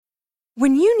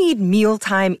When you need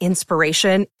mealtime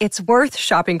inspiration, it's worth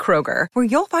shopping Kroger, where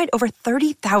you'll find over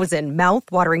 30,000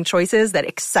 mouth-watering choices that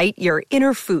excite your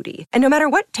inner foodie. And no matter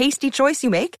what tasty choice you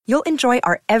make, you'll enjoy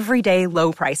our everyday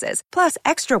low prices, plus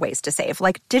extra ways to save,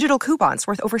 like digital coupons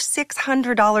worth over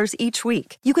 $600 each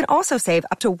week. You can also save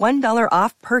up to $1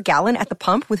 off per gallon at the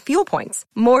pump with fuel points.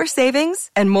 More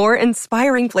savings and more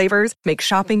inspiring flavors make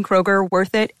shopping Kroger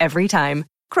worth it every time.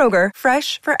 Kroger,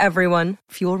 fresh for everyone.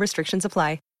 Fuel restrictions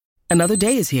apply. Another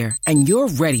day is here, and you're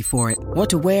ready for it. What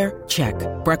to wear? Check.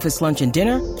 Breakfast, lunch, and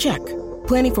dinner? Check.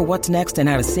 Planning for what's next and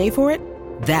how to save for it?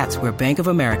 That's where Bank of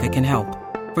America can help.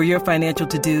 For your financial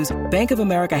to-dos, Bank of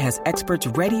America has experts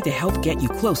ready to help get you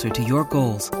closer to your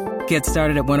goals. Get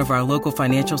started at one of our local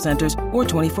financial centers or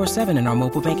 24/7 in our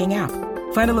mobile banking app.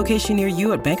 Find a location near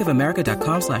you at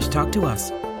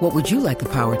bankofamerica.com/talktous. What would you like the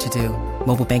power to do?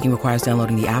 Mobile banking requires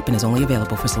downloading the app and is only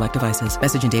available for select devices.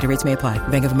 Message and data rates may apply.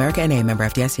 Bank of America N.A., member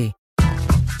FDIC.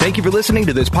 Thank you for listening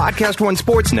to this Podcast One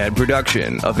Sportsnet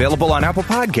production, available on Apple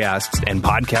Podcasts and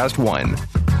Podcast One.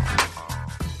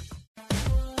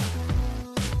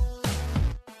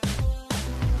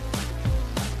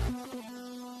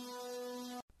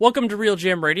 Welcome to Real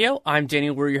Jam Radio. I'm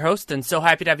Daniel, we're your host, and so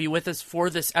happy to have you with us for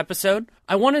this episode.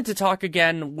 I wanted to talk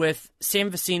again with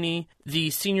Sam Vecenie, the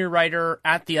senior writer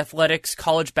at The Athletics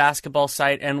college basketball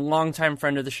site and longtime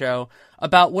friend of the show,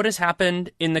 about what has happened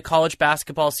in the college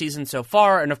basketball season so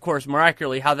far, and of course, more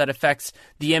accurately, how that affects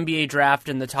the NBA draft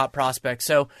and the top prospects.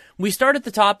 So we start at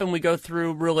the top and we go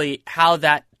through really how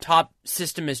that top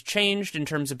system has changed in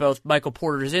terms of both Michael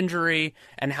Porter's injury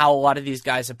and how a lot of these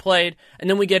guys have played. And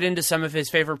then we get into some of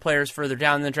his favorite players further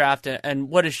down in the draft and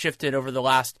what has shifted over the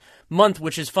last month,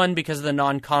 which is fun because of the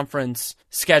non-conference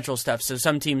schedule stuff. So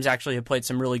some teams actually have played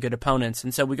some really good opponents.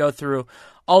 And so we go through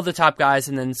all the top guys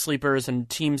and then sleepers and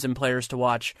teams and players to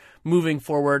watch moving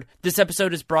forward. This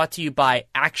episode is brought to you by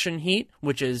Action Heat,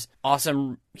 which is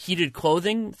awesome heated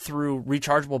clothing through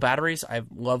rechargeable batteries. I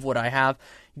love what I have.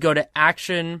 Go to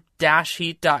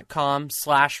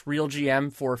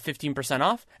action-heat.com/realgm for 15%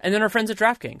 off. And then our friends at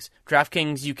DraftKings.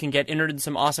 DraftKings, you can get entered in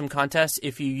some awesome contests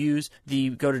if you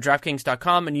go to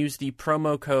DraftKings.com and use the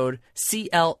promo code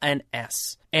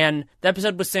CLNS. And the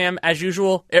episode with Sam, as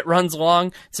usual, it runs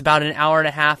long. It's about an hour and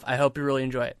a half. I hope you really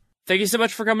enjoy it. Thank you so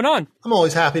much for coming on. I'm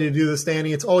always happy to do this,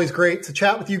 Danny. It's always great to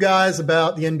chat with you guys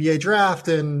about the NBA draft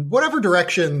and whatever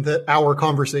direction that our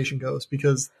conversation goes,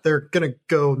 because they're going to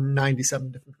go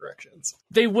 97 different directions.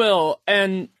 They will.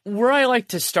 And where I like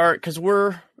to start, because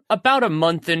we're about a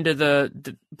month into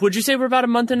would you say we're about a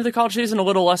month into the college season? A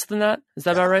little less than that? Is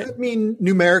that about right? I mean,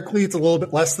 numerically, it's a little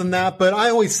bit less than that, but I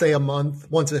always say a month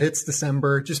once it hits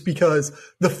December, just because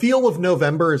the feel of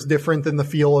November is different than the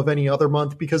feel of any other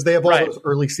month because they have all those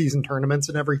early season tournaments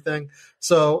and everything.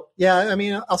 So, yeah, I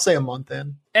mean, I'll say a month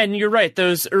in. And you're right,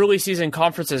 those early season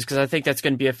conferences, because I think that's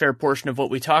going to be a fair portion of what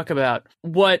we talk about.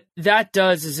 What that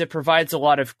does is it provides a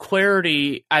lot of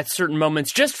clarity at certain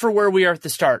moments just for where we are at the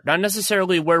start, not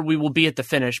necessarily where we will be at the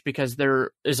finish, because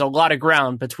there is a lot of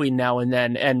ground between now and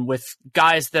then. And with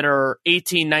guys that are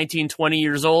 18, 19, 20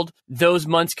 years old, those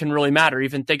months can really matter.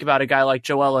 Even think about a guy like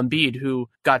Joel Embiid, who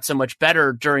got so much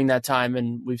better during that time,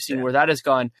 and we've seen where that has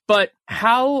gone. But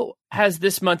how has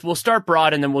this month, we'll start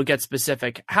broad and then we'll get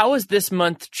specific. How has this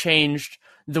month changed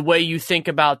the way you think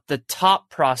about the top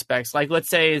prospects? Like, let's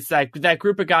say it's that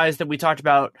group of guys that we talked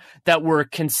about that were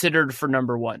considered for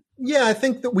number one. Yeah, I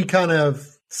think that we kind of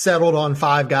settled on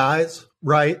 5 guys,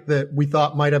 right, that we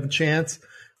thought might have a chance.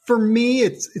 For me,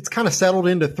 it's kind of settled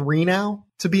into 3 now,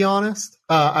 to be honest.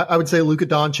 I would say Luka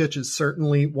Doncic is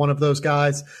certainly one of those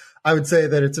guys. I would say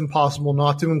that it's impossible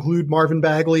not to include Marvin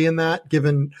Bagley in that,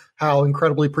 given how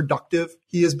incredibly productive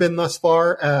he has been thus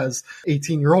far as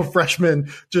 18-year-old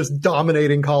freshman, just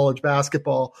dominating college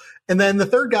basketball. And then the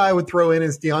third guy I would throw in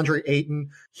is DeAndre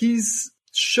Ayton. He's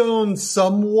shown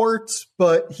some warts,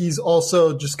 but he's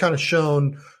also just kind of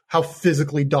shown how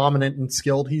physically dominant and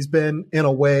skilled he's been in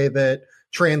a way that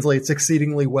translates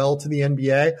exceedingly well to the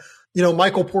NBA. You know,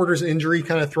 Michael Porter's injury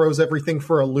kind of throws everything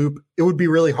for a loop. It would be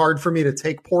really hard for me to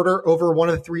take Porter over one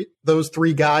of those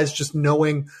three guys, just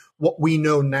knowing what we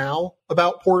know now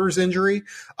about Porter's injury.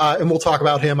 And we'll talk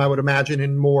about him, I would imagine,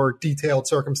 in more detailed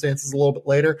circumstances a little bit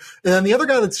later. And then the other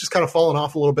guy that's just kind of fallen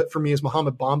off a little bit for me is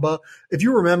Mohamed Bamba. If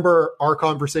you remember our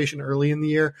conversation early in the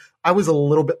year, I was a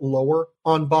little bit lower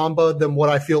on Bamba than what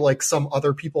I feel like some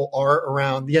other people are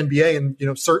around the NBA. And, you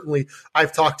know, certainly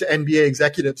I've talked to NBA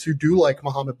executives who do like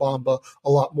Mohamed Bamba a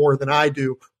lot more than I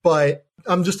do, but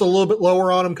I'm just a little bit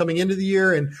lower on him coming into the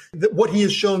year. And what he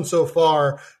has shown so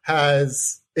far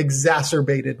has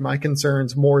exacerbated my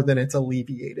concerns more than it's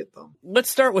alleviated them. Let's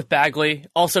start with Bagley,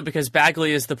 also because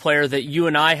Bagley is the player that you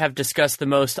and I have discussed the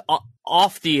most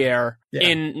off the air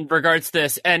in regards to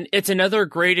this. And it's another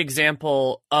great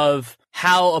example of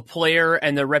how a player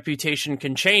and their reputation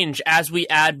can change as we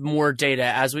add more data,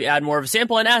 as we add more of a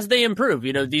sample, and as they improve.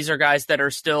 You know, these are guys that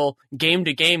are still game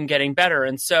to game getting better.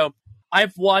 And so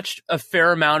I've watched a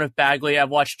fair amount of Bagley. I've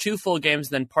watched 2 full games,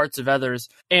 then parts of others.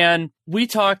 And we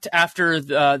talked after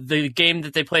the game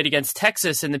that they played against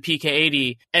Texas in the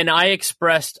PK80, and I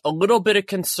expressed a little bit of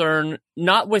concern,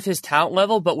 not with his talent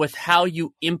level, but with how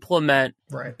you implement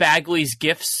Bagley's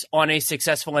gifts on a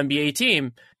successful NBA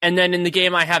team. And then in the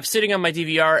game I have sitting on my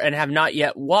DVR and have not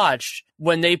yet watched,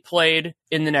 when they played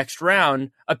in the next round,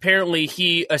 apparently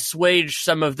he assuaged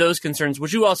some of those concerns,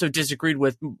 which you also disagreed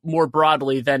with more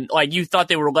broadly than, like, you thought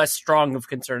they were less strong of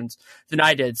concerns than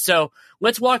I did. So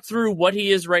let's walk through what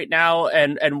he is right now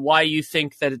and why you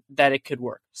think that it could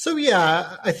work. So,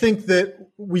 yeah, I think that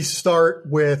we start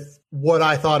with what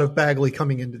I thought of Bagley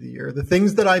coming into the year. The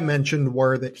things that I mentioned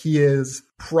were that he is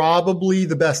probably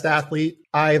the best athlete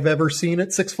I've ever seen at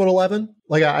 6'11".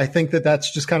 Like, I think that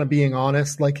that's just kind of being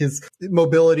honest. Like, his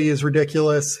mobility is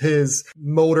ridiculous. His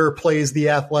motor plays the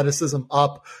athleticism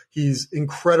up. He's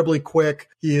incredibly quick.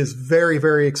 He is very,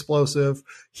 very explosive.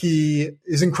 He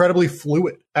is incredibly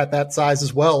fluid at that size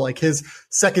as well. Like, his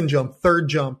second jump, third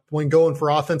jump, when going for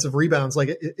offensive rebounds,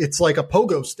 like it's like a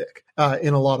pogo stick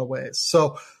in a lot of ways.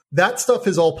 So that stuff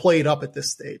is all played up at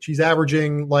this stage. He's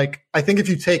averaging, like, I think if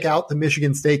you take out the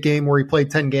Michigan State game where he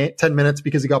played 10 minutes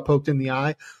because he got poked in the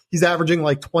eye, he's averaging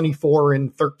like 24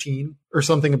 and 13 or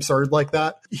something absurd like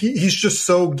that. He's just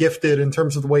so gifted in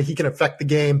terms of the way he can affect the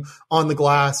game on the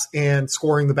glass and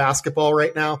scoring the basketball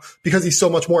right now, because he's so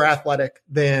much more athletic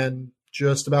than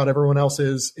just about everyone else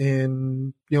is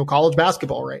in, college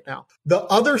basketball right now. The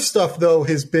other stuff, though,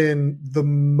 has been the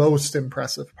most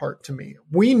impressive part to me.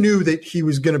 We knew that he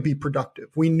was going to be productive.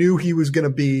 We knew he was going to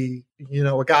be,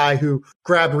 a guy who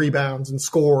grabbed rebounds and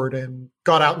scored and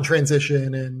got out in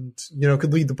transition and,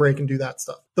 could lead the break and do that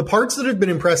stuff. The parts that have been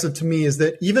impressive to me is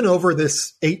that even over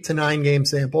this 8 to 9 game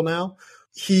sample now,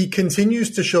 he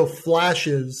continues to show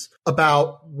flashes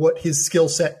about what his skill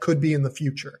set could be in the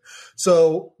future.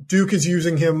 So Duke is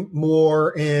using him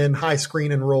more in high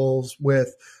screen and rolls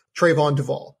with Trayvon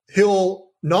Duval. He'll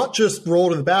not just roll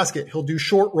to the basket, he'll do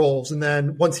short rolls. And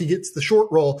then once he gets the short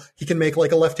roll, he can make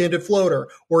like a left-handed floater,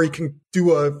 or he can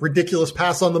do a ridiculous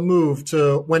pass on the move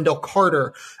to Wendell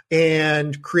Carter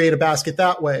and create a basket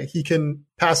that way. He can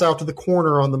pass out to the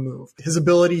corner on the move. His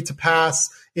ability to pass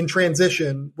in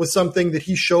transition was something that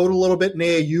he showed a little bit in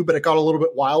AAU, but it got a little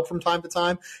bit wild from time to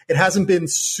time. It hasn't been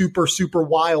super, super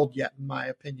wild yet, in my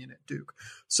opinion, at Duke.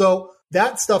 So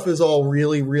that stuff is all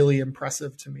really, really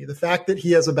impressive to me. The fact that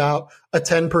he has about a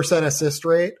 10% assist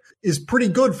rate is pretty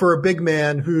good for a big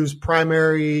man whose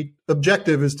primary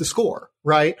objective is to score,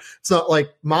 right? It's not like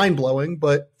mind-blowing,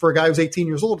 but for a guy who's 18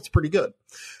 years old, it's pretty good.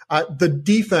 The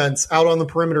defense out on the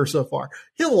perimeter so far,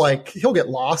 he'll get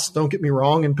lost, don't get me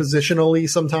wrong, and positionally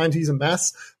sometimes he's a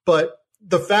mess, but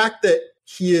the fact that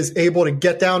he is able to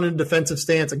get down in a defensive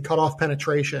stance and cut off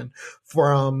penetration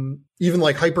from even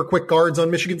like hyper quick guards on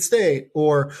Michigan State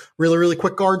or really, really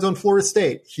quick guards on Florida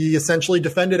State. He essentially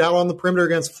defended out on the perimeter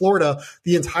against Florida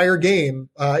the entire game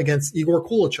against Igor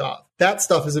Kulichov. That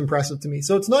stuff is impressive to me.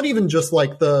 So it's not even just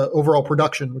like the overall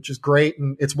production, which is great,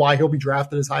 and it's why he'll be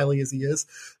drafted as highly as he is.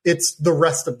 It's the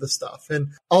rest of the stuff. And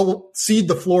I'll cede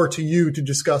the floor to you to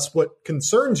discuss what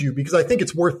concerns you, because I think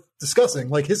it's worth discussing.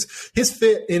 Like his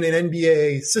fit in an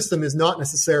NBA system is not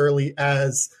necessarily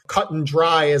as cut and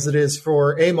dry as it is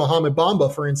for Mohamed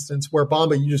Bamba, for instance, where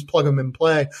Bamba, you just plug him and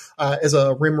play as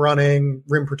a rim running,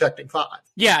 rim protecting 5.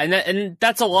 Yeah, and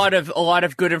that's a lot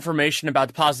of good information about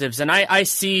the positives. And I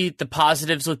see the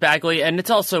positives with Bagley, and it's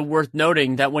also worth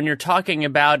noting that when you're talking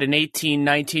about an 18,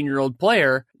 19-year-old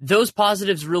player, those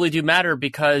positives really do matter,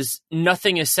 because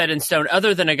nothing is set in stone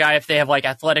other than a guy if they have like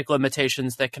athletic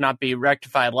limitations that cannot be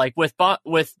rectified. Like with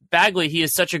Bagley, he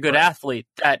is such a good athlete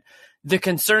that the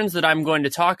concerns that I'm going to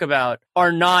talk about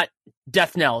are not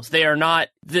death knells. They are not,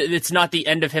 it's not the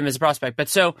end of him as a prospect. But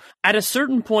so at a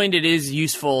certain point, it is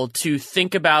useful to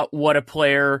think about what a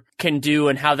player can do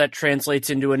and how that translates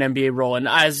into an NBA role. And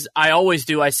as I always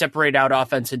do, I separate out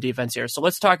offense and defense here. So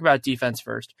let's talk about defense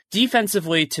first.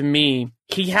 Defensively, to me,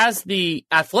 he has the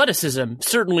athleticism,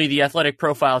 certainly the athletic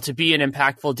profile, to be an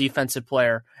impactful defensive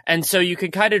player. And so you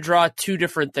can kind of draw two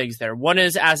different things there. One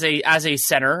is as a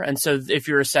center. And so if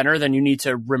you're a center, then you need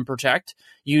to rim protect.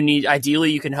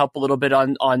 Ideally, you can help a little bit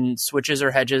on switches or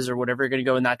clear hedges or whatever, you're going to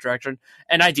go in that direction.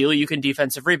 And ideally, you can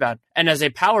defensive rebound. And as a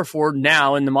power forward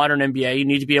now in the modern NBA, you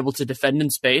need to be able to defend in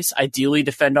space, ideally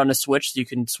defend on a switch so you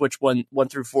can switch one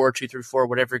through four, two through four,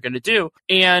 whatever you're going to do,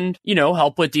 and,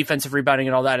 help with defensive rebounding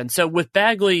and all that. And so with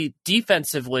Bagley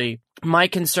defensively, my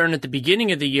concern at the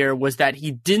beginning of the year was that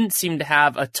he didn't seem to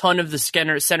have a ton of the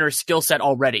center skill set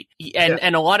already.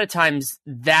 And a lot of times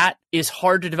that is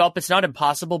hard to develop. It's not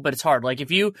impossible, but it's hard. Like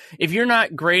if you're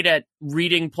not great at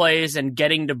reading plays and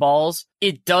getting to balls,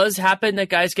 it does happen that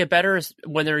guys get better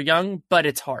when they're young, but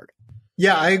it's hard.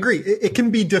 Yeah, I agree. It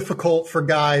can be difficult for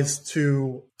guys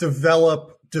to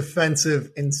develop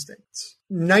defensive instincts.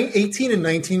 18 and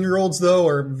 19-year-olds, though,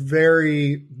 are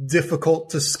very difficult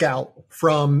to scout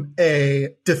from a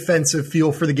defensive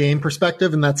feel for the game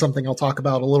perspective, and that's something I'll talk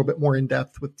about a little bit more in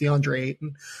depth with DeAndre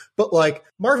Ayton. But like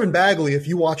Marvin Bagley, if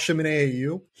you watched him in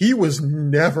AAU, he was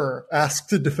never asked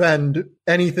to defend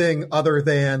anything other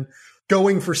than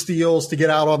going for steals to get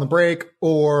out on the break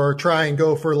or try and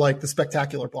go for like the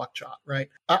spectacular block shot, right?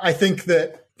 I think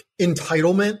that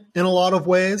entitlement in a lot of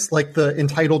ways, like the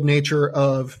entitled nature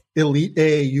of elite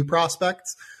AAU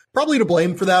prospects, probably to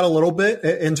blame for that a little bit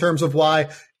in terms of why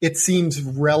it seems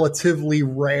relatively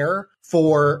rare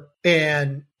for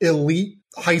an elite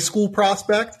high school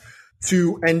prospect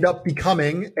to end up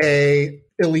becoming a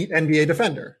elite NBA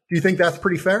defender. Do you think that's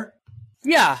pretty fair?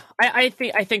 Yeah, I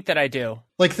think that I do.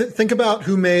 Like think about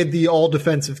who made the all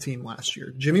defensive team last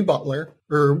year. Jimmy Butler,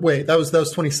 or wait, that was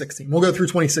 2016. We'll go through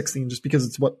 2016 just because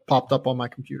it's what popped up on my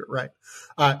computer, right?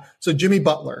 So Jimmy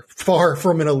Butler, far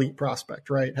from an elite prospect,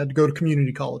 right? Had to go to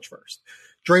community college first.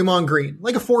 Draymond Green,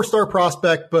 like a 4-star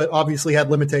prospect, but obviously had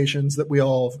limitations that we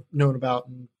all have known about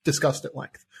and discussed at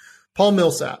length. Paul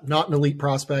Millsap, not an elite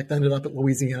prospect, ended up at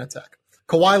Louisiana Tech.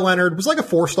 Kawhi Leonard was like a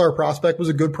 4-star prospect, was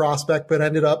a good prospect, but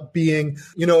ended up being,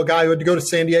 a guy who had to go to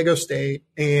San Diego State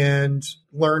and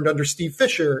learned under Steve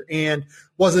Fisher and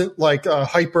wasn't like a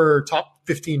hyper top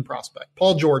 15 prospect.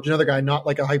 Paul George, another guy, not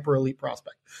like a hyper elite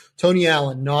prospect. Tony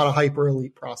Allen, not a hyper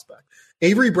elite prospect.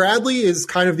 Avery Bradley is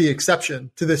kind of the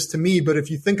exception to this to me, but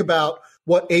if you think about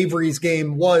what Avery's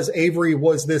game was, Avery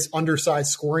was this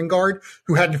undersized scoring guard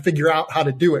who had to figure out how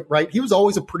to do it, right? He was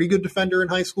always a pretty good defender in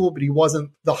high school, but he wasn't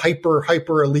the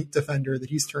hyper elite defender that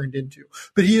he's turned into.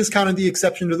 But he is kind of the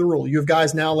exception to the rule. You have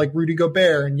guys now like Rudy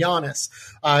Gobert and Giannis,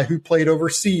 who played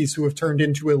overseas, who have turned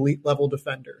into elite level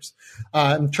defenders.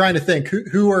 I'm trying to think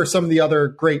who are some of the other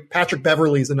great. Patrick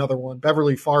Beverley is another one.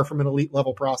 Beverley, far from an elite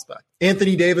level prospect.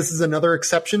 Anthony Davis is another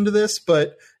exception to this,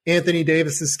 but Anthony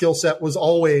Davis's skill set was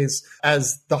always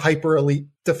as the hyper elite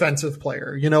defensive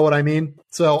player. You know what I mean?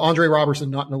 So Andre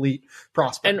Robertson, not an elite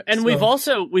prospect. And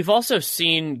so, we've also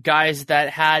seen guys that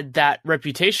had that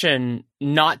reputation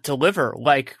not deliver.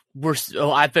 Like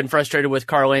I've been frustrated with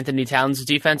Karl Anthony Towns'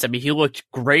 defense. I mean, he looked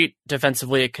great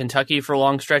defensively at Kentucky for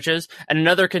long stretches. And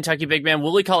another Kentucky big man,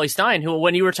 Willie Cauley-Stein, who,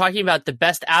 when you were talking about the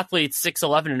best athletes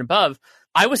 6'11" and above,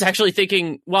 I was actually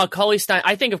thinking, well,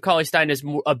 I think of Cauley-Stein as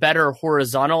a better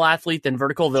horizontal athlete than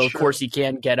vertical, though of course he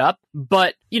can get up.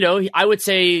 But, I would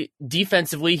say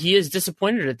defensively, he is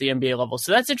disappointed at the NBA level.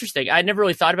 So that's interesting. I never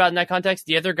really thought about it in that context.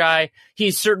 The other guy,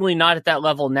 he's certainly not at that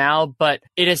level now, but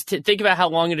it is think about how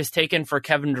long it has taken for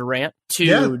Kevin Durant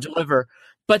to deliver.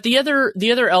 But the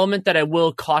other element that I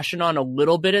will caution on a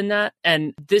little bit in that,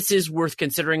 and this is worth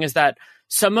considering, is that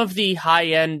some of the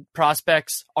high-end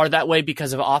prospects are that way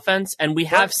because of offense, and we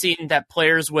have seen that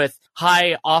players with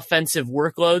high offensive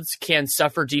workloads can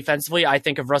suffer defensively. I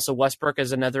think of Russell Westbrook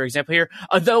as another example here,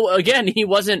 although, again, he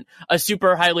wasn't a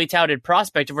super highly touted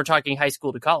prospect if we're talking high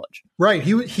school to college. Right.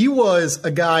 He was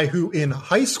a guy who in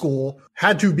high school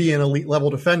had to be an elite-level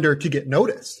defender to get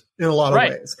noticed in a lot of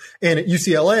ways. And at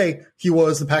UCLA, he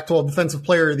was the Pac-12 Defensive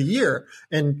Player of the Year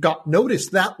and got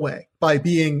noticed that way by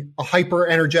being a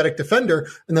hyper-energetic defender.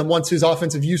 And then once his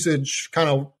offensive usage kind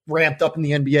of ramped up in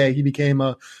the NBA, he became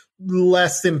a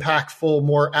less impactful,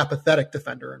 more apathetic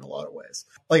defender in a lot of ways.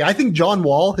 Like, I think John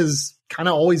Wall has kind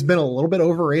of always been a little bit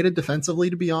overrated defensively,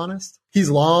 to be honest. He's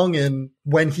long, and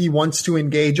when he wants to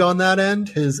engage on that end,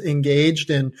 has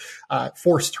engaged in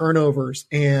forced turnovers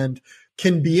and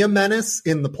can be a menace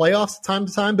in the playoffs time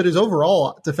to time, but his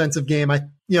overall defensive game, I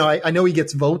know he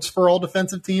gets votes for all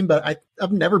defensive team, but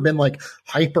I've never been like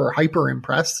hyper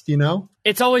impressed,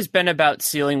 It's always been about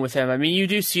ceiling with him. I mean, you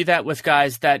do see that with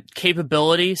guys that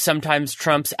capability sometimes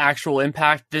trumps actual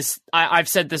impact. I've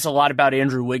said this a lot about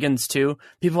Andrew Wiggins too.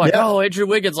 People are like, Andrew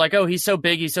Wiggins, like, he's so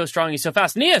big, he's so strong, he's so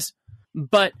fast. And he is.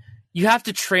 But you have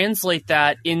to translate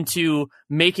that into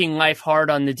making life hard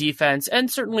on the defense.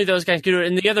 And certainly those guys can do it.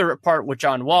 And the other part with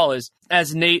John Wall is,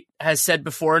 as Nate has said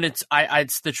before, and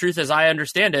it's the truth as I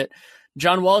understand it,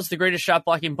 John Wall is the greatest shot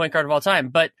blocking point guard of all time,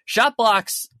 but shot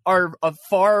blocks are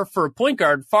far for a point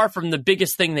guard, far from the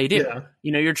biggest thing they do. Yeah.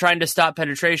 You know, you're trying to stop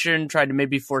penetration, trying to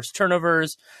maybe force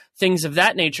turnovers, things of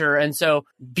that nature. And so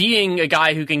being a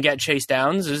guy who can get chase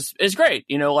downs is great.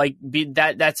 You know, like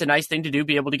that's a nice thing to do,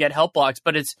 be able to get help blocks,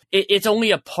 but it's only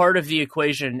a part of the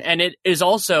equation. And it is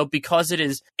also, because it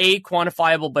is A,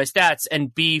 quantifiable by stats,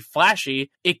 and B, flashy,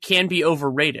 it can be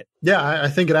overrated. Yeah, I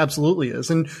think it absolutely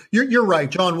is. And you're right.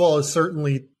 John Wall is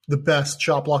certainly the best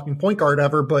shot blocking point guard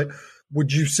ever, but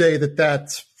would you say that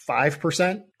that's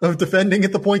 5% of defending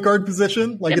at the point guard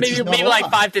position? Like, yeah, maybe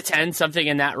like 5 to 10, something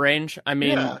in that range. I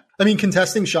mean,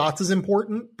 contesting shots is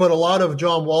important, but a lot of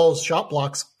John Wall's shot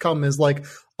blocks come as like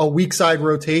a weak side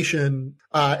rotation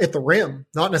at the rim,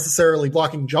 not necessarily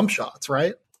blocking jump shots,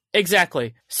 right?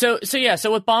 Exactly. So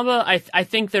with Bamba, I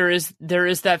think there is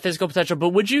that physical potential, but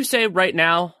would you say right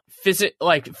now,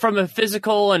 like from a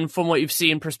physical and from what you've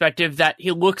seen perspective, that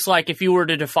he looks like, if you were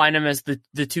to define him as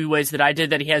the two ways that I did,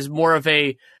 that he has more of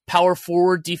a power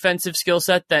forward defensive skill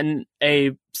set than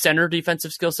a center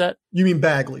defensive skill set? You mean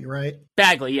Bagley, right?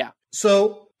 Bagley, yeah.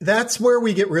 So that's where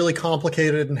we get really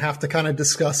complicated and have to kind of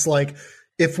discuss, like,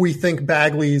 if we think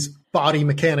Bagley's body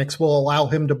mechanics will allow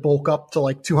him to bulk up to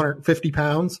like 250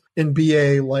 pounds and be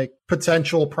a like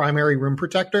potential primary rim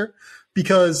protector,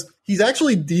 because he's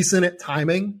actually decent at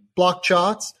timing blocked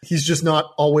shots. He's just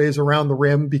not always around the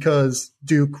rim because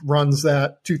Duke runs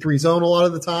that 2-3 zone a lot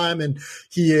of the time. And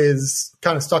he is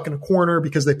kind of stuck in a corner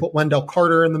because they put Wendell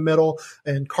Carter in the middle,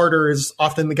 and Carter is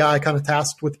often the guy kind of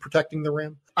tasked with protecting the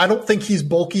rim. I don't think he's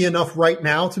bulky enough right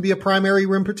now to be a primary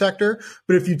rim protector.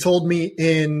 But if you told me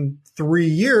in 3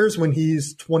 years, when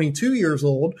he's 22 years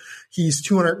old, he's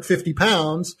 250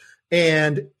 pounds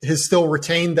and has still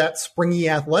retained that springy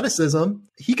athleticism,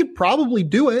 he could probably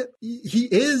do it. He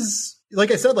is,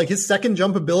 like I said, like his second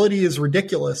jump ability is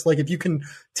ridiculous. Like if you can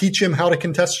teach him how to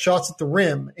contest shots at the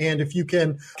rim, and if you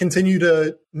can continue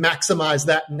to maximize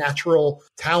that natural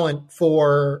talent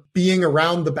for being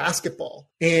around the basketball,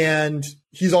 and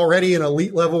he's already an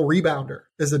elite level rebounder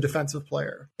as a defensive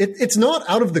player, it's not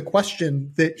out of the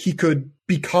question that he could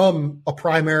become a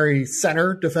primary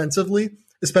center defensively,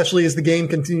 especially as the game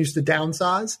continues to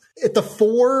downsize. At the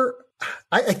 4,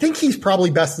 I think he's probably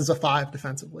best as a 5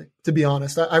 defensively, to be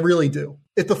honest. I really do.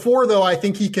 At the 4, though, I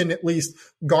think he can at least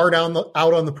guard out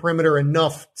on the perimeter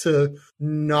enough to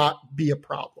not be a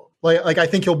problem. Like I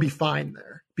think he'll be fine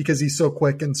there because he's so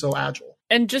quick and so agile.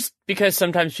 And just because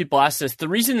sometimes people ask this, the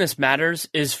reason this matters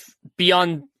is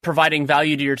beyond providing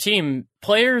value to your team,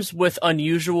 players with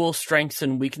unusual strengths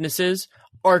and weaknesses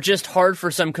are just hard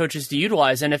for some coaches to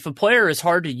utilize. And if a player is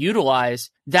hard to utilize,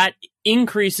 that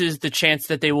increases the chance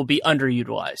that they will be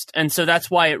underutilized. And so that's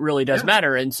why it really does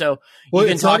matter. And so you can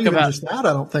it's talk not even about just that. I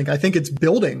don't think. I think it's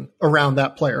building around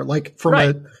that player, like from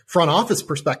a front office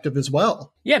perspective as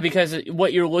well. Yeah, because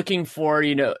what you're looking for,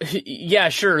 yeah,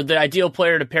 sure, the ideal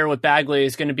player to pair with Bagley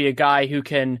is going to be a guy who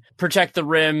can protect the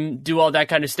rim, do all that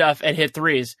kind of stuff, and hit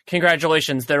threes.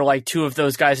 Congratulations, there are like 2 of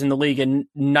those guys in the league, and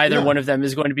neither one of them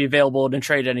is going to be available in a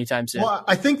trade anytime soon. Well,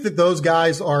 I think that those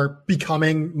guys are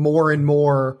becoming more and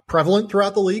more prevalent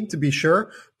throughout the league, to be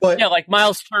sure. But yeah, like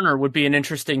Miles Turner would be an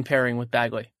interesting pairing with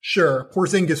Bagley. Sure.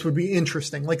 Porzingis would be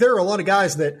interesting. Like there are a lot of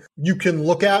guys that you can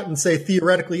look at and say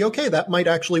theoretically, okay, that might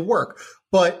actually work.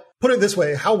 But put it this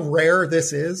way, how rare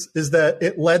this is that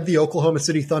it led the Oklahoma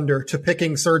City Thunder to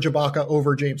picking Serge Ibaka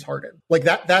over James Harden. Like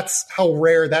that's how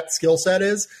rare that skill set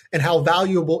is and how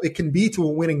valuable it can be to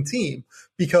a winning team,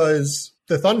 because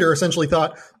the Thunder essentially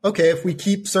thought, okay, if we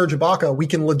keep Serge Ibaka, we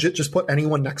can legit just put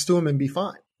anyone next to him and be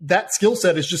fine. That skill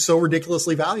set is just so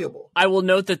ridiculously valuable. I will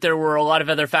note that there were a lot of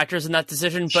other factors in that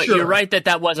decision, but You're right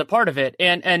that was a part of it.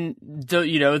 And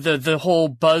the whole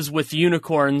buzz with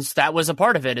unicorns, that was a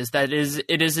part of it,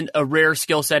 it isn't a rare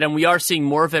skill set. And we are seeing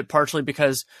more of it partially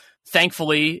because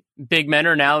thankfully big men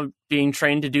are now being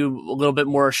trained to do a little bit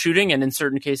more shooting and in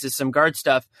certain cases some guard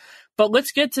stuff. But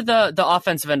let's get to the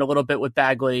offensive end a little bit with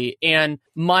Bagley. And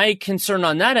my concern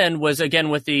on that end was, again,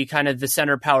 with the kind of the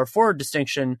center power forward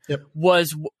distinction,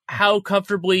 was how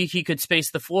comfortably he could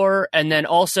space the floor. And then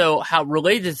also how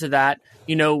related to that,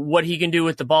 what he can do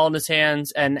with the ball in his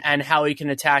hands and how he can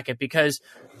attack it. Because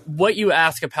what you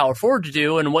ask a power forward to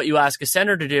do and what you ask a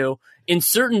center to do in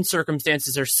certain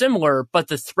circumstances are similar, but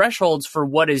the thresholds for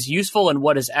what is useful and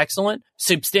what is excellent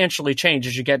substantially change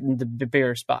as you get into the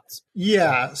bigger spots.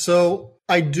 Yeah, so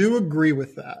I do agree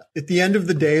with that. At the end of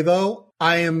the day, though,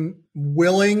 I am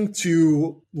willing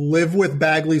to live with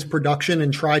Bagley's production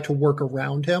and try to work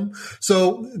around him.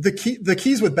 So the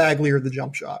keys with Bagley are the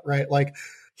jump shot, right? Like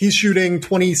He's shooting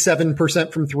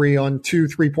 27% from three on 2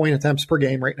 3-point attempts per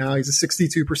game right now. He's a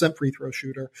 62% free throw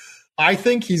shooter. I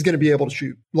think he's going to be able to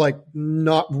shoot, like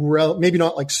maybe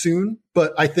not like soon,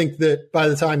 but I think that by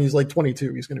the time he's like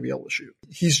 22, he's going to be able to shoot.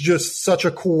 He's just such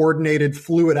a coordinated,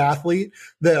 fluid athlete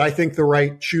that I think the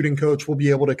right shooting coach will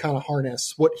be able to kind of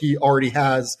harness what he already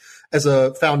has as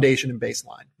a foundation and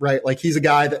baseline, right? Like he's a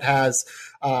guy that has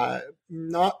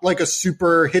not like a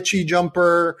super hitchy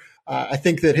jumper. I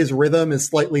think that his rhythm is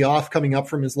slightly off coming up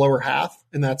from his lower half,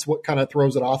 and that's what kind of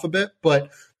throws it off a bit.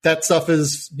 But that stuff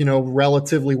is,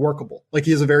 relatively workable. Like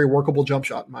he has a very workable jump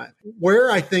shot in mind.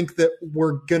 Where I think that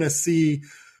we're going to see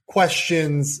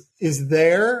questions is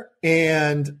there.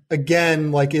 And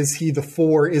again, like, is he the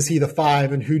 4? Is he the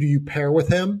 5? And who do you pair with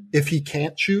him? If he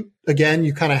can't shoot, again,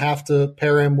 you kind of have to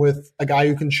pair him with a guy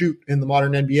who can shoot in the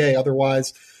modern NBA.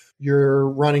 Otherwise, you're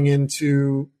running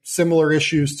into similar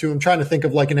issues to, I'm trying to think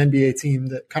of like an NBA team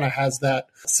that kind of has that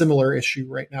similar issue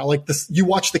right now. Like this, you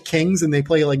watch the Kings and they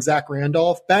play like Zach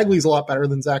Randolph. Bagley's a lot better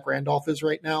than Zach Randolph is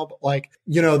right now, but like,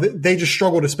 they just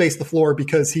struggle to space the floor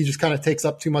because he just kind of takes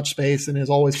up too much space and is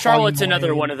always. Charlotte's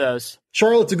another one of those.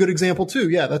 Charlotte's a good example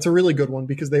too. Yeah, that's a really good one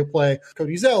because they play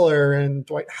Cody Zeller and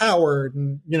Dwight Howard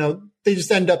and, they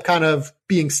just end up kind of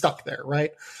being stuck there,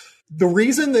 right? The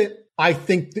reason that I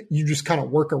think that you just kind of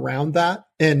work around that.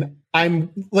 And I'm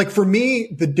like, for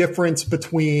me, the difference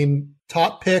between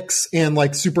top picks and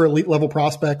like super elite level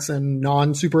prospects and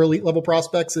non-super elite level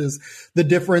prospects is the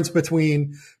difference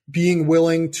between being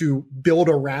willing to build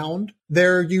around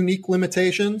their unique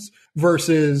limitations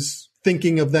versus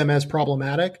thinking of them as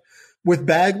problematic. With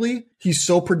Bagley, he's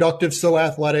so productive, so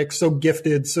athletic, so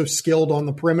gifted, so skilled on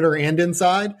the perimeter and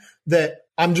inside that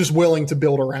I'm just willing to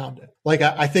build around it. Like,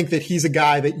 I think that he's a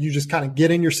guy that you just kind of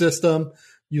get in your system,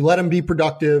 you let him be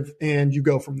productive, and you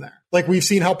go from there. Like, we've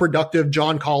seen how productive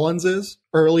John Collins is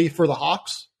early for the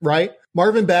Hawks, right?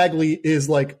 Marvin Bagley is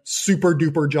like super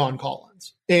duper John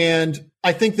Collins. And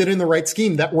I think that in the right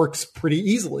scheme, that works pretty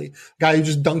easily. Guy who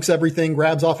just dunks everything,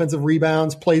 grabs offensive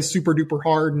rebounds, plays super duper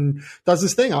hard, and does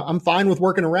his thing. I'm fine with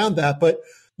working around that, but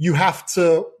you have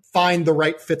to find the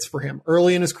right fits for him.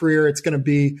 Early in his career, it's going to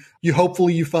be,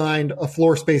 hopefully you find a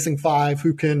floor spacing 5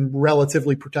 who can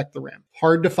relatively protect the rim.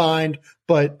 Hard to find,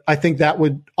 but I think that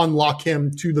would unlock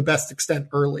him to the best extent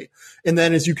early. And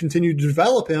then as you continue to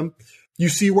develop him, you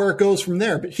see where it goes from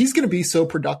there. But he's going to be so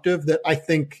productive that I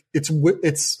think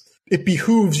it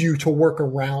behooves you to work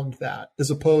around that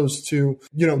as opposed to,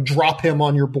 drop him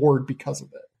on your board because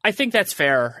of it. I think that's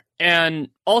fair. And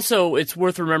also, it's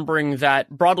worth remembering that,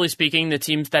 broadly speaking, the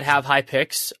teams that have high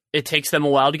picks, it takes them a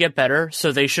while to get better,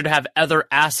 so they should have other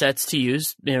assets to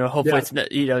use. Hopefully,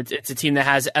 it's a team that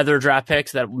has other draft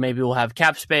picks that maybe will have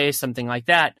cap space, something like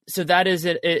that. So that is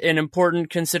an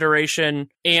important consideration.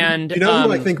 And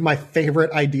who I think my favorite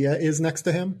idea is next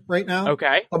to him right now?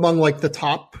 Okay, among like the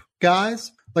top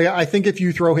guys. Like, I think if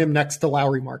you throw him next to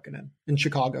Lauri Markkanen in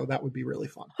Chicago, that would be really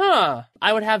fun.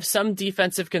 I would have some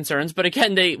defensive concerns, but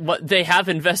again, they have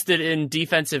invested in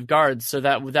defensive guards, so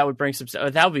that would bring some.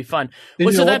 That would be fun.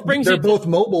 Well, so that brings they're both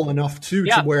mobile enough too,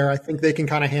 to where I think they can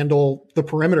kind of handle the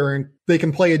perimeter and they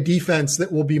can play a defense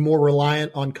that will be more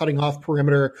reliant on cutting off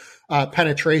perimeter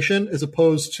penetration as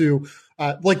opposed to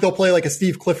they'll play like a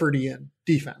Steve Cliffordian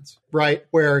defense, right?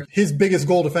 Where his biggest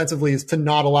goal defensively is to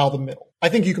not allow the middle. I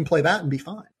think you can play that and be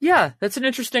fine. Yeah, that's an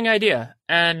interesting idea.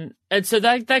 And so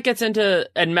that gets into,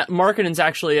 and Markkanen's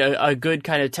actually a good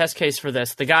kind of test case for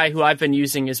this. The guy who I've been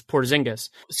using is Porzingis.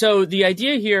 So the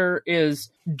idea here is,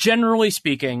 generally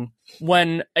speaking,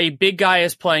 when a big guy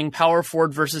is playing power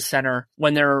forward versus center,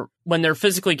 when they're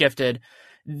physically gifted,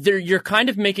 you're kind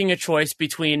of making a choice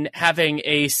between having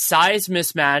a size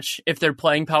mismatch if they're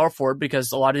playing power forward,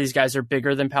 because a lot of these guys are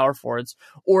bigger than power forwards,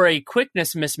 or a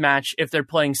quickness mismatch if they're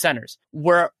playing centers.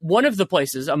 Where one of the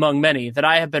places among many that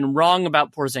I have been wrong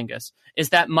about Porzingis is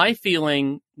that my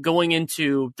feeling going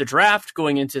into the draft,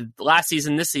 going into last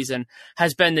season, this season,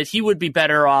 has been that he would be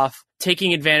better off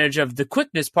taking advantage of the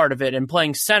quickness part of it and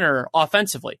playing center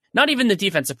offensively. Not even the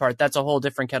defensive part. That's a whole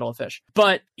different kettle of fish.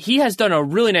 But he has done a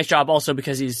really nice job also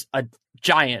because he's a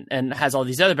giant and has all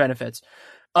these other benefits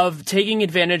of taking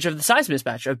advantage of the size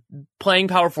mismatch, of playing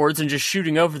power forwards and just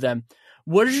shooting over them.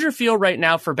 What is your feel right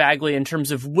now for Bagley in terms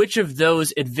of which of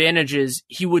those advantages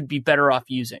he would be better off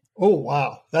using? Oh,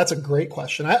 wow. That's a great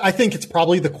question. I think it's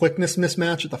probably the quickness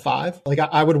mismatch at the 5. Like,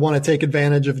 I would want to take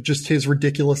advantage of just his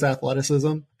ridiculous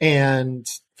athleticism and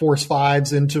force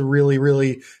 5s into really,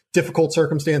 really difficult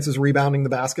circumstances rebounding the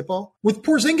basketball. With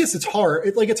Porzingis, it's hard.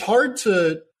 It's hard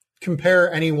to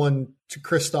compare anyone to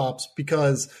Kristaps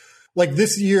because, like,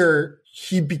 this year,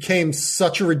 he became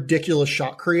such a ridiculous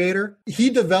shot creator. He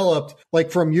developed, like,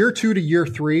 from year 2 to year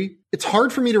 3. It's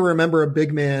hard for me to remember a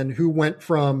big man who went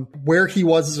from where he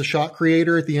was as a shot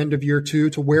creator at the end of year 2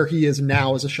 to where he is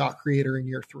now as a shot creator in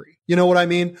year 3. You know what I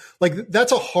mean? Like,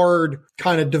 that's a hard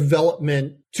kind of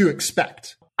development to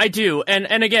expect. I do.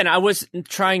 And again, I was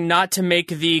trying not to make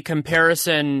the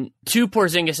comparison to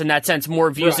Porzingis in that sense, more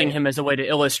of using him as a way to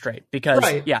illustrate because,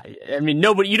 yeah, I mean,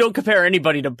 you don't compare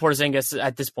anybody to Porzingis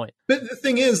at this point. But the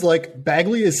thing is, like,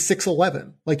 Bagley is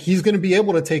 6'11". Like, he's going to be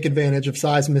able to take advantage of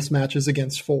size mismatches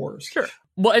against fours. Sure.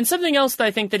 Well, and something else that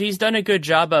I think that he's done a good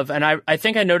job of, and I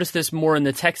think I noticed this more in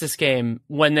the Texas game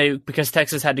because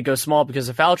Texas had to go small because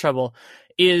of foul trouble,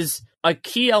 is a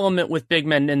key element with big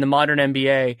men in the modern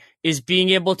NBA is being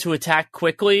able to attack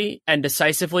quickly and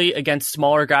decisively against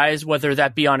smaller guys, whether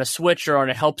that be on a switch or on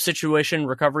a help situation,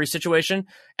 recovery situation.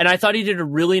 And I thought he did a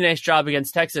really nice job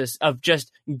against Texas of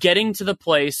just getting to the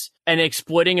place and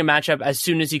exploiting a matchup as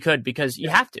soon as he could, because you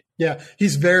have to. Yeah,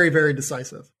 he's very, very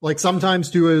decisive. Like,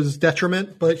 sometimes to his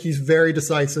detriment, but he's very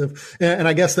decisive. And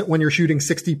I guess that when you're shooting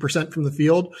 60% from the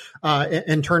field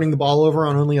and turning the ball over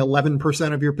on only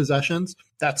 11% of your possessions,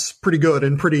 that's pretty good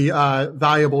and pretty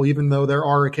valuable, even though there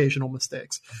are occasional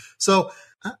mistakes. So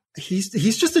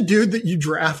he's just a dude that you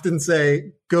draft and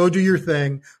say, go do your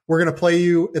thing. We're going to play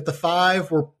you at the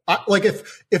 5. Like,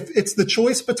 if it's the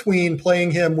choice between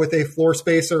playing him with a floor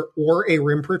spacer or a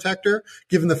rim protector,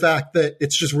 given the fact that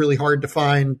it's just really hard to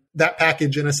find that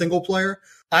package in a single player,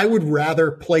 I would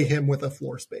rather play him with a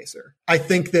floor spacer. I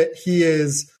think that he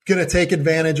is going to take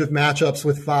advantage of matchups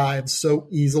with 5s so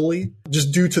easily,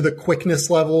 just due to the quickness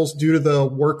levels, due to the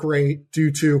work rate,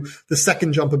 due to the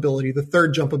second jump ability, the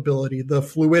third jump ability, the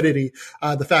fluidity,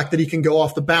 the fact that he can go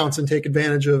off the bounce and take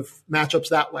advantage of matchups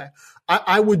that way.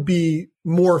 I would be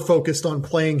more focused on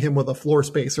playing him with a floor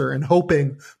spacer and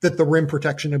hoping that the rim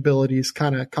protection abilities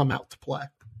kind of come out to play.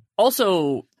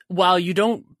 Also, while you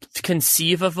don't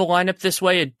conceive of a lineup this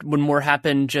way, it would more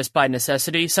happen just by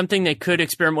necessity. Something they could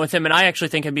experiment with him, and I actually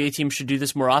think NBA teams should do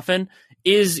this more often,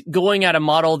 is going at a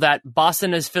model that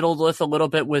Boston has fiddled with a little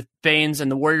bit with Baines and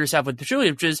the Warriors have with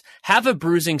Pachulia, which is have a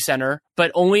bruising center,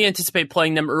 but only anticipate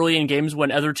playing them early in games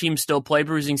when other teams still play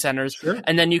bruising centers. Sure.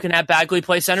 And then you can have Bagley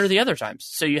play center the other times.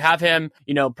 So you have him,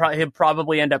 he'll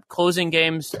probably end up closing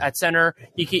games at center.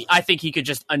 I think he could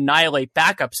just annihilate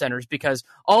backup centers because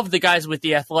all of the guys with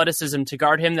the athleticism to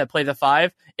guard him that play the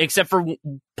 5, except for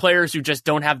players who just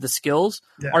don't have the skills,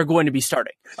 are going to be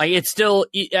starting. Like, it's still,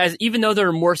 even though there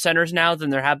are more centers now than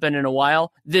there have been in a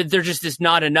while, there just is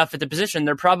not enough at the position.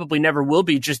 There probably never will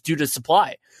be, just due to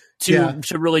supply to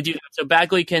really do that. So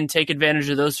Bagley can take advantage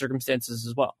of those circumstances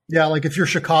as well. Yeah, like if you're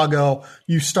Chicago,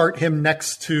 you start him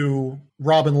next to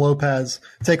Robin Lopez,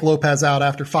 take Lopez out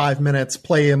after 5 minutes,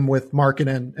 play him with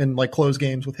Markkanen and like close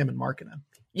games with him and Markkanen.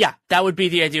 Yeah, that would be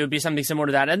the idea. It would be something similar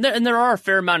to that. And there are a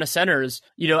fair amount of centers,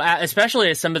 especially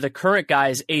as some of the current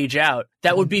guys age out,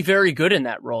 that would be very good in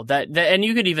that role. And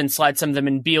you could even slide some of them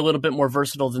and be a little bit more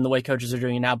versatile than the way coaches are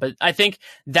doing it now. But I think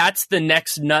that's the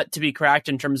next nut to be cracked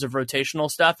in terms of rotational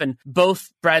stuff. And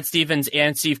both Brad Stevens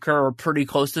and Steve Kerr are pretty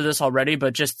close to this already,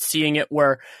 but just seeing it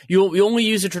where you only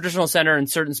use a traditional center in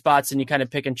certain spots and you kind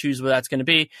of pick and choose where that's going to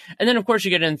be. And then, of course,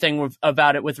 you get in the thing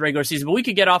about it with regular season. But we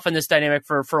could get off on this dynamic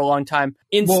for a long time.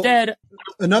 Instead,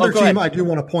 another team I do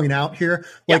want to point out here,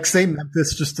 say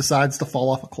Memphis just decides to fall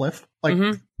off a cliff.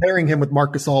 Pairing him with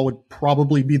Marc Gasol would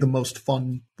probably be the most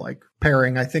fun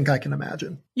pairing I think I can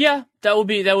imagine. Yeah, that would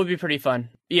be pretty fun.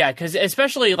 Yeah, because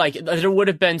especially there would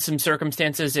have been some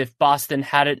circumstances if Boston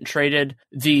hadn't traded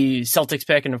the Celtics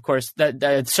pick, and of course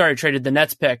traded the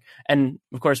Nets pick, and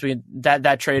of course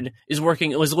that trade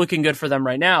was looking good for them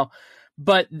right now.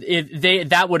 But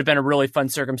that would have been a really fun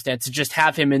circumstance to just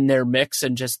have him in their mix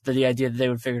and just the idea that they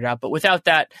would figure it out. But without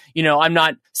that, I'm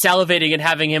not salivating and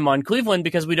having him on Cleveland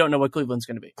because we don't know what Cleveland's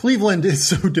going to be. Cleveland is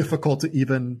so difficult to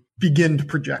even begin to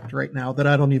project right now that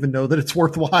I don't even know that it's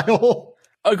worthwhile.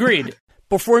 Agreed.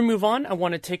 Before we move on, I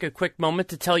want to take a quick moment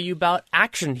to tell you about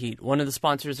Action Heat, one of the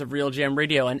sponsors of Real Jam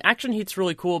Radio. And Action Heat's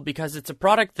really cool because it's a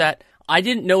product that I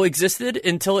didn't know existed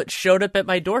until it showed up at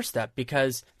my doorstep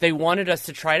because they wanted us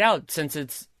to try it out since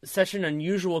it's such an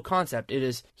unusual concept. It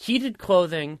is heated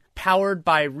clothing powered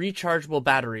by rechargeable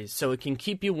batteries, so it can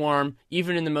keep you warm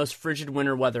even in the most frigid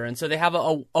winter weather. And so they have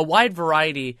a wide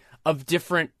variety of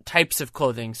different types of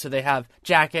clothing. So they have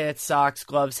jackets, socks,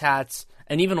 gloves, hats,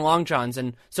 and even long johns.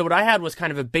 And so what I had was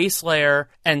kind of a base layer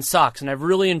and socks, and I've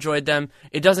really enjoyed them.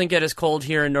 It doesn't get as cold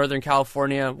here in Northern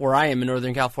California, where I am in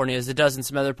Northern California, as it does in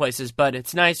some other places, but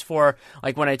it's nice for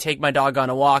like when I take my dog on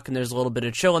a walk and there's a little bit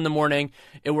of chill in the morning.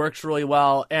 It works really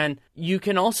well. And you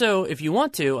can also, if you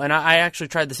want to, and I actually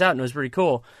tried this out and it was pretty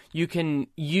cool, you can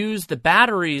use the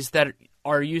batteries that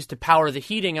are used to power the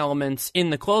heating elements in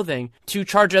the clothing to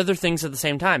charge other things at the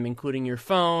same time, including your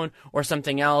phone or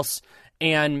something else.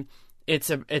 And it's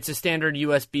a standard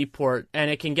USB port, and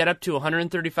it can get up to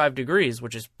 135 degrees,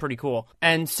 which is pretty cool.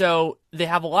 And so they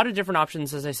have a lot of different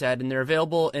options, as I said, and they're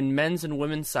available in men's and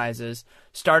women's sizes,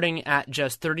 starting at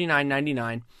just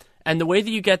 $39.99. And the way that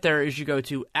you get there is you go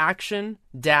to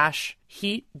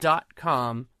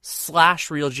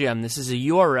action-heat.com/RealGM. This is a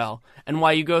URL. And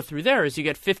while you go through there is you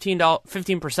get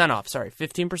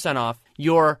 15% off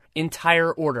your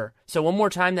entire order. So one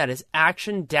more time, that is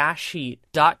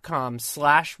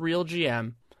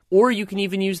action-heat.com/RealGM. Or you can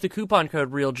even use the coupon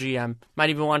code RealGM. Might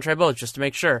even want to try both just to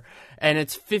make sure. And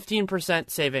it's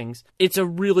 15% savings. It's a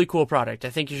really cool product.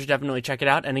 I think you should definitely check it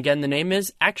out. And again, the name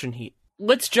is Action Heat.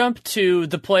 Let's jump to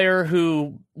the player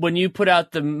who, when you put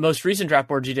out the most recent draft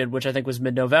board you did, which I think was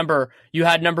mid-November, you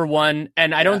had number one,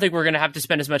 and I don't think we're going to have to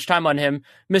spend as much time on him,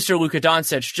 Mr. Luka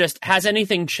Doncic. Just, has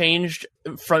anything changed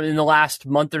from in the last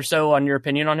month or so on your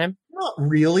opinion on him? Not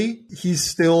really. He's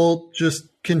still just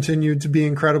continued to be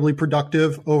incredibly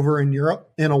productive over in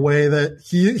Europe in a way that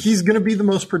he's going to be the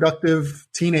most productive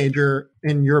teenager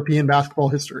in European basketball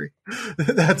history.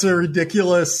 That's a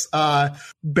ridiculous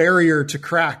barrier to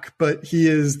crack, but he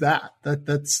is that.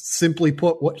 That's simply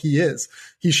put what he is.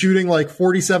 He's shooting like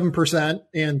 47%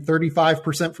 and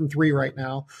 35% from three right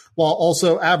now, while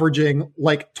also averaging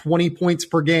like 20 points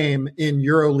per game in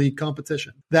EuroLeague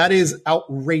competition. That is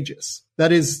outrageous.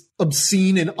 That is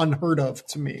obscene and unheard of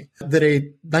to me, that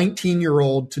a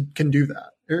 19-year-old can do that.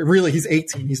 Really, he's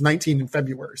 18. He's 19 in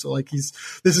February. So like this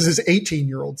is his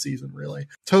 18-year-old season, really.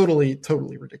 Totally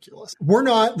ridiculous.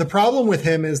 The problem with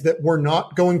him is that we're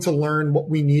not going to learn what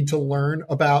we need to learn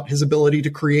about his ability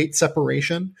to create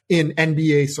separation in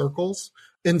NBA circles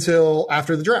until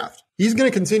after the draft. He's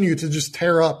going to continue to just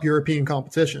tear up European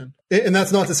competition. And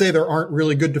that's not to say there aren't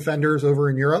really good defenders over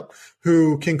in Europe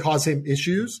who can cause him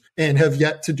issues and have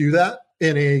yet to do that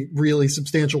in a really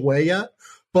substantial way yet.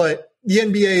 But the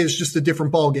NBA is just a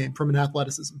different ballgame from an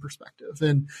athleticism perspective.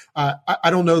 And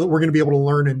I don't know that we're going to be able to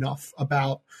learn enough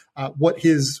about what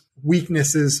his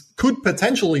weaknesses could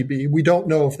potentially be. We don't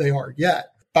know if they are yet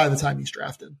by the time he's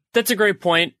drafted. That's a great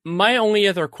point. My only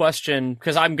other question,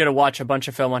 because I'm going to watch a bunch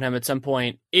of film on him at some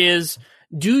point, is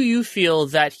do you feel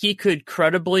that he could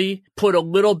credibly put a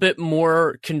little bit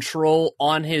more control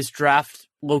on his draft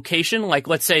location, like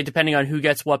let's say depending on who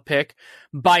gets what pick,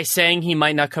 by saying he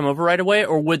might not come over right away,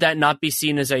 or would that not be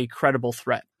seen as a credible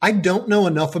threat? I don't know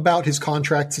enough about his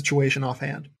contract situation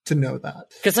offhand to know that.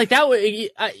 Because like that way,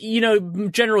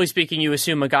 generally speaking, you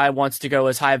assume a guy wants to go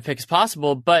as high a pick as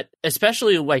possible, but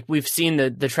especially like we've seen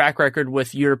the track record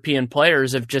with European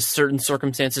players of just certain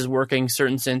circumstances working,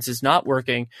 certain senses not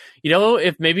working.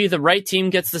 If maybe the right team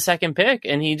gets the second pick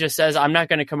and he just says, I'm not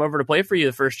going to come over to play for you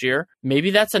the first year, maybe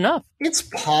that's enough. It's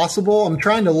possible. I'm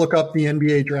trying to look up the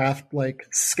NBA draft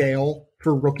scale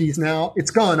for rookies now. It's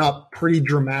gone up pretty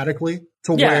dramatically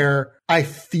to where I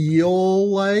feel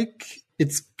like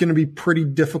it's going to be pretty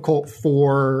difficult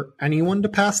for anyone to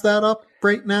pass that up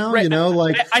right now. Right.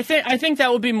 I think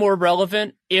that would be more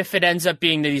relevant if it ends up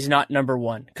being that he's not number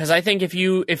one. Because I think if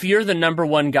you're the number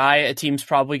one guy, a team's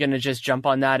probably going to just jump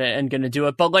on that and going to do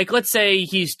it. But like, let's say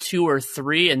he's 2 or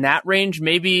 3 in that range,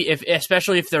 maybe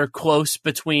especially if they're close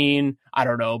between, I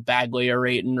don't know, Bagley or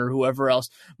Ayton or whoever else.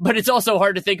 But it's also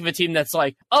hard to think of a team that's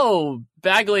like, oh,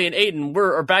 Bagley and Ayton,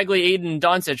 or Bagley, Ayton, and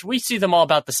Doncic, we see them all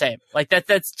about the same. Like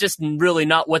that's just really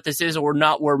not what this is, or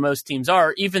not where most teams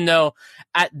are, even though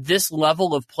at this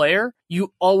level of player,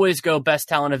 you always go best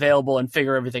talent available and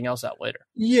figure everything else out later.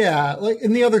 Yeah.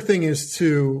 And the other thing is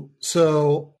too,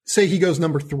 so say he goes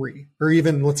number 3, or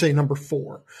even let's say number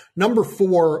 4. Number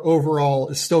 4 overall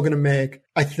is still going to make,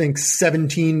 I think,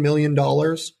 $17 million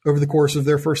over the course of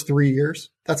their first 3 years.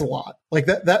 That's a lot. Like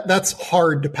that's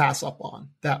hard to pass up on,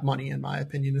 that money, in my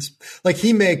opinion. Is like,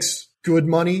 he makes good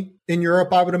money in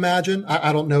Europe, I would imagine.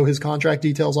 I don't know his contract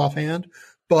details offhand,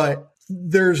 but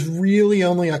there's really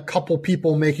only a couple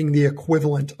people making the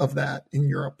equivalent of that in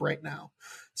Europe right now.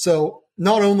 So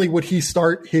not only would he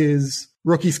start his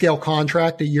rookie scale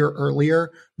contract a year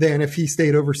earlier than if he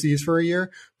stayed overseas for a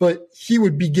year, but he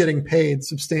would be getting paid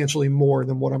substantially more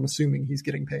than what I'm assuming he's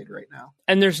getting paid right now.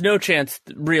 And there's no chance,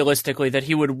 realistically, that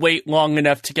he would wait long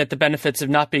enough to get the benefits of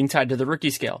not being tied to the rookie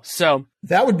scale. So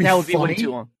that would be funny, way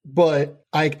too long. But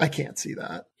I can't see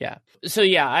that. Yeah. So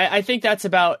yeah, I think that's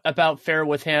about fair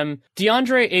with him.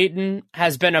 DeAndre Ayton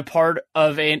has been a part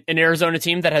of an Arizona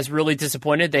team that has really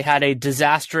disappointed. They had a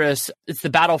disastrous, it's the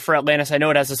Battle for Atlantis. I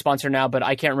know it has a sponsor now, but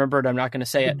I can't remember it. I'm not going to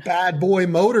say it. Bad Boy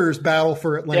Motors Battle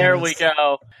for Atlantis. There we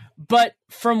go. But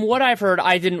from what I've heard,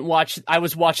 I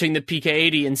was watching the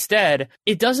PK80 instead.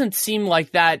 It doesn't seem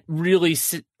like that really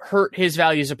hurt his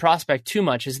value as a prospect too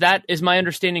much. Is my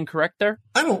understanding correct there?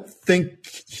 I don't think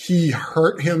he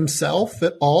hurt himself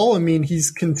at all. I mean, he's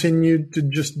continued to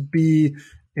just be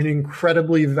an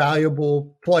incredibly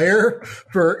valuable player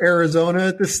for Arizona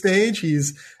at this stage.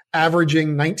 He's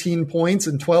averaging 19 points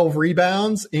and 12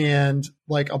 rebounds and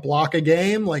like a block a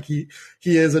game. Like he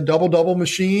is a double-double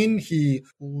machine. He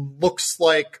looks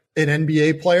like an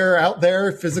NBA player out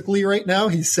there physically right now.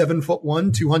 He's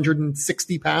 7'1",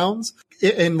 260 pounds.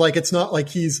 And like, it's not like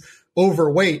he's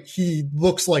overweight. He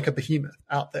looks like a behemoth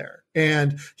out there,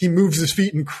 and he moves his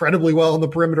feet incredibly well on the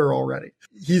perimeter already.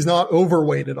 He's not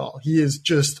overweight at all. He is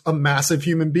just a massive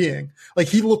human being. Like,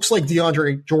 he looks like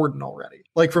DeAndre Jordan already,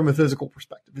 like from a physical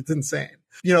perspective. It's insane.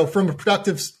 You know, from a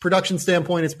production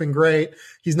standpoint, it's been great.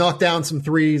 He's knocked down some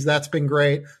threes. That's been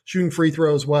great. Shooting free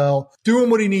throws well,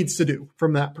 doing what he needs to do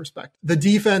from that perspective. The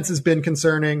defense has been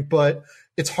concerning, but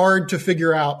it's hard to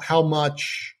figure out how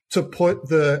much to put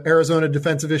the Arizona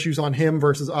defensive issues on him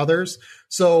versus others.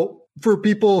 So for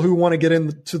people who want to get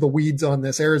into the weeds on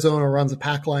this, Arizona runs a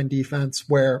pack line defense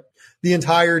where the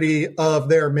entirety of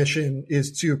their mission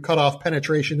is to cut off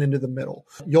penetration into the middle.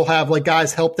 You'll have like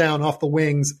guys help down off the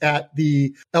wings at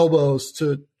the elbows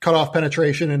to cut off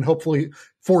penetration and hopefully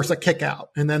force a kick out.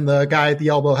 And then the guy at the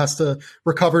elbow has to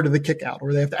recover to the kick out,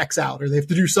 or they have to X out, or they have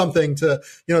to do something to,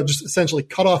 you know, just essentially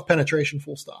cut off penetration,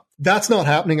 full stop. That's not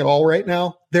happening at all right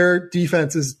now. Their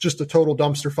defense is just a total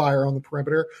dumpster fire on the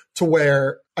perimeter, to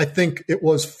where I think it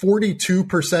was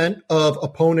 42% of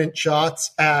opponent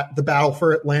shots at the Battle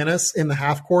for Atlantis in the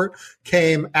half court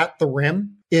came at the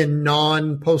rim in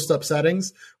non-post-up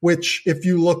settings, which if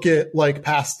you look at like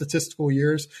past statistical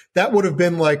years, that would have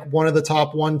been like one of the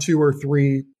top 1, 2, or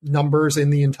 3 numbers in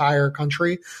the entire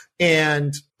country.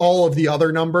 And all of the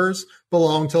other numbers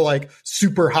belong to like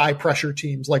super high pressure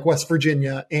teams like West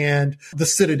Virginia and the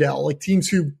Citadel, like teams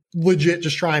who legit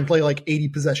just try and play like 80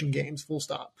 possession games, full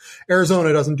stop.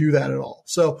 Arizona doesn't do that at all.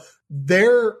 So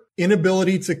their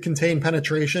inability to contain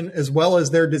penetration, as well as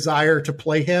their desire to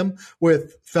play him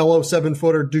with fellow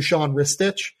 7-footer Dusan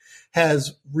Ristic,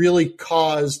 has really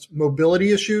caused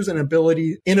mobility issues and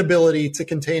inability to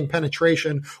contain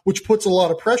penetration, which puts a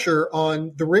lot of pressure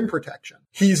on the rim protection.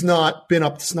 He's not been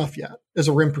up to snuff yet as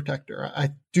a rim protector.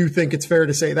 I do think it's fair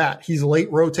to say that. He's late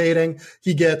rotating.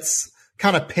 He gets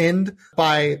kind of pinned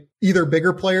by either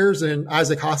bigger players in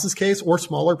Isaac Haas's case or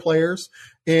smaller players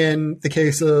in the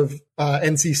case of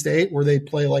NC State, where they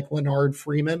play like Leonard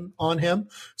Freeman on him.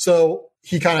 So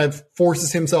he kind of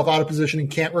forces himself out of position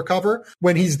and can't recover.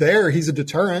 When he's there, he's a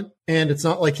deterrent, and it's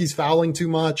not like he's fouling too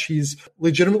much. He's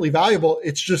legitimately valuable.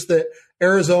 It's just that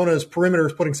Arizona's perimeter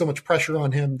is putting so much pressure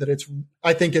on him that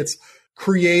I think it's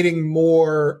creating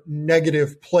more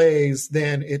negative plays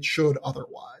than it should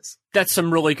otherwise. That's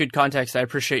some really good context. I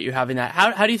appreciate you having that.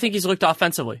 How do you think he's looked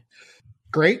offensively?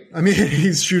 Great. I mean,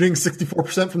 he's shooting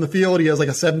 64% from the field. He has like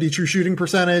a 70 true shooting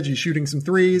percentage. He's shooting some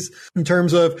threes. In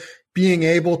terms of being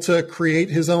able to create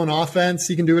his own offense,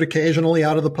 he can do it occasionally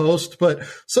out of the post, but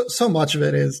so much of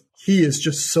it is he is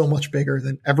just so much bigger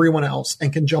than everyone else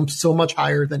and can jump so much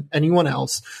higher than anyone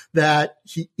else that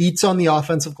he eats on the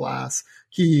offensive glass.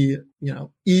 He,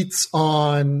 eats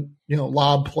on,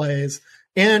 lob plays,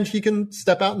 and he can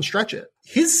step out and stretch it.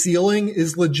 His ceiling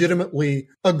is legitimately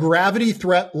a gravity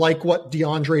threat like what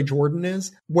DeAndre Jordan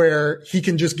is, where he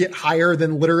can just get higher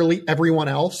than literally everyone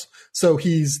else. So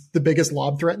he's the biggest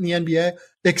lob threat in the NBA,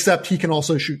 except he can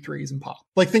also shoot threes and pop.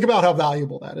 Like, think about how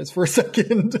valuable that is for a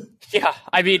second. Yeah,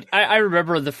 I mean, I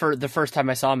remember the first time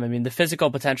I saw him. I mean, the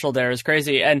physical potential there is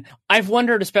crazy. And I've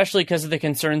wondered, especially because of the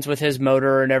concerns with his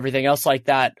motor and everything else like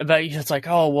that, about it's like,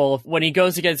 oh, well, when he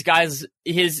goes against guys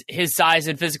his size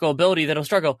and physical ability that'll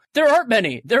struggle, there aren't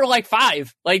many. There are like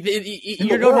 5. Like,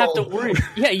 you don't have to worry.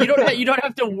 Yeah, you don't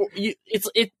have to.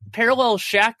 parallels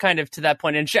Shaq kind of to that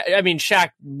point. And Shaq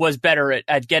was better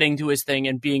at getting to his thing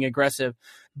and being aggressive.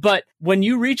 But when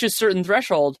you reach a certain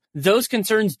threshold, those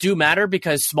concerns do matter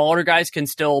because smaller guys can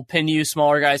still pin you,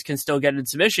 smaller guys can still get in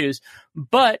some issues.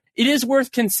 But it is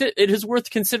worth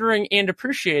considering and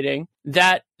appreciating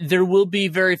that there will be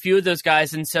very few of those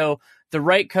guys. And so the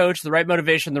right coach, the right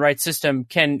motivation, the right system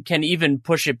can even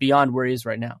push it beyond where he is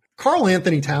right now. Karl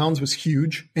Anthony Towns was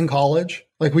huge in college.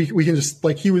 Like we can just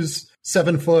like he was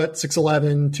 7 foot,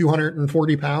 6'11",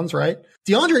 240 pounds, right?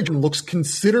 DeAndre Jordan looks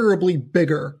considerably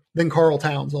bigger than Karl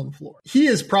Towns on the floor. He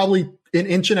is probably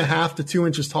 1.5 to 2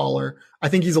 inches taller. I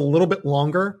think he's a little bit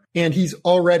longer, and he's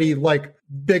already like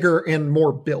bigger and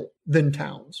more built than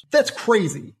Towns. That's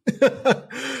crazy.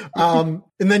 And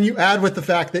then you add with the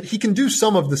fact that he can do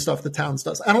some of the stuff that Towns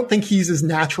does. I don't think he's as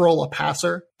natural a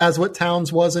passer as what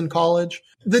Towns was in college.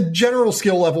 The general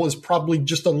skill level is probably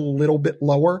just a little bit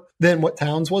lower than what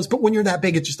Towns was, but when you're that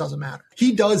big, it just doesn't matter.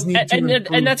 He does need to improve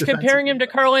and that's comparing him to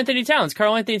Karl Anthony Towns.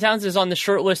 Karl Anthony Towns is on the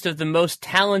short list of the most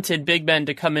talented big men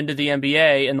to come into the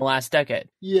NBA in the last decade.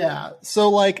 Yeah. So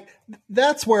like,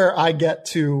 that's where I get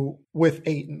to with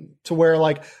Ayton, to where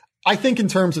like, I think in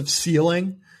terms of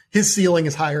ceiling, his ceiling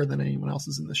is higher than anyone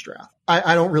else's in this draft.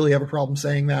 I don't really have a problem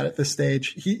saying that at this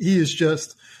stage. He is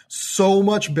just so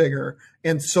much bigger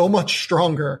and so much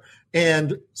stronger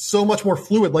and so much more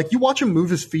fluid. Like you watch him move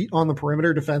his feet on the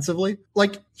perimeter defensively.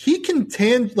 Like he can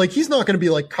like he's not going to be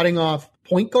like cutting off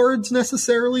point guards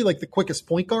necessarily, like the quickest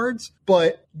point guards,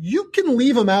 but you can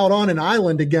leave him out on an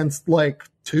island against like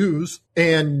twos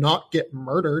and not get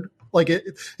murdered. Like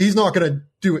he's not going to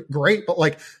do it great, but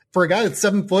like for a guy that's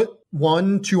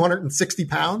 7'1", 260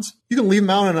 pounds, you can leave him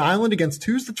out on an island against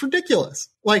twos. That's ridiculous.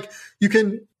 Like you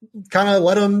can kind of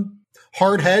let him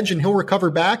hard hedge and he'll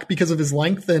recover back because of his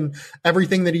length and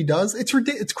everything that he does.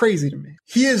 It's crazy to me.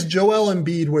 He is Joel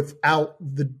Embiid without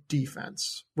the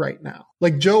defense right now.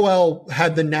 Like Joel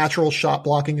had the natural shot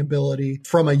blocking ability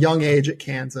from a young age at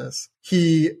Kansas.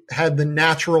 He had the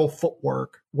natural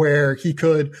footwork where he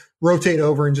could rotate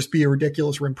over and just be a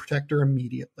ridiculous rim protector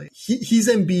immediately. He's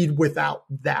Embiid without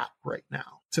that right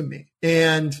now to me.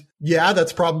 And yeah,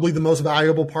 that's probably the most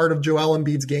valuable part of Joel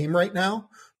Embiid's game right now.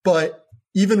 But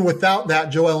even without that,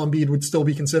 Joel Embiid would still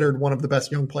be considered one of the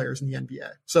best young players in the NBA.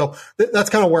 So that's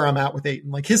kind of where I'm at with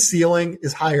Ayton. Like his ceiling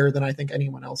is higher than I think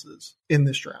anyone else's in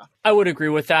this draft. I would agree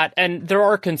with that. And there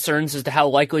are concerns as to how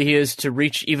likely he is to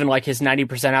reach even like his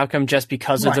 90% outcome just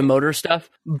because of the motor stuff.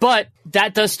 But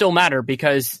that does still matter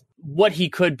because what he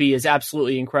could be is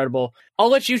absolutely incredible. I'll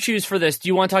let you choose for this. Do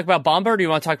you want to talk about Bamba or do you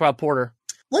want to talk about Porter?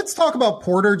 Let's talk about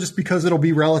Porter just because it'll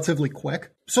be relatively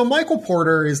quick. So Michael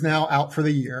Porter is now out for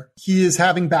the year. He is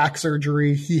having back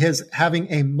surgery. He is having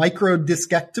a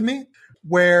microdiscectomy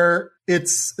where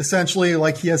it's essentially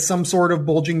like he has some sort of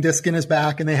bulging disc in his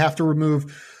back and they have to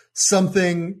remove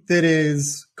something that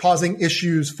is causing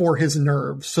issues for his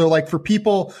nerves. So like for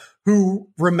people who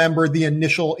remember the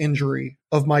initial injury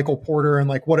of Michael Porter and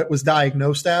like what it was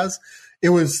diagnosed as, it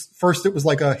was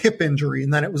like a hip injury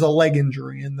and then it was a leg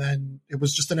injury. And then it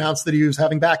was just announced that he was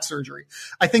having back surgery.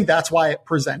 I think that's why it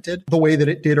presented the way that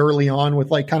it did early on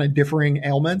with like kind of differing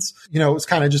ailments. You know, it was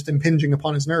kind of just impinging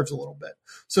upon his nerves a little bit.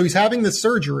 So he's having this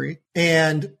surgery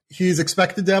and he's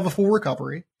expected to have a full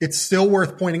recovery. It's still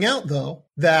worth pointing out though,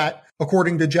 that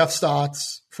according to Jeff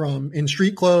Stotts from In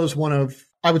Street Clothes,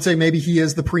 I would say maybe he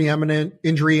is the preeminent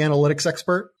injury analytics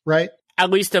expert, right?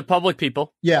 At least of public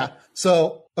people. Yeah.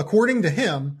 So according to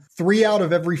him, 3 out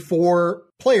of every 4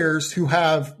 players who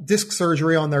have disc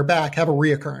surgery on their back have a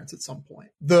reoccurrence at some point.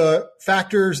 The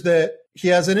factors that he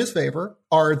has in his favor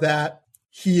are that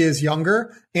he is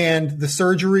younger and the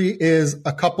surgery is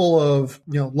a couple of,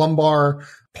 lumbar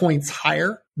points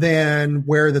higher than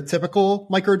where the typical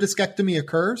microdiscectomy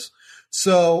occurs.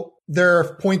 So there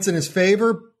are points in his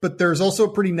favor, but there's also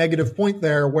a pretty negative point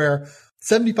there where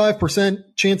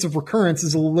 75% chance of recurrence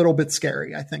is a little bit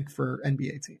scary, I think, for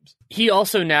NBA teams. He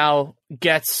also now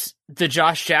gets the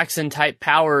Josh Jackson type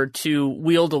power to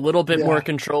wield a little bit more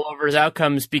control over his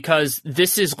outcomes because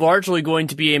this is largely going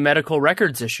to be a medical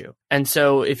records issue. And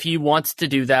so if he wants to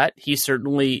do that, he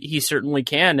certainly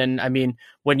can. And I mean,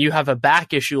 when you have a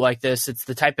back issue like this, it's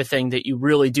the type of thing that you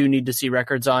really do need to see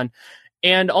records on.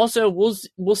 And also,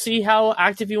 we'll see how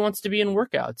active he wants to be in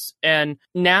workouts. And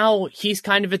now he's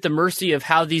kind of at the mercy of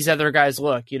how these other guys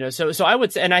look, So I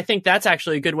would say, and I think that's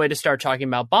actually a good way to start talking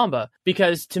about Bamba,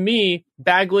 because to me,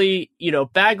 Bagley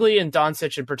and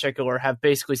Doncic in particular have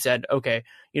basically said, okay,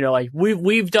 like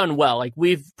we've done well, like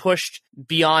we've pushed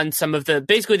beyond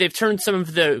basically they've turned some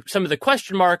of the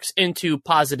question marks into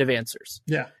positive answers.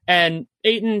 Yeah. And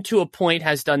Ayton, to a point,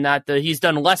 has done that. He's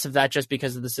done less of that just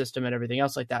because of the system and everything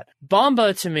else like that.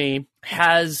 Bamba, to me,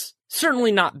 has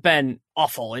certainly not been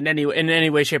awful in any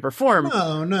way, shape, or form.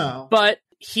 No. But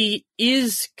he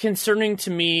is concerning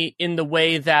to me in the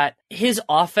way that his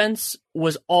offense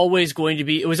was always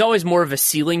it was always more of a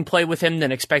ceiling play with him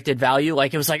than expected value.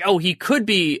 Like, it was like, oh, he could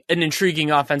be an intriguing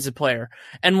offensive player.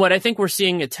 And what I think we're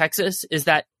seeing at Texas is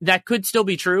that could still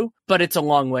be true, but it's a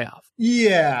long way off.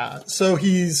 Yeah. So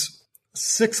he's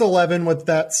 6'11" with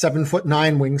that 7'9"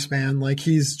 wingspan. Like,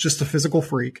 he's just a physical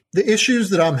freak. The issues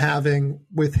that I'm having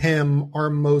with him are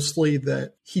mostly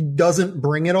that he doesn't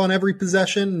bring it on every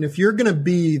possession. And if you're going to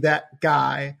be that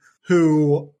guy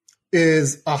who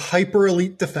is a hyper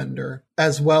elite defender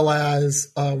as well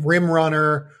as a rim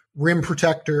runner, rim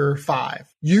protector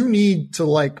 5, you need to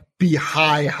like be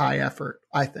high effort.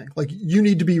 I think like you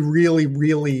need to be really,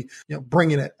 really,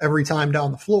 bringing it every time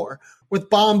down the floor. With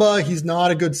Bamba, he's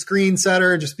not a good screen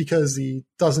setter just because he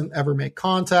doesn't ever make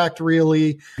contact,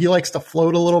 really. He likes to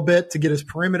float a little bit to get his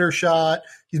perimeter shot.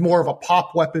 He's more of a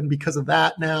pop weapon because of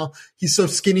that now. He's so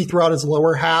skinny throughout his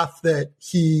lower half that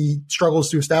he struggles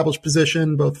to establish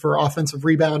position, both for offensive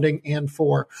rebounding and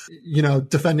for,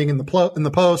 defending in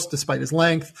the post, despite his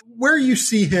length. Where you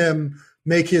see him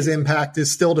make his impact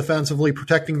is still defensively,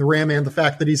 protecting the rim, and the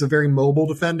fact that he's a very mobile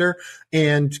defender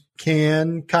and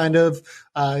can kind of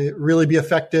really be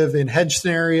effective in hedge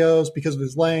scenarios because of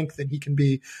his length. And he can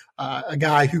be a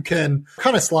guy who can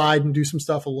kind of slide and do some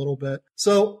stuff a little bit.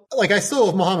 So like, I still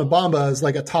have Mohamed Bamba as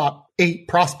like a top 8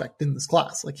 prospect in this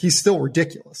class. Like, he's still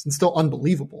ridiculous and still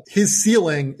unbelievable. His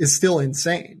ceiling is still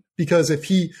insane, because if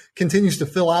he continues to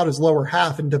fill out his lower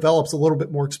half and develops a little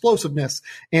bit more explosiveness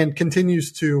and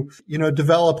continues to,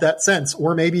 develop that sense,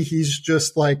 or maybe he's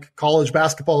just like, college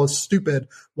basketball is stupid.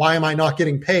 Why am I not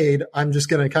getting paid? I'm just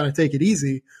going to kind of take it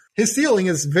easy. His ceiling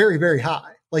is very, very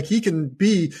high. Like, he can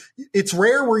be, it's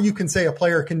rare where you can say a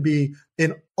player can be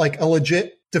in like a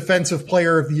legit defensive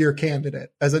player of the year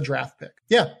candidate as a draft pick.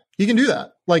 Yeah, he can do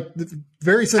that. Like,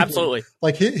 very simply. Absolutely.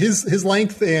 Like, his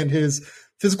length and his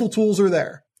physical tools are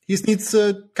there. He just needs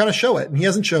to kind of show it, and he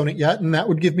hasn't shown it yet, and that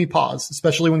would give me pause,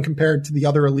 especially when compared to the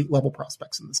other elite level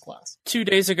prospects in this class. 2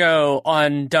 days ago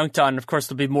on Dunked On, of course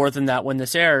there'll be more than that when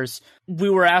this airs,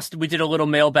 we did a little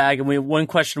mailbag, and one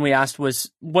question we asked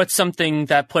was, what's something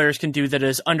that players can do that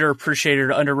is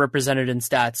underappreciated or underrepresented in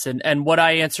stats? And what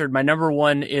I answered, my number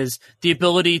one is the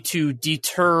ability to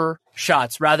deter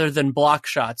shots rather than block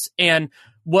shots. And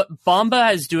what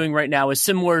Bamba is doing right now is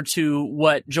similar to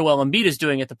what Joel Embiid is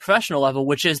doing at the professional level,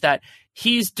 which is that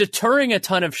he's deterring a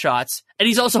ton of shots, and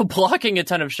he's also blocking a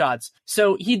ton of shots.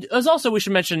 So he is also, we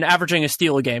should mention, averaging a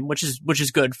steal a game, which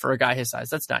is good for a guy his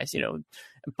size. That's nice.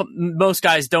 Most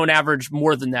guys don't average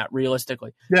more than that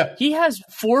realistically. Yeah. He has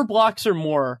 4 blocks or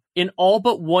more in all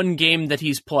but one game that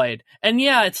he's played. And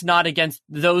yeah, it's not against,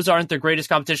 those aren't the greatest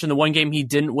competition. The one game he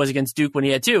didn't was against Duke when he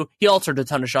had 2. He altered a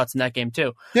ton of shots in that game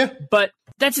too. Yeah. But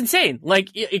that's insane. Like,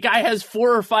 a guy has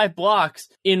 4 or 5 blocks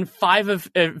in 5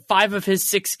 of his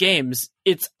 6 games.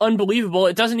 It's unbelievable.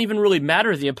 It doesn't even really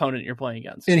matter the opponent you're playing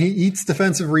against. And he eats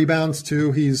defensive rebounds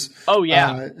too. He's,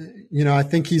 I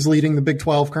think he's leading the Big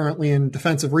 12 currently in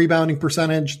defensive rebounding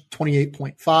percentage,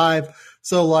 28.5.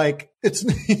 So like,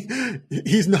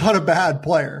 he's not a bad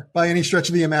player by any stretch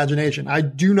of the imagination. I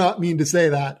do not mean to say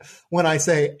that when I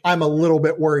say I'm a little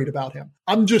bit worried about him.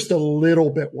 I'm just a little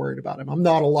bit worried about him. I'm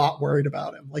not a lot worried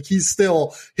about him. Like, his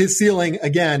ceiling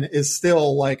again is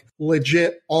still like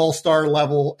legit all-star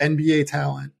level NBA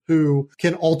talent who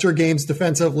can alter games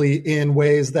defensively in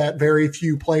ways that very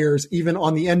few players, even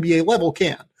on the NBA level,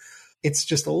 can. It's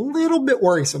just a little bit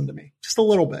worrisome to me, just a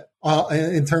little bit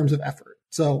in terms of effort.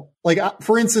 So like,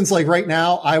 for instance, like right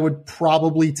now, I would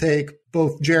probably take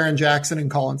both Jaren Jackson and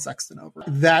Colin Sexton over.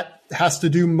 That has to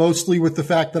do mostly with the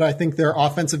fact that I think their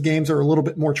offensive games are a little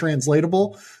bit more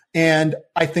translatable. And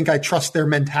I think I trust their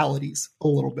mentalities a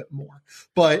little bit more.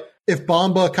 But if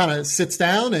Bamba kind of sits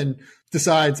down and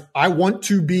decides, I want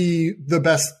to be the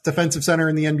best defensive center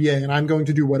in the NBA and I'm going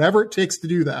to do whatever it takes to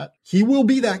do that, he will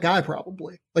be that guy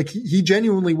probably. Like, he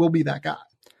genuinely will be that guy.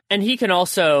 And he can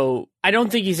also, I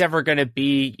don't think he's ever going to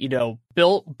be,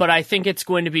 built, but I think it's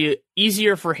going to be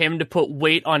easier for him to put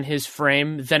weight on his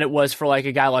frame than it was for like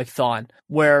a guy like Thon,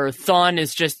 where Thon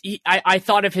is just, I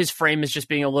thought of his frame as just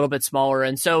being a little bit smaller.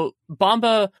 And so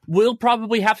Bamba will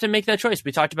probably have to make that choice.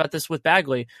 We talked about this with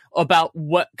Bagley about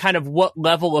what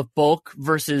level of bulk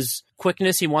versus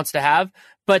quickness he wants to have.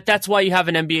 But that's why you have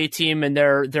an NBA team and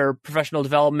their professional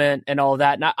development and all of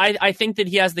that. And I think that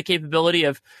he has the capability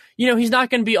of, he's not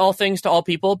going to be all things to all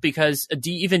people because because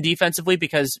even defensively,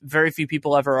 because very few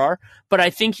people ever are. But I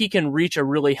think he can reach a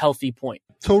really healthy point.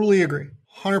 Totally agree.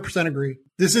 100% agree.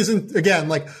 This isn't, again,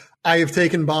 like I have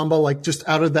taken Bamba like just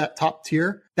out of that top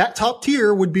tier. That top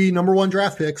tier would be number 1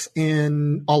 draft picks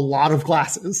in a lot of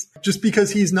classes. Just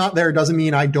because he's not there doesn't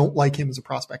mean I don't like him as a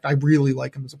prospect. I really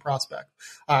like him as a prospect.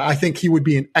 I think he would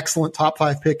be an excellent top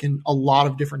 5 pick in a lot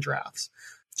of different drafts.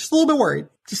 Just a little bit worried.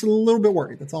 Just a little bit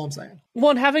worried. That's all I'm saying.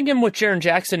 Well, and having him with Jaren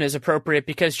Jackson is appropriate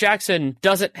because Jackson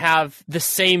doesn't have the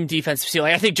same defensive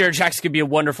ceiling. I think Jaren Jackson could be a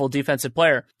wonderful defensive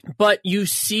player, but you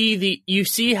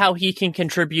see how he can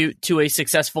contribute to a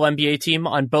successful NBA team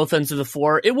on both ends of the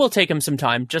floor. It will take him some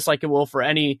time, just like it will for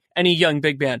any young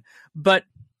big man. But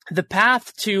the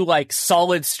path to like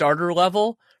solid starter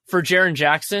level for Jaren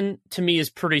Jackson to me is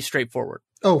pretty straightforward.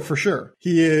 Oh, for sure.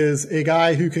 He is a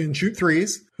guy who can shoot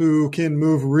threes, who can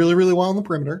move really, really well on the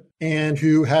perimeter, and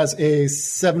who has a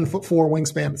 7'4"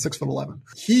 wingspan at 6'11".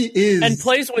 He is, and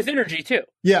plays with energy too.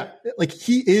 Yeah, like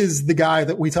he is the guy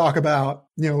that we talk about,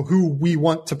 who we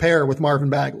want to pair with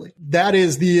Marvin Bagley. That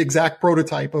is the exact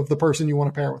prototype of the person you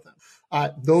want to pair with him.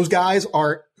 Those guys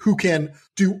who can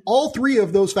do all 3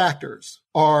 of those factors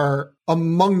are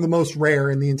among the most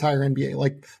rare in the entire NBA.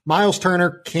 Like Miles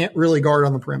Turner can't really guard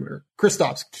on the perimeter.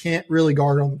 Kristaps can't really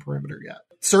guard on the perimeter yet.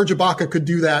 Serge Ibaka could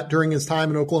do that during his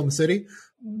time in Oklahoma City.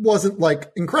 Wasn't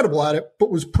like incredible at it, but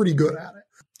was pretty good at it.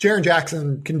 Jaren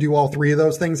Jackson can do all 3 of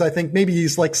those things. I think maybe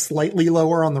he's like slightly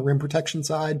lower on the rim protection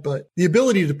side, but the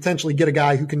ability to potentially get a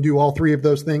guy who can do all 3 of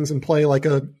those things and play like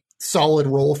a solid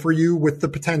role for you with the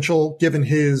potential, given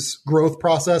his growth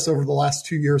process over the last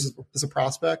 2 years as a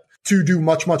prospect, to do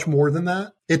much, much more than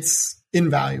that. It's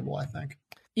invaluable, I think.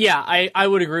 Yeah, I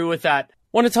would agree with that.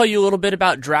 Want to tell you a little bit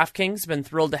about DraftKings. Been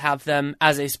thrilled to have them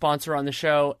as a sponsor on the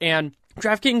show. And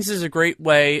DraftKings is a great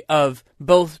way of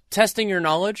both testing your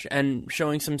knowledge and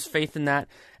showing some faith in that,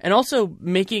 and also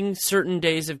making certain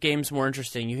days of games more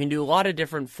interesting. You can do a lot of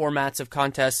different formats of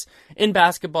contests in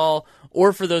basketball,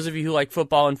 or for those of you who like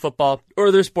football or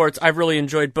other sports. I've really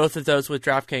enjoyed both of those with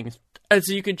DraftKings. And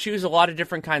so you can choose a lot of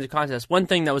different kinds of contests. One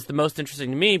thing that was the most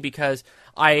interesting to me, because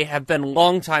I have been a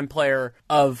longtime player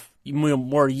of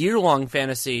more year-long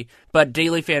fantasy, but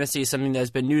daily fantasy is something that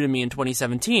has been new to me in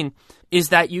 2017, is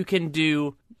that you can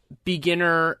do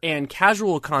beginner and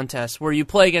casual contests where you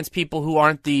play against people who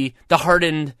aren't the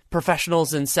hardened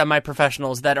professionals and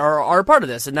semi-professionals that are part of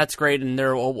this, and that's great, and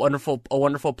they're a wonderful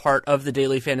part of the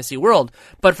daily fantasy world.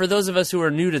 But for those of us who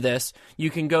are new to this, you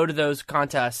can go to those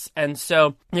contests, and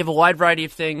so you have a wide variety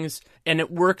of things, and it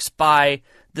works by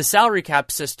the salary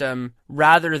cap system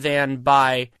rather than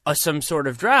by some sort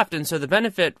of draft. And so the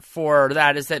benefit for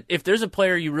that is that if there's a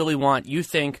player you really want, you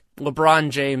think LeBron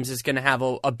James is going to have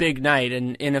a big night,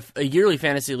 and in a yearly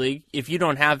fantasy league, if you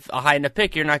don't have a high enough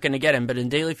pick, you're not going to get him. But in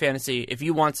daily fantasy, if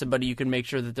you want somebody, you can make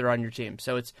sure that they're on your team.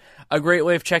 So it's a great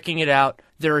way of checking it out.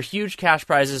 There are huge cash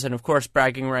prizes and, of course,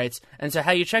 bragging rights. And so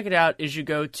how you check it out is you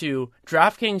go to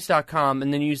DraftKings.com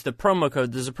and then use the promo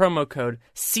code. There's a promo code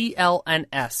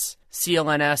CLNS,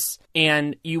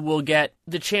 and you will get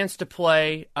the chance to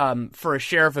play for a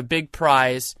share of a big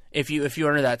prize if you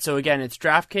enter that. So again, it's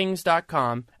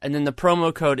DraftKings.com, and then the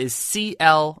promo code is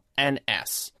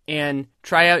CLNS. And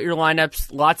try out your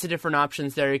lineups, lots of different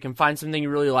options there. You can find something you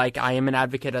really like. I am an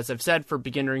advocate, as I've said, for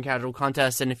beginner and casual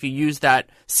contests, and if you use that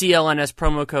CLNS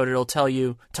promo code, it'll tell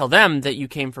them that you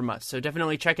came from us. So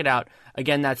definitely check it out.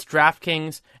 Again, that's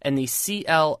DraftKings and the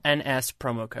CLNS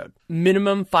promo code.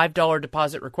 Minimum $5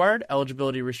 deposit required.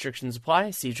 Eligibility restrictions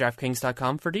apply. See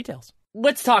DraftKings.com for details.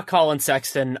 Let's talk Colin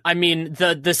Sexton. I mean,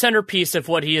 the centerpiece of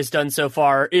what he has done so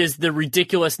far is the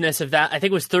ridiculousness of that. I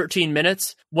think it was 13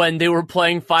 minutes when they were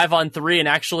playing 5-on-3 and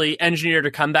actually engineered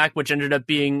a comeback, which ended up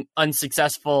being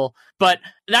unsuccessful. But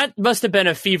that must have been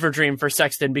a fever dream for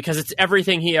Sexton because it's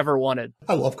everything he ever wanted.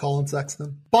 I love Colin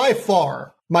Sexton. By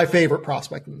far, my favorite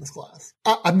prospect in this class.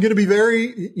 I'm going to be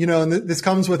very, and this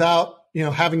comes without,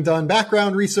 having done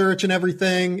background research and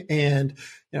everything. And,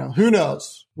 who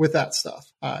knows with that stuff,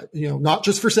 not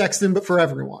just for Sexton, but for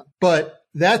everyone. But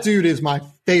that dude is my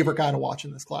favorite guy to watch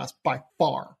in this class by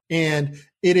far. And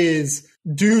it is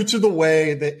due to the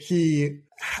way that he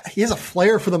has a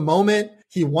flair for the moment.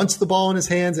 He wants the ball in his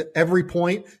hands at every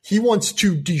point. He wants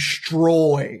to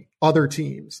destroy other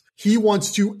teams. He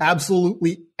wants to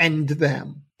absolutely end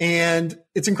them. And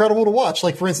it's incredible to watch.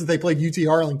 Like, for instance, they played UT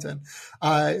Arlington,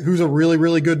 who's a really,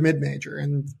 really good mid-major.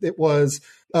 And it was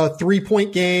a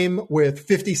 3-point game with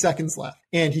 50 seconds left.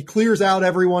 And he clears out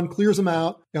everyone, clears them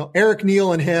out. Eric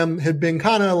Neal and him had been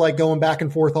kind of like going back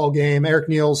and forth all game. Eric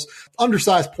Neal's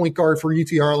undersized point guard for UT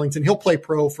Arlington. He'll play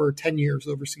pro for 10 years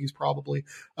overseas, probably,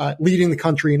 leading the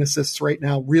country in assists right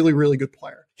now. Really, really good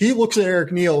player. He looks at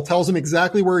Eric Neal, tells him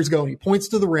exactly where he's going. He points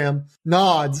to the rim,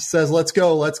 nods, says, let's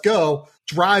go,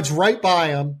 drives right by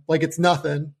him like it's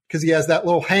nothing because he has that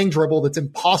little hang dribble that's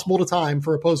impossible to time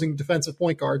for opposing defensive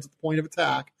point guards at the point of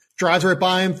attack. Drives right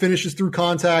by him, finishes through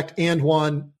contact and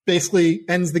one, basically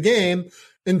ends the game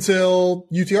until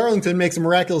UT Arlington makes a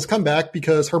miraculous comeback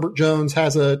because Herbert Jones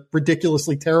has a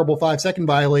ridiculously terrible 5-second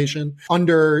violation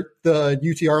under the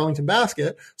UT Arlington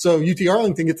basket. So UT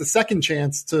Arlington gets a second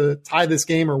chance to tie this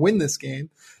game or win this game.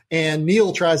 And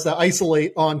Neal tries to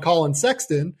isolate on Colin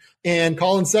Sexton. And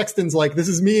Colin Sexton's like, this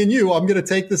is me and you. I'm going to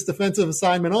take this defensive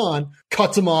assignment on.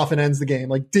 Cuts him off and ends the game.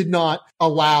 Like, did not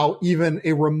allow even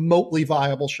a remotely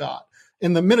viable shot.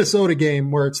 In the Minnesota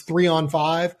game where it's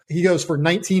 3-on-5, he goes for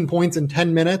 19 points in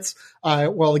 10 minutes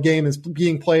while the game is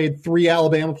being played 3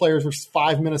 Alabama players versus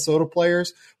 5 Minnesota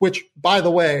players, which, by the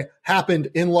way, happened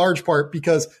in large part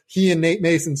because he and Nate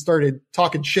Mason started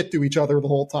talking shit to each other the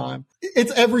whole time.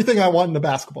 It's everything I want in a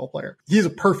basketball player. He's a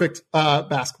perfect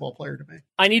basketball player to me.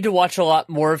 I need to watch a lot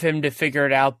more of him to figure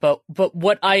it out, but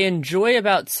what I enjoy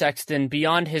about Sexton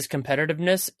beyond his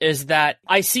competitiveness is that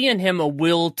I see in him a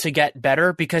will to get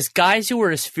better, because guys who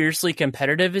are as fiercely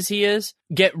competitive as he is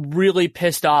get really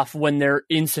pissed off when they're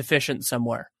insufficient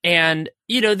somewhere. And,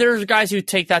 there's guys who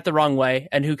take that the wrong way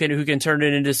and who can turn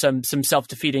it into some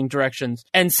self-defeating directions.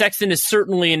 And Sexton is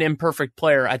certainly an imperfect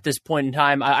player at this point in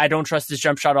time. I don't trust his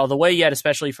jump shot all the way yet,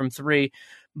 especially from 3.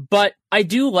 But I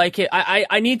do like it.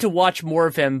 I need to watch more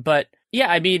of him. But yeah,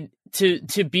 I mean, to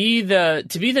be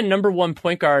the number 1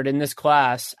 point guard in this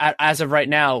class as of right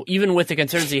now, even with the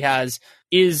concerns he has,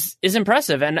 is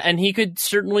impressive. And he could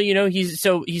certainly,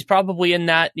 he's probably in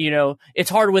that, it's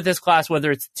hard with this class,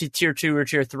 whether it's tier 2 or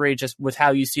tier 3, just with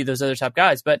how you see those other top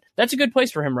guys, but that's a good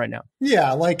place for him right now.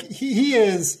 Yeah. Like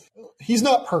he's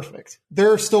not perfect.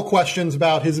 There are still questions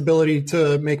about his ability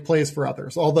to make plays for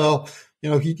others. Although,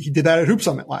 he did that at Hoop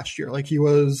Summit last year. Like, he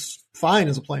was fine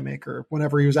as a playmaker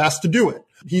whenever he was asked to do it.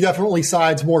 He definitely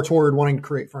sides more toward wanting to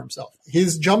create for himself.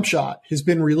 His jump shot has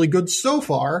been really good so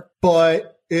far,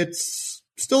 but it's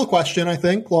still a question, I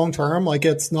think, long term. Like,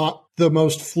 it's not the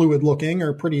most fluid looking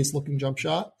or prettiest looking jump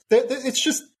shot. It's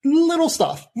just little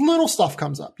stuff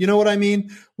comes up. You know what I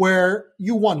mean? Where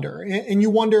you wonder, and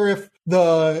you wonder if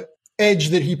the edge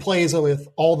that he plays with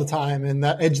all the time and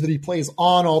that edge that he plays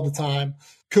on all the time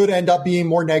could end up being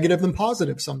more negative than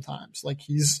positive sometimes. Like,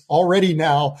 he's already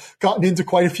now gotten into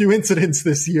quite a few incidents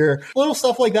this year. Little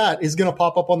stuff like that is going to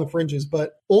pop up on the fringes,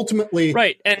 but ultimately,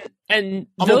 right. And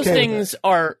those things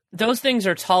are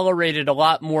tolerated a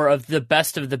lot more of the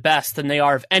best than they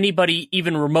are of anybody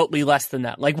even remotely less than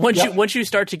that. Like, once you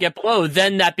start to get below,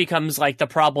 then that becomes like the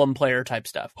problem player type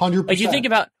stuff. 100%. Like, you think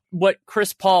about what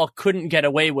Chris Paul couldn't get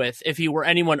away with if he were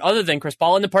anyone other than Chris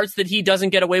Paul, and the parts that he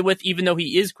doesn't get away with even though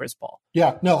he is Chris Paul.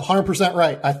 Yeah, no, 100%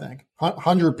 right, I think.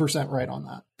 100% right on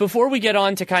that. Before we get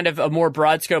on to kind of a more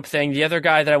broad scope thing, the other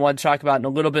guy that I want to talk about in a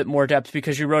little bit more depth,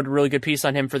 because you wrote a really good piece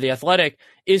on him for The Athletic,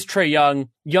 is Trae Young.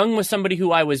 Young was somebody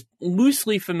who I was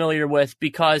loosely familiar with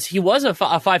because he was a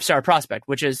 5-star prospect,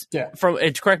 which is,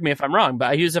 correct me if I'm wrong,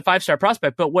 but he was a 5-star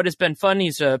prospect. But what has been fun,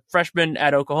 he's a freshman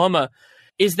at Oklahoma,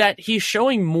 is that he's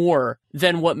showing more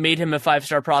than what made him a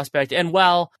 5-star prospect. And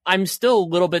while I'm still a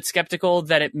little bit skeptical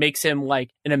that it makes him like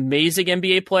an amazing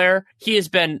NBA player, he has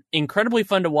been incredibly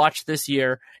fun to watch this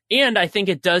year. And I think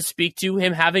it does speak to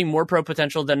him having more pro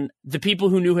potential than the people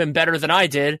who knew him better than I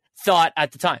did thought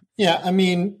at the time. Yeah, I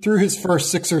mean, through his first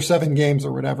 6 or 7 games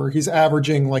or whatever, he's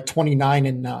averaging like 29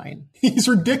 and 9. He's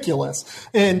ridiculous.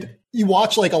 And you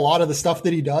watch like a lot of the stuff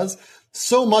that he does,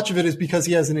 so much of it is because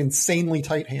he has an insanely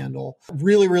tight handle,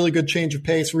 really, really good change of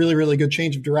pace, really, really good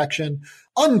change of direction,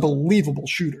 unbelievable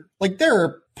shooter. Like, there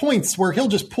are points where he'll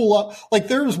just pull up. Like,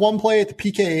 there was one play at the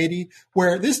PK80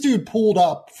 where this dude pulled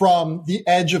up from the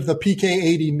edge of the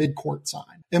PK80 midcourt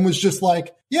sign and was just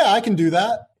like, yeah, I can do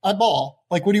that. I ball.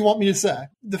 Like, what do you want me to say?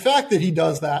 The fact that he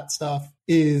does that stuff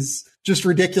is just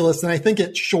ridiculous. And I think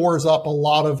it shores up a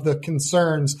lot of the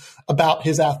concerns about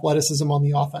his athleticism on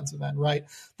the offensive end, right?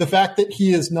 The fact that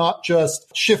he is not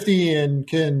just shifty and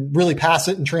can really pass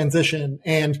it in transition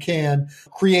and can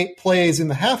create plays in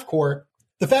the half court.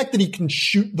 The fact that he can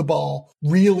shoot the ball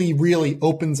really, really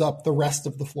opens up the rest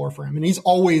of the floor for him. And he's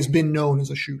always been known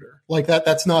as a shooter. Like,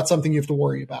 that's not something you have to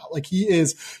worry about. Like, he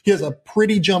has a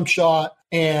pretty jump shot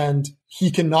and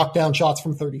he can knock down shots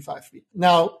from 35 feet.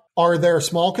 Now, are there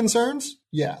small concerns?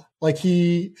 Yeah. Like,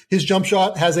 his jump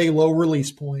shot has a low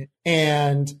release point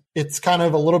and it's kind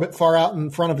of a little bit far out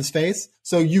in front of his face.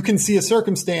 So you can see a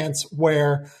circumstance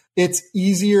where it's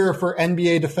easier for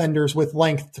NBA defenders with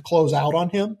length to close out on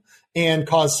him. and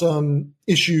cause some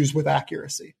issues with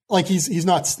accuracy. Like he's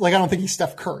not like, I don't think he's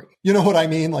Steph Curry. You know what I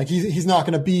mean? Like he's not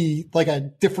going to be like a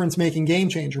difference making game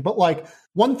changer. But like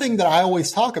one thing that I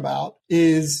always talk about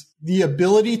is the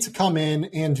ability to come in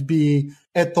and be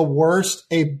at the worst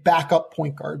a backup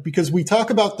point guard, because we talk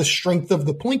about the strength of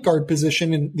the point guard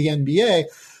position in the NBA.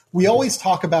 We always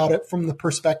talk about it from the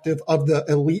perspective of the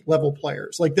elite level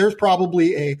players. Like there's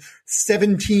probably a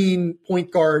 17 point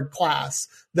guard class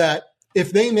that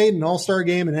if they made an all-star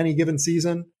game in any given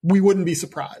season, we wouldn't be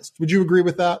surprised. Would you agree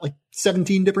with that? Like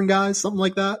 17 different guys, something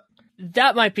like that?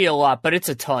 That might be a lot, but it's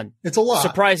a ton. It's a lot.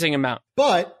 Surprising amount.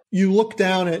 But you look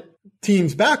down at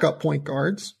teams' backup point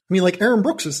guards. I mean, like Aaron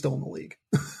Brooks is still in the league.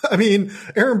 I mean,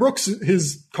 Aaron Brooks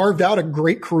has carved out a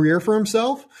great career for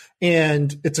himself,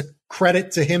 and it's a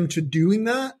credit to him to doing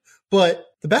that. But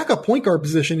the backup point guard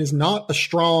position is not a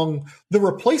strong, the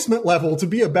replacement level to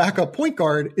be a backup point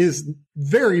guard is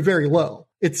very, very low.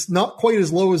 It's not quite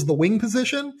as low as the wing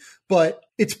position, but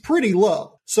it's pretty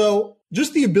low. So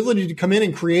just the ability to come in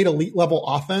and create elite level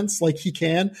offense like he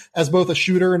can as both a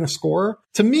shooter and a scorer,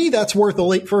 to me, that's worth a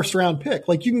late first round pick.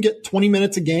 Like you can get 20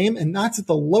 minutes a game, and that's at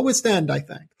the lowest end, I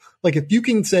think. Like if you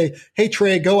can say, hey,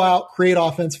 Trey, go out, create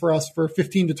offense for us for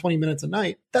 15 to 20 minutes a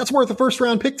night, that's worth a first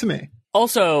round pick to me.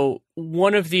 Also,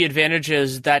 one of the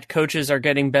advantages that coaches are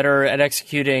getting better at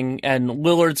executing, and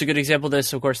Lillard's a good example of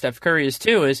this, of course, Steph Curry is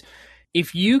too, is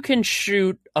if you can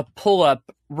shoot a pull-up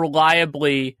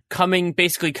reliably coming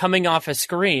off a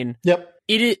screen, yep.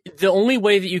 The only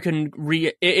way that you can,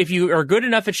 if you are good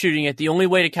enough at shooting it, the only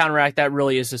way to counteract that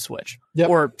really is a switch, yep.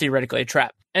 or theoretically a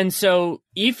trap. And so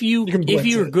if you're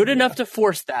good enough to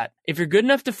force that,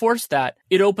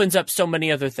 it opens up so many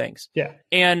other things. Yeah.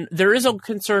 And there is a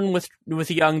concern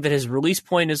with Young that his release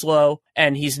point is low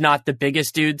and he's not the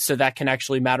biggest dude. So that can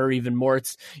actually matter even more.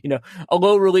 It's, a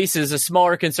low release is a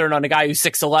smaller concern on a guy who's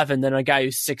 6'11" than a guy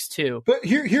who's 6'2". But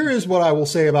here is what I will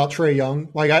say about Trae Young.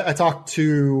 Like I talked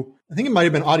to, I think it might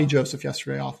have been Audie Joseph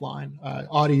yesterday offline.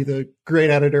 Audie, the great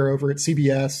editor over at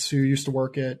CBS who used to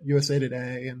work at USA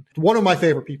Today and one of my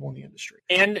favorite people in the industry.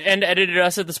 And edited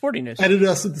us at the Sporting News. Edited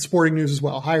us at the Sporting News as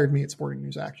well. Hired me at Sporting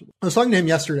News, actually. I was talking to him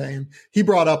yesterday and he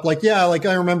brought up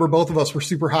I remember both of us were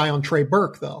super high on Trey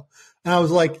Burke though. And I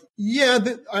was like,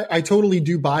 I totally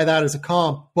do buy that as a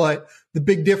comp. But the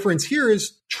big difference here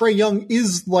is Trae Young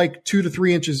is like 2 to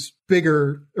 3 inches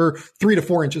bigger, or 3 to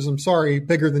 4 inches,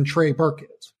 bigger than Trey Burke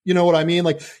is. You know what I mean?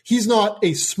 Like he's not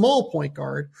a small point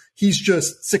guard. He's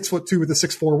just 6'2" with a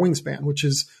 6'4" wingspan, which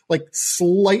is like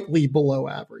slightly below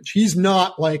average. He's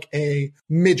not like a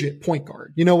midget point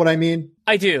guard. You know what I mean?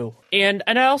 I do. And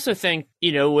I also think,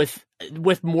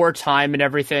 with more time and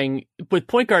everything, with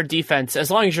point guard defense, as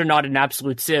long as you're not an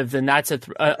absolute sieve, then that's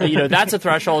that's a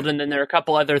threshold. And then there are a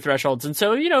couple other thresholds. And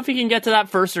so, if you can get to that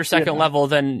first or second level,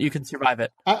 then you can survive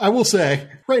it. I will say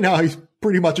right now, he's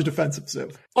pretty much a defensive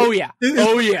sieve. Oh yeah.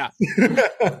 Yeah,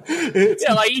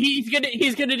 like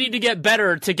he's gonna need to get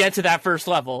better to get to that first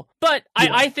level. But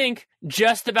I think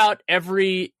just about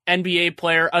every NBA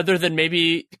player, other than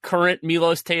maybe current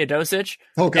Milos Teodosic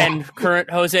and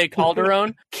current Jose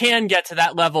Calderon, can get to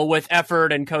that level with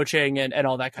effort and coaching and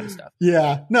all that kind of stuff.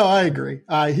 Yeah, no, I agree.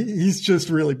 He's just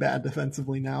really bad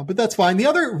defensively now, but that's fine. The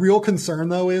other real concern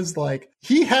though is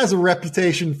he has a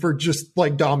reputation for just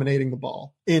dominating the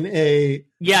ball in a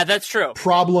that's true,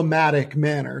 problematic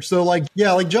manner. So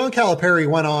John Calipari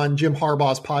went on Jim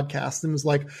Harbaugh's podcast and was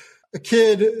like, a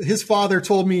kid, his father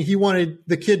told me he wanted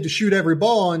the kid to shoot every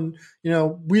ball. And,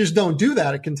 we just don't do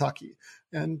that at Kentucky.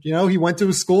 And, he went to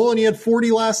his school and he had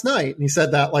 40 last night. And he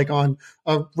said that on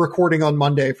a recording on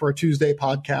Monday for a Tuesday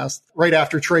podcast right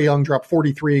after Trae Young dropped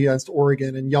 43 against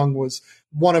Oregon. And Young was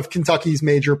one of Kentucky's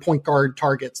major point guard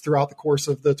targets throughout the course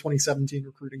of the 2017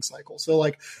 recruiting cycle. So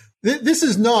this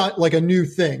is not a new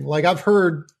thing. I've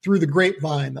heard through the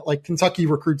grapevine that Kentucky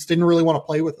recruits didn't really want to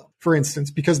play with him, for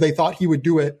instance, because they thought he would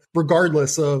do it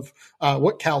regardless of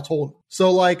what Cal told him.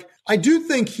 So I do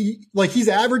think he's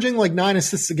averaging 9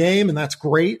 assists a game, and that's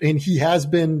great. And he has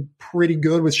been pretty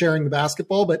good with sharing the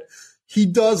basketball, but he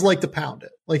does like to pound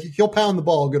it. He'll pound the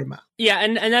ball a good amount. Yeah,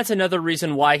 and that's another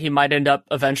reason why he might end up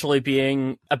eventually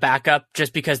being a backup,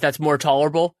 just because that's more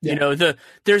tolerable. Yeah.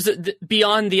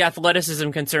 Beyond the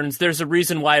athleticism concerns, there's a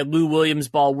reason why Lou Williams'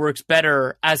 ball works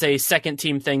better as a second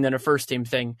team thing than a first team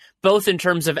thing, both in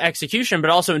terms of execution, but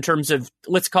also in terms of,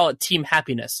 let's call it, team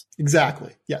happiness.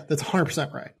 Exactly. Yeah, that's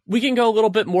 100% right. We can go a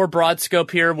little bit more broad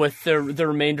scope here with the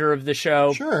remainder of the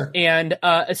show. Sure. And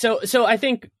so I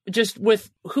think just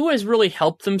with who has really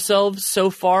helped themselves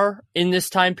so far in this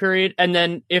time period, and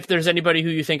then if there's anybody who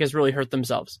you think has really hurt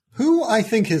themselves. Who I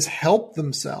think has helped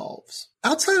themselves.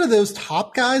 outside of those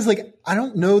top guys, like, I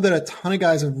don't know that a ton of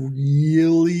guys have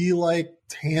really like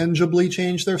tangibly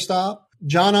changed their stop.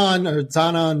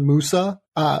 Zanan Musa,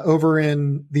 over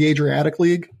in the Adriatic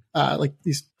League, like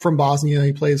he's from Bosnia.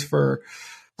 He plays for,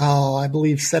 I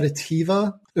believe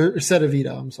Cedevita.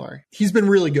 I'm sorry. He's been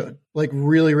really good, like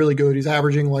really, really good. He's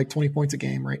averaging like 20 points a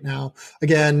game right now.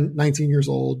 Again, 19 years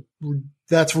old.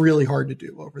 That's really hard to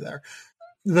do over there.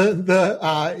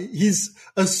 He's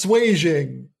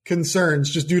assuaging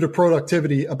concerns just due to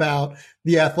productivity about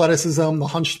the athleticism, the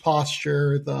hunched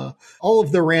posture, all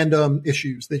of the random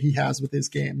issues that he has with his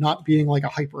game, not being like a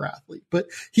hyper athlete, but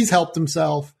he's helped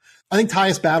himself. I think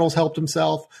Tyus Battle's helped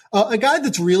himself. A guy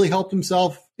that's really helped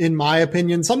himself, in my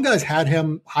opinion, some guys had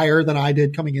him higher than I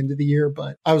did coming into the year,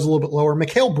 but I was a little bit lower.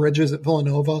 Mikal Bridges at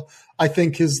Villanova, I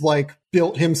think, has like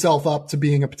built himself up to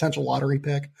being a potential lottery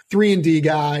pick. 3-and-D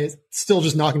guy, still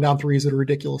just knocking down threes at a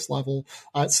ridiculous level.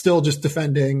 Still just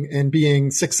defending and being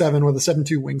 6'7" with a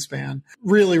 7'2" wingspan.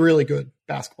 Really, really good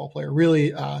basketball player.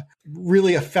 Really,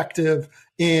 really effective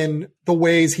in the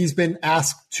ways he's been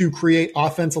asked to create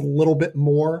offense a little bit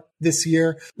more this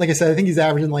year. Like I said, I think he's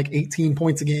averaging like 18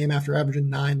 points a game after averaging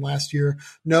 9 last year.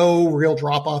 No real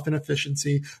drop off in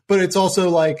efficiency, but it's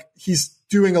also like he's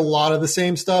doing a lot of the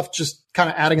same stuff, just kind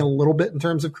of adding a little bit in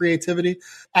terms of creativity.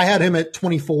 I had him at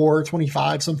 24,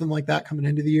 25, something like that coming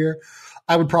into the year.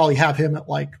 I would probably have him at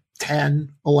like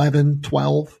 10, 11,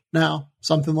 12 now,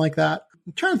 something like that.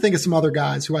 I'm trying to think of some other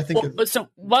guys who I think. So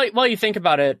while you think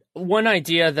about it, one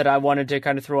idea that I wanted to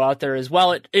kind of throw out there is,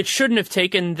 well, it shouldn't have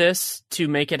taken this to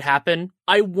make it happen.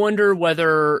 I wonder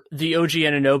whether the OG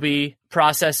Anunoby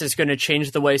process is going to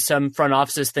change the way some front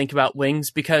offices think about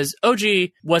wings, because OG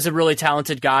was a really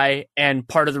talented guy, and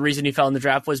part of the reason he fell in the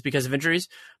draft was because of injuries.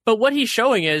 But what he's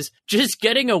showing is just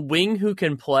getting a wing who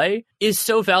can play is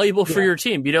so valuable for your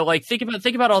team. You know, like think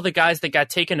about all the guys that got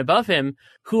taken above him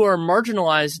who are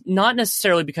marginalized, not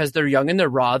necessarily because they're young and they're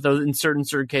raw, though in certain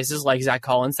cases, like Zach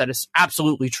Collins, that is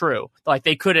absolutely true. Like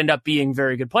they could end up being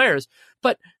very good players,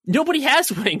 but nobody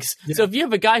has wings. Yeah. So if you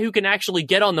have a guy who can actually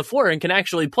get on the floor and can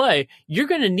actually play, you're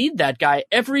going to need that guy.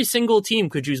 Every single team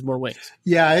could use more wings.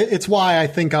 Yeah, it's why I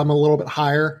think I'm a little bit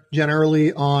higher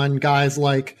generally on guys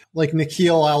like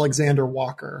Nickeil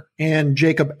Alexander-Walker and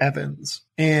Jacob Evans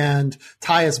and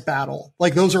Tyus Battle.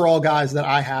 Like those are all guys that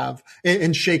I have,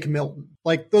 and Shake Milton.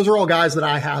 Like those are all guys that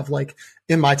I have like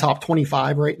in my top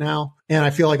 25 right now. And I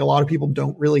feel like a lot of people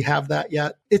don't really have that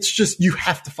yet. It's just, you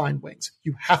have to find wings.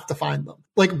 You have to find them.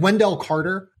 Like Wendell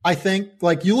Carter, I think,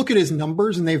 like you look at his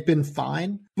numbers and they've been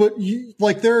fine, but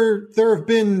like there have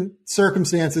been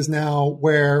circumstances now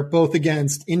where both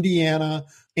against Indiana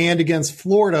and against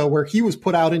Florida where he was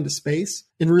put out into space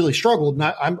and really struggled.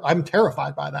 And I'm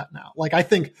terrified by that now. Like I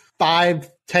think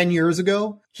 5-10 years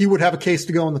ago, he would have a case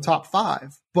to go in the top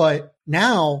 5, but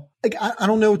now like I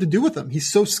don't know what to do with him.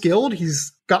 He's so skilled.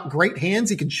 He's got great hands.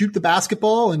 He can shoot the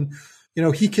basketball and, you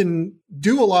know, he can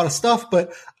do a lot of stuff,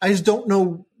 but I just don't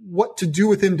know what to do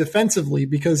with him defensively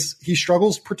because he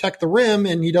struggles to protect the rim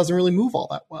and he doesn't really move all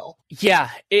that well. Yeah,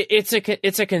 it's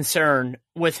a concern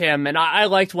with him. And I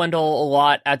liked Wendell a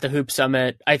lot at the Hoop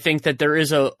Summit. I think that there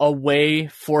is a way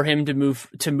for him to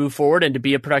move forward and to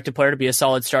be a productive player, to be a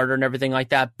solid starter and everything like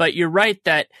that. But you're right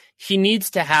that he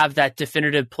needs to have that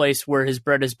definitive place where his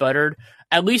bread is buttered,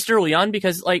 at least early on,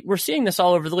 because like we're seeing this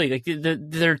all over the league. Like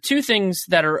there are two things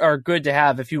that are good to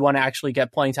have if you want to actually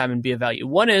get playing time and be of value.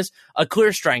 One is a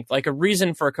clear strength, like a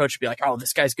reason for a coach to be like, oh,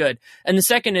 this guy's good. And the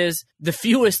second is the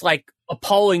fewest like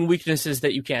appalling weaknesses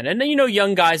that you can. And then, you know,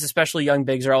 young guys, especially young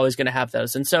bigs, are always going to have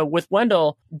those. And so with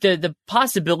Wendell, the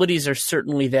possibilities are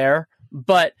certainly there.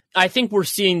 But I think we're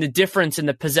seeing the difference in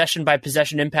the possession by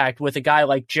possession impact with a guy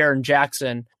like Jaren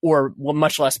Jackson or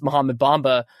much less Mohamed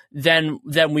Bamba than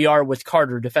we are with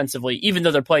Carter defensively, even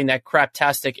though they're playing that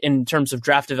craptastic in terms of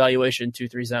draft evaluation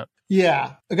 2-3 zone.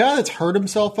 Yeah. A guy that's hurt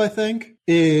himself, I think,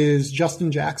 is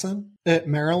Justin Jackson at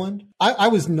Maryland. I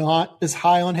was not as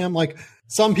high on him. Like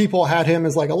some people had him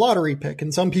as like a lottery pick,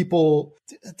 and some people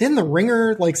didn't the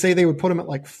Ringer like say they would put him at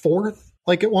like 4th.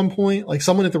 Like at one point, like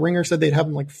someone at the Ringer said they'd have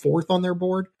him like 4th on their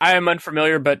board. I am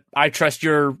unfamiliar, but I trust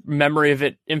your memory of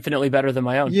it infinitely better than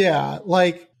my own. Yeah,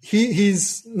 like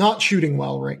he's not shooting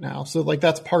well right now. So like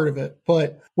that's part of it.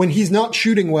 But when he's not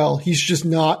shooting well, he's just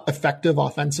not effective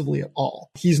offensively at all.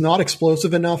 He's not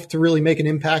explosive enough to really make an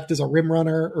impact as a rim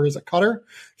runner or as a cutter.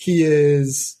 He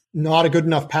is not a good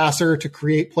enough passer to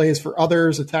create plays for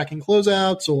others attacking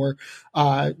closeouts, or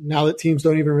now that teams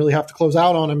don't even really have to close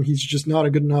out on him, he's just not a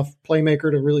good enough playmaker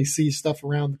to really see stuff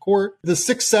around the court. The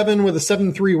 6'7" with a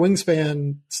 7'3"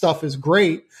 wingspan stuff is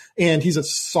great, and he's a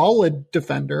solid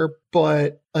defender,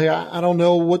 but Like, I don't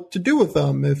know what to do with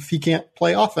him if he can't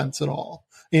play offense at all.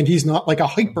 And he's not like a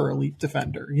hyper elite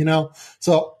defender, you know?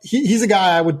 So he's a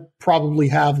guy I would probably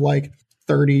have like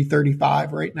 30,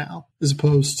 35 right now, as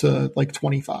opposed to like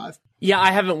 25. Yeah,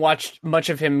 I haven't watched much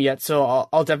of him yet, so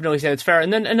I'll definitely say it's fair.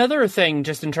 And then another thing,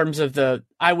 just in terms of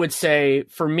I would say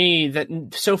for me that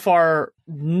so far,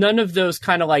 none of those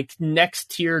kind of like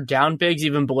next tier down bigs,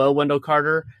 even below Wendell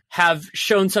Carter, have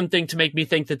shown something to make me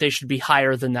think that they should be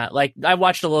higher than that. Like, I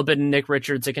watched a little bit of Nick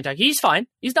Richards at Kentucky. He's fine.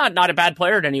 He's not a bad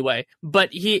player in any way, but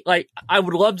I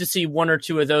would love to see one or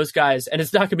two of those guys, and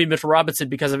it's not going to be Mitchell Robinson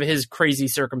because of his crazy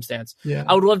circumstance. Yeah.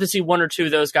 I would love to see one or two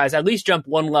of those guys at least jump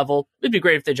one level. It'd be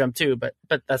great if they jump two, but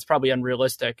that's probably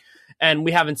unrealistic. And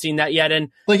we haven't seen that yet.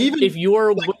 And like, even if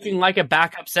you're looking like a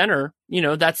backup center, you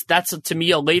know, that's to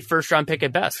me a late first round pick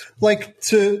at best. Like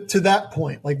to that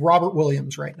point, like Robert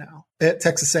Williams right now at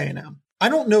Texas A&M, I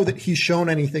don't know that he's shown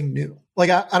anything new. Like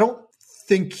I don't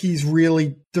think he's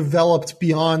really developed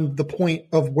beyond the point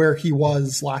of where he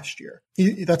was last year.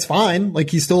 That's fine. Like,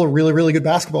 he's still a really, really good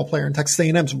basketball player, and Texas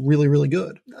A&M's really, really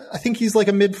good. I think he's like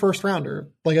a mid first rounder.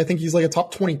 Like, I think he's like a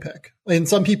top 20 pick. And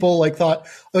some people like thought,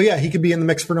 oh yeah, he could be in the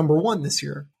mix for number 1 this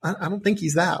year. I don't think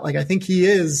he's that. Like, I think he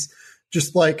is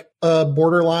just like a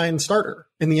borderline starter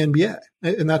in the NBA,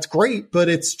 and that's great, but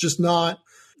it's just not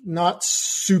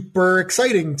super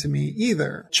exciting to me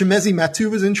either. Chimezie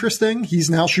Metu is interesting. He's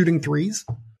now shooting threes.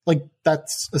 Like,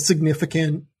 that's a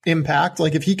significant impact.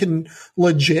 Like, if he can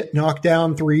legit knock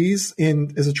down threes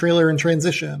as a trailer in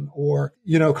transition, or,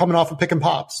 you know, coming off of pick and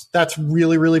pops, that's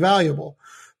really, really valuable.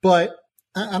 But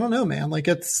I don't know, man. Like,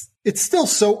 it's still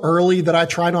so early that I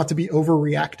try not to be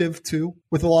overreactive too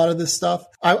with a lot of this stuff.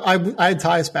 I had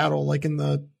Tyus Battle like in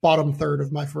the bottom third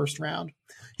of my first round.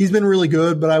 He's been really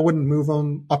good, but I wouldn't move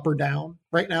him up or down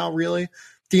right now, really.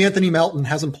 DeAnthony Melton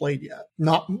hasn't played yet.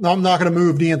 I'm not going to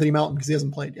move DeAnthony Melton because he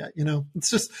hasn't played yet. You know, it's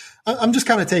just, I'm just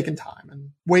kind of taking time and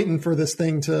waiting for this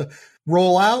thing to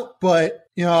roll out. But,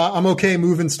 you know, I'm okay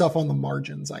moving stuff on the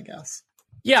margins, I guess.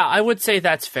 Yeah, I would say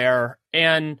that's fair.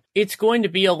 And it's going to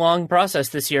be a long process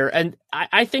this year. And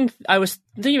I think I was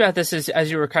thinking about this as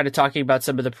you were kind of talking about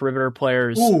some of the perimeter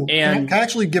players. Ooh, and can I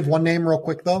actually give one name real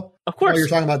quick, though? Of course. While you're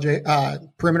talking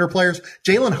about perimeter players,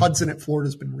 Jalen Hudson at Florida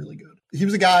has been really good. He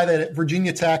was a guy that at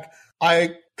Virginia Tech,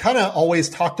 I kind of always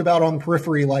talked about on the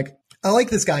periphery, like, I like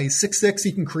this guy. He's 6'6".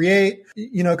 He can create,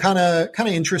 you know, kind of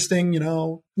interesting, you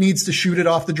know, needs to shoot it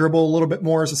off the dribble a little bit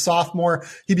more as a sophomore.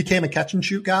 He became a catch and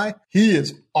shoot guy. He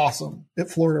is awesome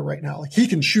at Florida right now. Like, he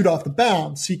can shoot off the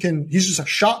bounce. He's just a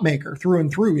shot maker through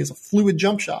and through. He has a fluid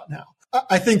jump shot now.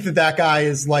 I think that guy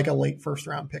is like a late first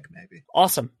round pick, maybe.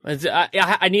 Awesome.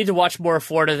 I need to watch more of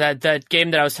Florida. That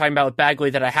game that I was talking about with Bagley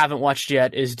that I haven't watched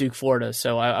yet is Duke, Florida.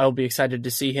 So I'll be excited to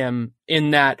see him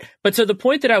in that. But so the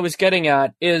point that I was getting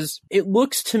at is, it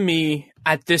looks to me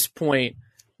at this point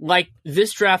like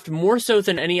this draft, more so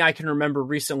than any I can remember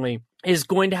recently, is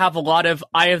going to have a lot of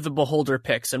eye of the beholder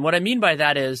picks. And what I mean by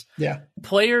that is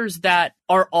players that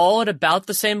are all at about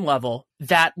the same level,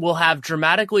 that will have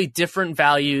dramatically different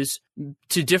values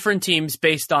to different teams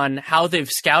based on how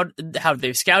they've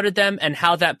scouted them and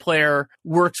how that player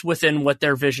works within what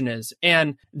their vision is.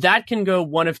 And that can go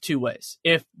one of two ways.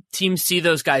 If teams see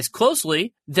those guys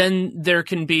closely, then there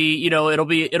can be, you know,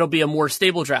 it'll be a more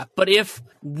stable draft. But if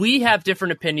we have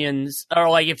different opinions, or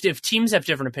like if teams have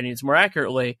different opinions, more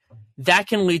accurately, that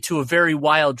can lead to a very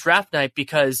wild draft night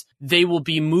because they will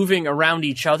be moving around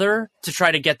each other to try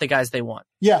to get the guys they want.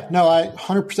 Yeah, no, I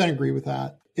 100% agree with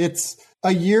that. It's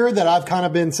a year that I've kind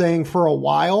of been saying for a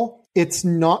while. It's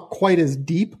not quite as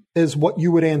deep as what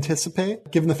you would anticipate,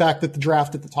 given the fact that the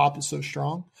draft at the top is so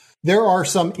strong. There are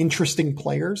some interesting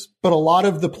players, but a lot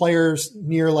of the players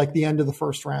near like the end of the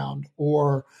first round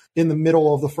or in the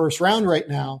middle of the first round right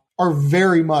now are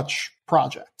very much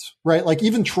project, right? Like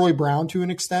even Troy Brown to an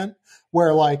extent,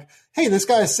 where like, hey, this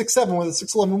guy is 6'7" with a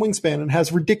 6'11" wingspan and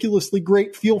has ridiculously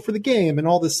great feel for the game and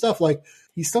all this stuff. Like,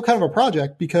 he's still kind of a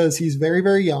project because he's very,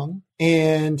 very young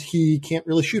and he can't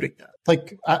really shoot it yet.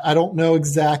 Like, I don't know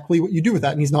exactly what you do with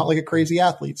that. And he's not like a crazy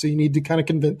athlete. So you need to kind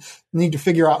of need to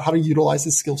figure out how to utilize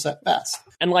his skill set best.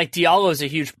 And like Diallo is a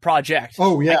huge project.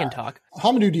 Oh yeah. I can talk.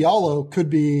 Hamidou Diallo could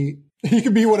be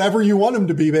whatever you want him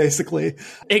to be, basically.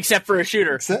 Except for a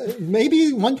shooter.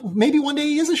 Maybe one day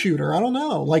he is a shooter. I don't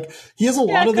know. Like, he has a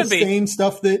lot of the same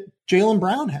stuff that Jaylen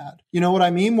Brown had. You know what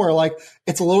I mean? Where like,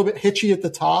 it's a little bit hitchy at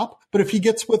the top, but if he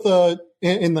gets with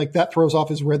and like that throws off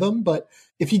his rhythm, but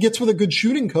if he gets with a good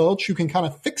shooting coach who can kind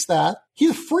of fix that, he's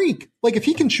a freak. Like, if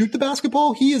he can shoot the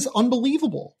basketball, he is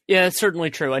unbelievable. Yeah, that's certainly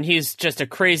true. And he's just a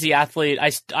crazy athlete.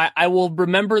 I will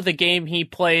remember the game he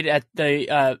played at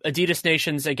the Adidas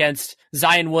Nations against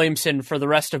Zion Williamson for the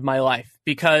rest of my life,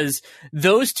 because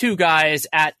those two guys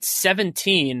at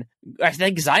 17, I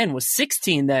think Zion was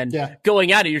 16 then,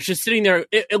 going at it. You're just sitting there.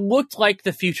 It looked like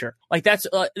the future. Like, that's,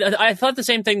 I thought the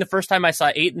same thing the first time I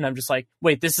saw Ayton. I'm just like,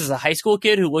 wait, this is a high school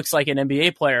kid who looks like an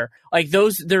NBA player. Like,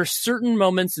 there's certain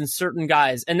moments and certain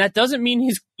guys, and that doesn't mean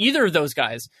either of those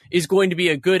guys is going to be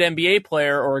a good NBA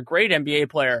player or a great NBA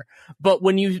player. But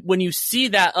when you see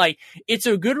that, like, it's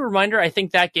a good reminder. I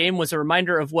think that game was a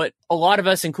reminder of what a lot of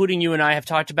us, including you and I, have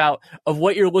talked about, of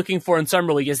what you're looking for in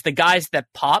summer league is the guys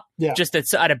that pop just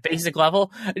at a basic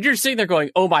level. And you're sitting there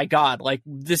going, oh my God, like,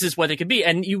 this is what they could be.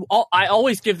 And I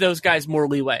always give those guys more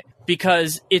leeway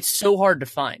because it's so hard to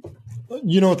find.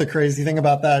 You know what the crazy thing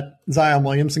about that Zion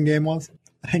Williamson game was?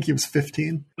 I think he was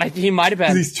 15. He might have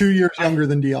been. He's 2 years younger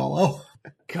than Diallo.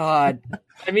 God.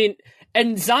 I mean,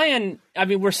 and Zion, I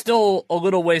mean, we're still a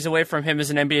little ways away from him as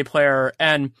an NBA player.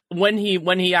 And when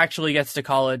he actually gets to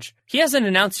college, he hasn't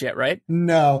announced yet, right?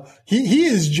 No. He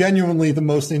is genuinely the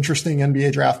most interesting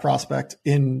NBA draft prospect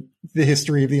in the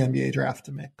history of the NBA draft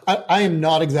to me. I am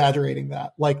not exaggerating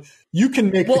that. Like, you can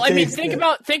make the case. Well, I mean, think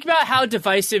about how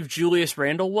divisive Julius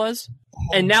Randle was.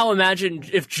 And now imagine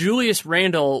if Julius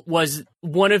Randle was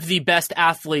one of the best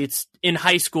athletes in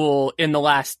high school in the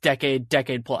last decade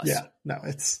plus. Yeah, no,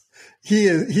 he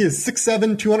is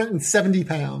 6'7", 270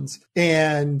 pounds,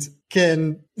 and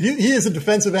he is a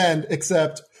defensive end,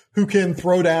 except who can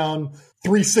throw down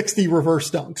 360 reverse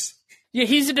dunks. Yeah,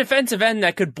 he's a defensive end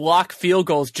that could block field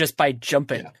goals just by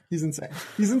jumping. Yeah, he's insane.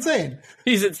 He's insane.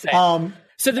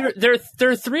 So there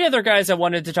are three other guys I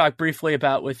wanted to talk briefly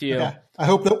about with you. Okay. I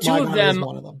hope that two of them is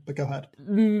one of them, but go ahead.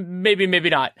 Maybe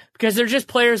not, because they're just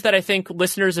players that I think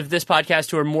listeners of this podcast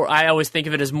who are more, I always think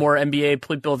of it as more NBA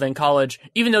people than college,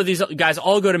 even though these guys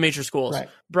all go to major schools,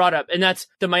 brought up. And that's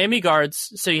the Miami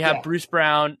guards. So you have Bruce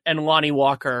Brown and Lonnie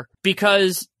Walker,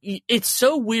 because it's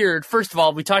so weird. First of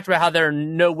all, we talked about how there are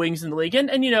no wings in the league.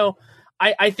 And you know,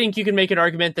 I think you can make an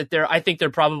argument that they're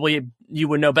probably, you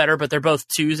would know better, but they're both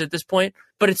twos at this point.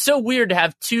 But it's so weird to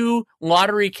have two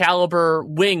lottery caliber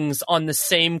wings on the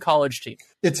same college team.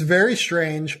 It's very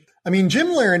strange. I mean, Jim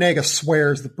Larinaga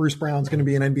swears that Bruce Brown's going to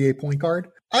be an NBA point guard.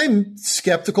 I'm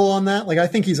skeptical on that. Like, I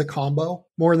think he's a combo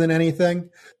more than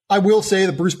anything. I will say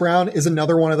that Bruce Brown is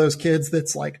another one of those kids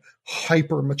that's like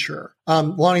hyper mature.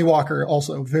 Lonnie Walker,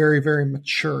 also very, very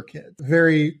mature kid,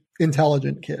 very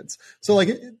intelligent kids. So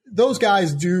like, those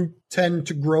guys do tend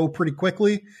to grow pretty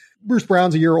quickly. Bruce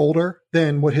Brown's a year older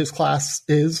than what his class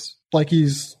is. Like,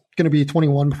 he's going to be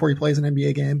 21 before he plays an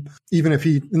NBA game, even if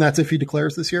and that's if he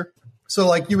declares this year. So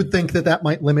like, you would think that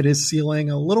might limit his ceiling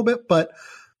a little bit, but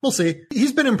we'll see.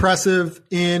 He's been impressive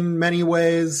in many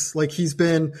ways. Like, his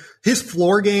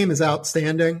floor game is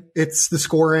outstanding. It's the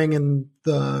scoring and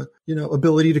the,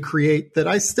 ability to create that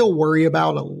I still worry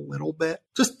about a little bit,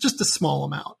 just a small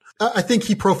amount. I think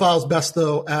he profiles best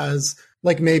though as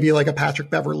maybe like a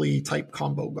Patrick Beverley type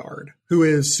combo guard who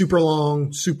is super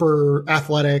long, super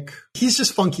athletic. He's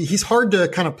just funky. He's hard to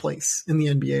kind of place in the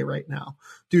NBA right now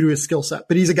due to his skill set,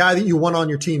 but he's a guy that you want on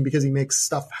your team because he makes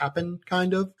stuff happen,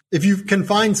 kind of. If you can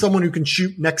find someone who can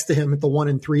shoot next to him at the 1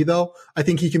 and 3 though, I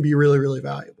think he can be really, really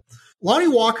valuable. Lonnie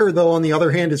Walker though, on the other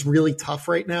hand, is really tough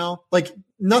right now. Like,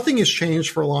 nothing has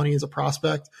changed for Lonnie as a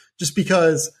prospect just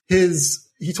because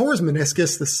he tore his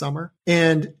meniscus this summer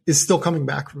and is still coming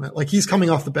back from it. Like, he's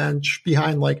coming off the bench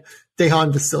behind like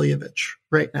Dejan Vasiljevic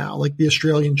right now, like the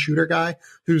Australian shooter guy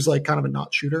who's like kind of a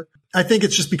not shooter. I think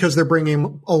it's just because they're bringing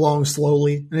him along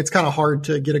slowly, and it's kind of hard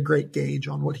to get a great gauge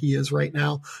on what he is right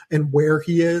now and where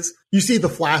he is. You see the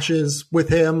flashes with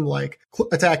him, like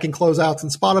attacking closeouts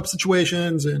and spot up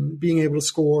situations and being able to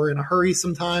score in a hurry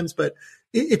sometimes, but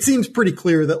it seems pretty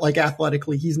clear that like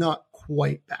athletically he's not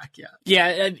quite back yet.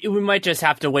 Yeah, we might just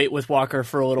have to wait with Walker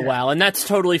for a little while, and that's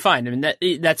totally fine. I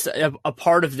mean, that's a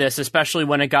part of this, especially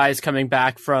when a guy is coming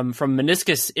back from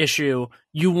meniscus issue.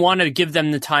 You want to give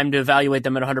them the time to evaluate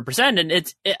them at 100%,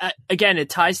 and it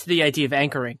ties to the idea of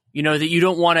anchoring. That you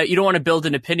don't want to build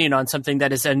an opinion on something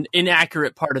that is an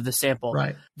inaccurate part of the sample.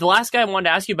 Right. The last guy I wanted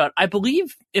to ask you about, I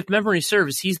believe, if memory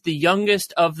serves, he's the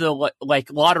youngest of the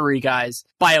lottery guys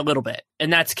by a little bit,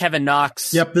 and that's Kevin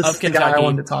Knox. Yep, this of is the Kentucky. guy I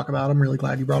wanted to talk about. I'm really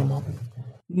glad you brought him up.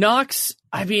 Knox,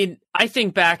 I mean, I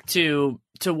think back to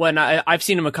to when I've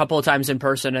seen him a couple of times in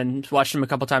person and watched him a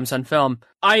couple of times on film.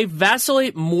 I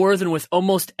vacillate more than with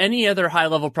almost any other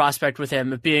high-level prospect with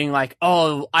him, of being like,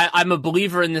 oh, I'm a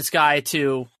believer in this guy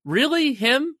too. Really?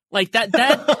 Him? Like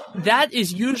that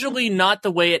is usually not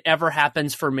the way it ever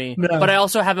happens for me. No. But I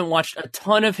also haven't watched a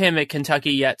ton of him at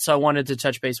Kentucky yet, so I wanted to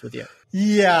touch base with you.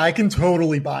 Yeah, I can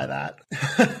totally buy that.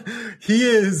 He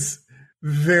is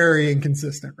very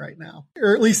inconsistent right now,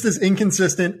 or at least as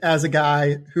inconsistent as a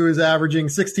guy who is averaging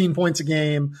 16 points a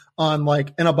game on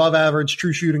like an above average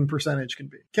true shooting percentage can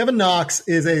be. Kevin Knox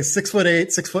is a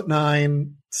 6'8",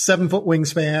 6'9", 7-foot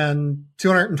wingspan,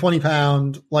 220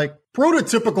 pound, like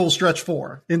prototypical stretch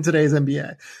four in today's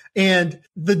NBA. And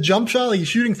the jump shot, he's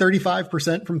shooting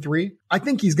 35% from three. I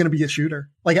think he's going to be a shooter.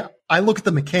 Like I look at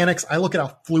the mechanics. I look at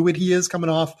how fluid he is coming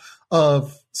off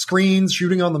of screens,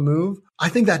 shooting on the move. I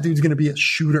think that dude's going to be a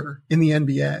shooter in the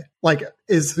NBA. Like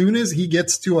as soon as he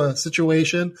gets to a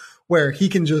situation where he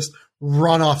can just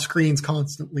run off screens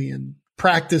constantly and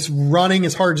practice running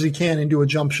as hard as he can into a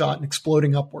jump shot and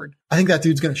exploding upward, I think that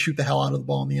dude's going to shoot the hell out of the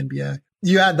ball in the NBA.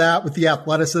 You add that with the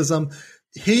athleticism.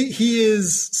 He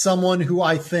is someone who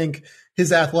I think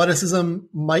his athleticism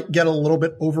might get a little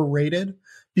bit overrated,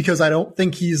 because I don't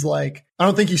think he's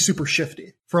super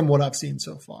shifty from what I've seen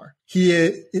so far.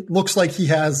 It looks like he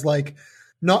has like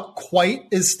not quite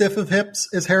as stiff of hips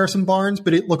as Harrison Barnes,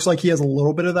 but it looks like he has a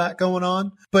little bit of that going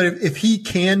on. But if he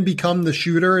can become the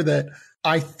shooter that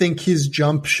I think his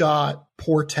jump shot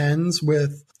portends,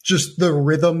 with just the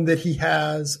rhythm that he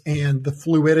has and the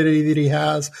fluidity that he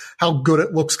has, how good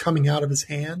it looks coming out of his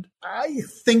hand, I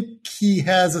think he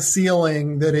has a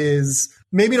ceiling that is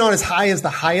maybe not as high as the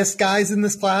highest guys in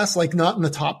this class, like not in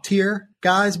the top tier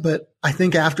guys, but I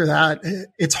think after that,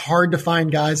 it's hard to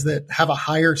find guys that have a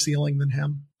higher ceiling than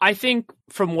him. I think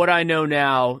from what I know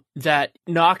now that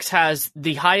Knox has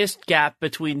the highest gap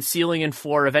between ceiling and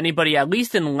floor of anybody, at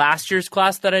least in last year's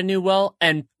class that I knew well.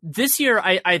 And this year,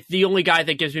 I the only guy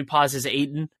that gives me pause is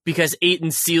Ayton, because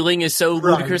Ayton's ceiling is so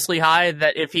ludicrously high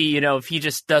that if he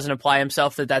just doesn't apply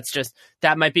himself,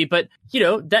 that might be. But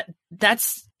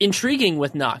that's intriguing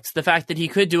with Knox, the fact that he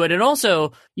could do it. And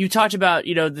also you talked about,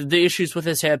 the issues with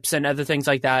his hips and other things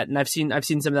like that. And I've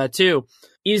seen some of that too,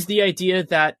 is the idea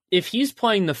that if he's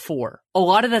playing the four, a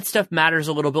lot of that stuff matters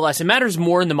a little bit less. It matters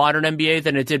more in the modern NBA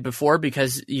than it did before,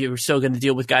 because you're still going to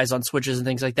deal with guys on switches and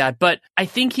things like that. But I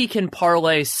think he can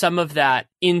parlay some of that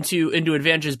into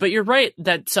advantages. But you're right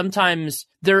that sometimes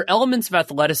there are elements of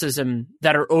athleticism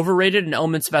that are overrated and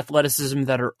elements of athleticism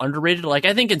that are underrated. Like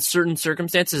I think in certain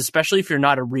circumstances, especially if you're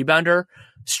not a rebounder,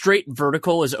 straight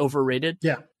vertical is overrated.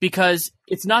 Yeah. Because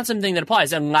it's not something that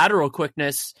applies, and lateral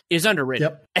quickness is underrated.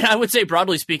 Yep. And I would say,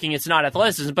 broadly speaking, it's not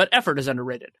athleticism, but effort is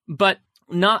underrated.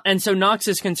 And so Knox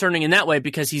is concerning in that way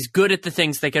because he's good at the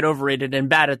things that get overrated and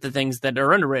bad at the things that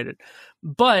are underrated.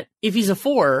 But if he's a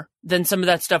four, then some of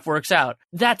that stuff works out.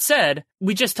 That said,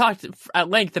 we just talked at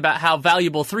length about how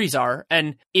valuable threes are.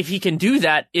 And if he can do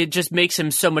that, it just makes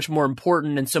him so much more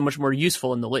important and so much more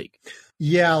useful in the league.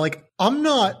 Yeah, like I'm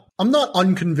not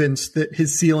unconvinced that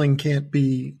his ceiling can't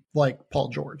be like Paul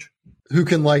George, who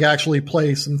can like actually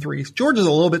play some threes. George is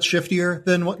a little bit shiftier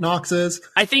than what Knox is.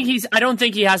 I don't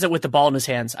think he has it with the ball in his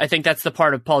hands. I think that's the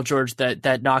part of Paul George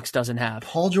that Knox doesn't have.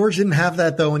 Paul George didn't have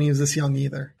that though when he was this young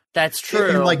either. That's true.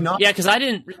 And like Knox, yeah, because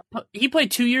he played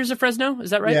 2 years at Fresno.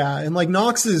 Is that right? Yeah, and like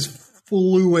Knox is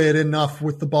fluid enough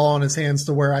with the ball in his hands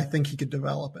to where I think he could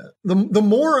develop it. The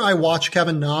more I watch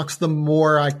Kevin Knox, the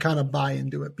more I kind of buy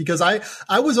into it, because I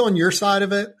was on your side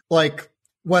of it. Like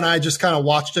when I just kind of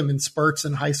watched him in spurts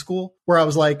in high school, where I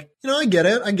was like, I get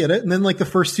it. And then like the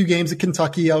first 2 games at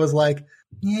Kentucky, I was like,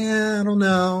 yeah, I don't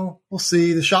know. We'll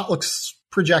see. The shot looks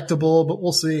projectable, but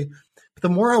we'll see. But the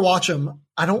more I watch him,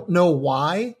 I don't know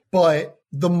why, but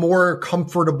the more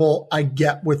comfortable I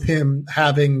get with him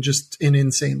having just an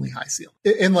insanely high ceiling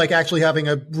and like actually having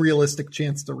a realistic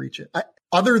chance to reach it.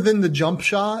 Other than the jump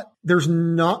shot, there's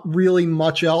not really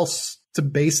much else to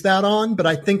base that on, but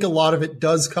I think a lot of it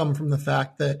does come from the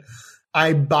fact that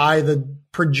I buy the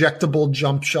projectable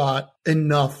jump shot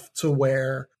enough to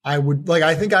where I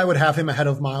think I would have him ahead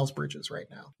of Miles Bridges right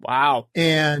now. Wow.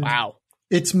 And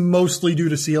it's mostly due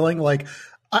to ceiling. Like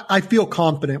I feel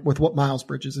confident with what Miles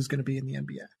Bridges is going to be in the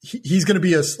NBA. He's going to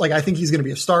be I think he's going to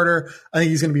be a starter. I think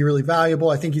he's going to be really valuable.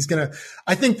 I think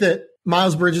that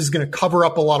Miles Bridges is going to cover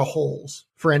up a lot of holes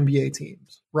for NBA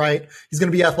teams, right? He's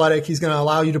going to be athletic. He's going to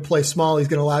allow you to play small. He's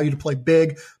going to allow you to play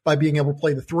big by being able to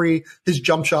play the three. His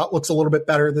jump shot looks a little bit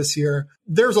better this year.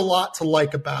 There's a lot to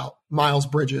like about Miles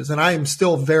Bridges, and I am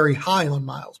still very high on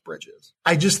Miles Bridges.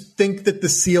 I just think that the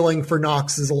ceiling for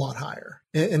Knox is a lot higher.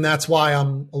 And that's why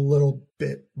I'm a little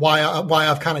bit, why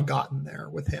I've kind of gotten there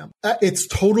with him. It's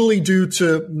totally due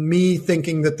to me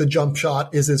thinking that the jump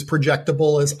shot is as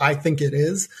projectable as I think it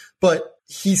is. But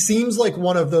he seems like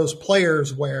one of those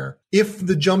players where if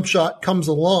the jump shot comes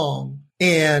along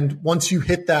and once you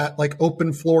hit that like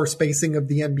open floor spacing of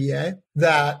the NBA,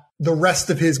 that the rest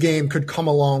of his game could come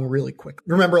along really quick.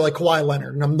 Remember like Kawhi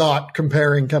Leonard, and I'm not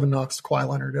comparing Kevin Knox to Kawhi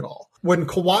Leonard at all. When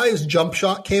Kawhi's jump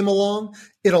shot came along,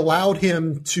 it allowed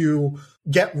him to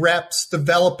get reps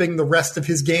developing the rest of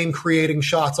his game, creating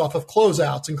shots off of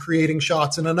closeouts and creating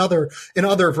shots in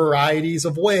other varieties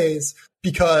of ways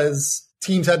because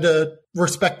teams had to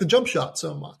respect the jump shot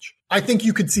so much. I think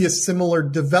you could see a similar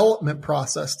development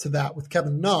process to that with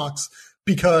Kevin Knox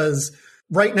because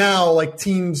right now, like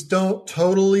teams don't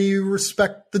totally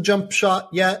respect the jump shot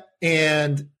yet,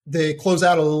 and they close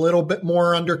out a little bit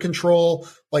more under control,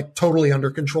 like totally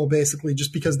under control, basically,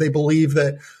 just because they believe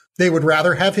that they would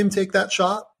rather have him take that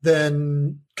shot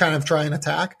than kind of try and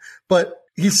attack. But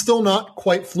he's still not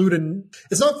quite fluid.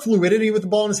 It's not fluidity with the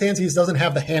ball in his hands. He just doesn't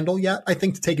have the handle yet, I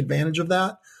think, to take advantage of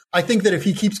that. I think that if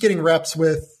he keeps getting reps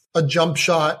with a jump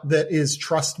shot that is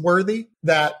trustworthy,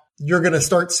 that you're going to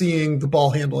start seeing the ball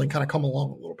handling kind of come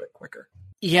along a little bit quicker.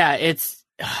 Yeah, it's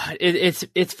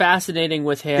fascinating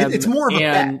with him. It's more of a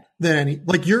bet than any,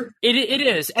 like it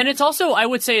is. And it's also, I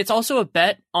would say it's also a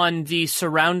bet on the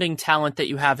surrounding talent that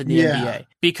you have in the NBA,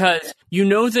 because you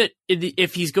know that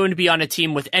if he's going to be on a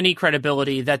team with any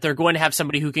credibility, that they're going to have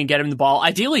somebody who can get him the ball,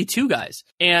 ideally two guys.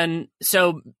 And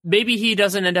so maybe he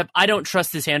doesn't end up, I don't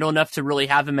trust his handle enough to really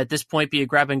have him at this point be a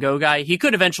grab and go guy. He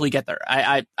could eventually get there.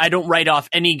 I don't write off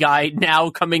any guy now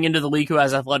coming into the league who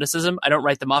has athleticism. I don't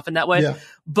write them off in that way. Yeah.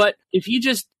 But if he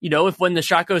just, if when the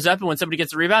shot goes up and when somebody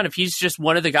gets a rebound, if he's just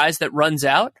one of the guys that runs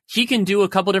out, he can do a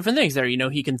couple different things there.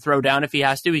 He can throw down if he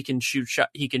has to. He can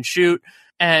shoot.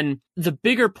 And the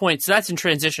bigger point, so that's in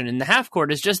transition in the half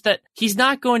court, is just that he's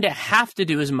not going to have to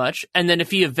do as much. And then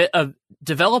if he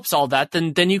develops all that,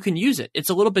 then you can use it. It's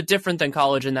a little bit different than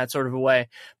college in that sort of a way,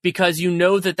 because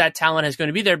that talent is going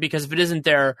to be there, because if it isn't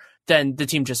there, then the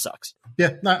team just sucks.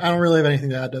 Yeah, I don't really have anything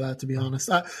to add to that, to be honest.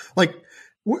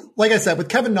 Like I said, with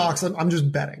Kevin Knox, I'm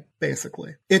just betting,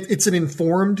 basically. It's an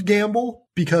informed gamble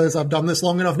because I've done this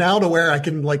long enough now to where I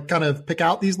can kind of pick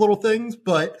out these little things,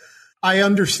 but I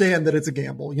understand that it's a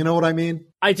gamble. You know what I mean?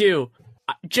 I do.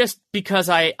 Just because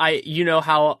I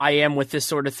how I am with this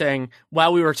sort of thing.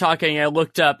 While we were talking, I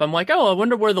looked up. I'm like, I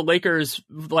wonder where the Lakers,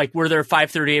 where their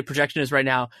 538 projection is right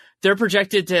now. They're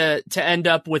projected to end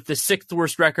up with the 6th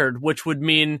worst record, which would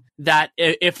mean that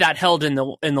if that held in the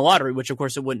lottery, which of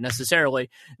course it wouldn't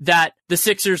necessarily, that the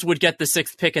Sixers would get the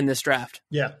 6th pick in this draft.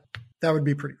 Yeah, that would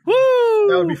be pretty. Woo!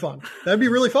 That would be fun. That'd be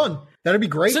really fun. That'd be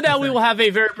great. So now we will have a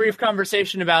very brief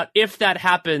conversation about if that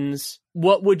happens.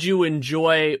 What would you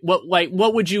enjoy? What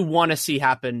would you want to see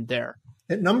happen there?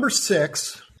 At number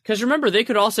 6. Because remember, they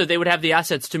would have the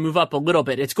assets to move up a little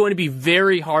bit. It's going to be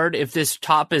very hard if this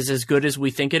top is as good as we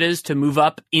think it is to move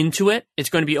up into it. It's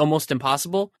going to be almost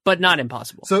impossible, but not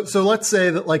impossible. So let's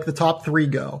say that the top 3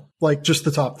 go, just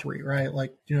the top 3, right?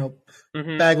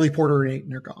 Bagley, Porter, and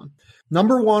Ayton are gone.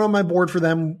 Number 1 on my board for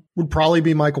them would probably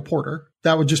be Michael Porter.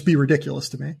 That would just be ridiculous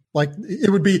to me.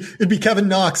 It'd be Kevin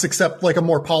Knox, except a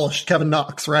more polished Kevin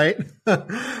Knox, right?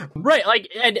 Right.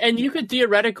 And you could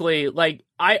theoretically,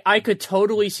 I could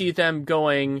totally see them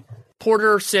going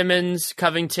Porter, Simmons,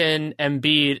 Covington,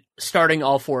 Embiid, starting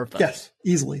all 4 of them. Yes,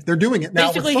 easily. They're doing it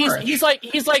now. Basically,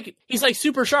 he's like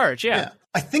super charged. Yeah.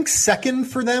 I think second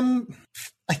for them,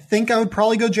 I think I would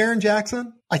probably go Jaren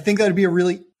Jackson. I think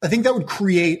that would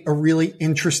create a really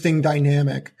interesting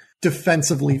dynamic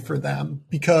defensively for them,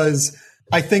 because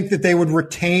I think that they would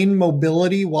retain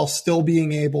mobility while still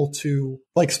being able to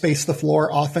space the floor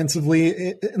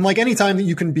offensively. And anytime that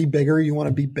you can be bigger, you want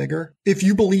to be bigger. If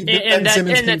you believe that Ben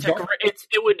Simmons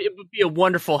it would be a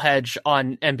wonderful hedge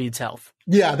on Embiid's health.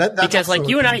 Yeah, that's because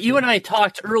you and I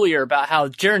talked earlier about how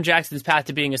Jaren Jackson's path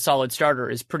to being a solid starter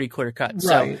is pretty clear cut. Right.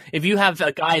 So if you have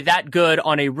a guy that good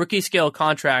on a rookie scale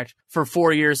contract for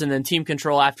 4 years and then team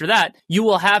control after that, you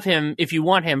will have him if you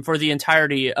want him for the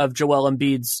entirety of Joel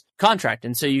Embiid's contract.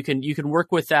 And so you can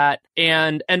work with that.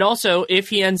 And also if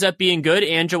he ends up being good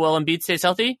and Joel Embiid stays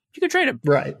healthy, you can trade him.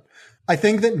 Right. I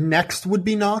think that next would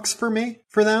be Knox for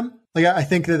them. I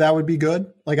think that would be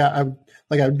good. I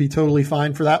would be totally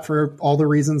fine for that for all the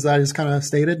reasons that I just kind of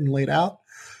stated and laid out.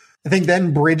 I think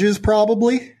then Bridges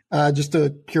probably, just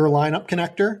a pure lineup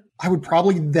connector. I would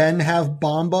probably then have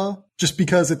Bamba, just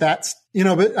because that's,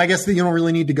 but I guess that you don't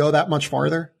really need to go that much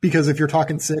farther, because if you're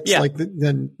talking 6,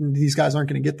 then these guys aren't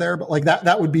going to get there. But like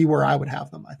that would be where I would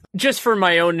have them, I think. Just for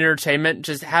my own entertainment,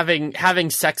 just having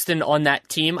Sexton on that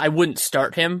team, I wouldn't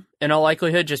start him in all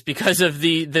likelihood, just because of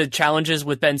the challenges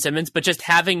with Ben Simmons. But just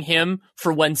having him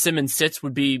for when Simmons sits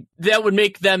would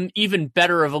make them even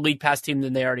better of a league pass team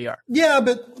than they already are. Yeah,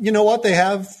 but you know what? They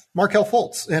have Markelle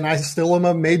Fultz, and I still am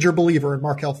a major believer in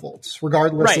Markelle Fultz,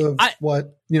 regardless of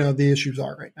what the issues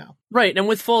are right now. Right, and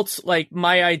with Fultz, like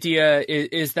my idea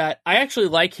is that I actually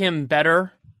like him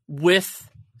better with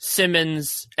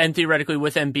Simmons and theoretically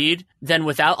with Embiid than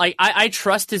without. Like I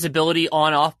trust his ability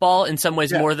on off ball in some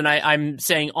ways more than I'm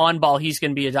saying on ball he's going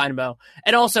to be a dynamo.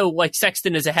 And also, like,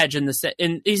 Sexton is a hedge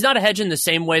he's not a hedge in the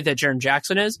same way that Jaren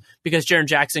Jackson is, because Jaren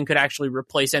Jackson could actually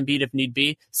replace Embiid if need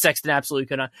be. Sexton absolutely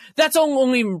could not. That's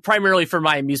only primarily for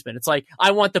my amusement. It's like I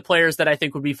want the players that I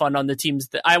think would be fun on the teams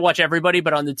that I watch everybody,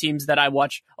 but on the teams that I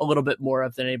watch a little bit more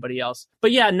of than anybody else.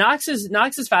 But yeah, Knox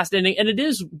is fascinating, and it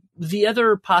is the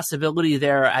other possibility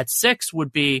there at 6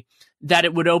 would be that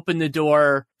it would open the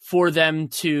door for them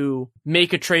to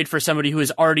make a trade for somebody who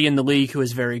is already in the league who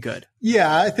is very good.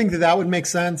 Yeah, I think that would make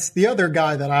sense. The other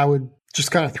guy that I would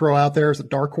just kind of throw out there as a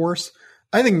dark horse,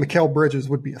 I think Mikal Bridges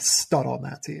would be a stud on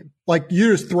that team. Like,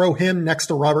 you just throw him next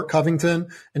to Robert Covington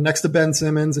and next to Ben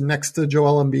Simmons and next to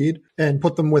Joel Embiid and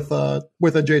put them with a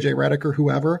JJ Redick or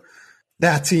whoever.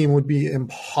 That team would be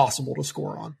impossible to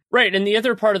score on. Right, and the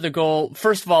other part of the goal,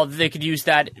 first of all, they could use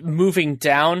that moving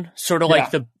down, sort of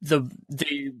like the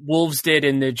Wolves did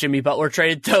in the Jimmy Butler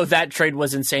trade, though that trade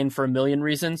was insane for a million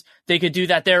reasons. They could do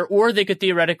that there, or they could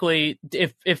theoretically,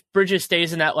 if Bridges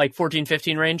stays in that like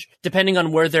 14-15 range, depending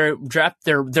on where their draft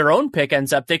their own pick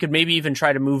ends up, they could maybe even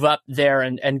try to move up there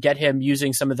and get him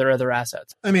using some of their other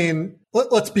assets. I mean,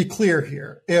 let's be clear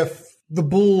here. If the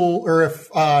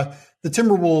the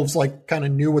Timberwolves like kind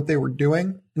of knew what they were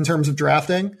doing in terms of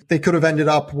drafting, they could have ended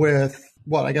up with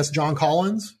John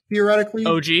Collins, theoretically.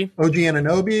 OG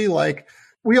Anunoby. Like,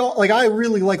 I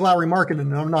really like Lauri Markkanen,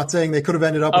 and I'm not saying they could have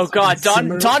ended up with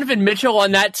Donovan Mitchell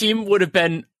on that team would have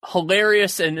been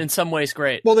hilarious and in some ways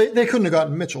great. Well, they couldn't have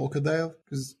gotten Mitchell, could they have?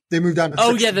 Because they moved down to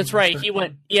 16. Oh, yeah, that's right.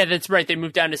 That's right. They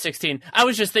moved down to 16. I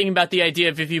was just thinking about the idea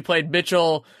of if you played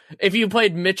Mitchell,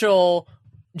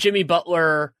 Jimmy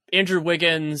Butler, Andrew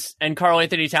Wiggins, and Karl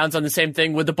Anthony Towns on the same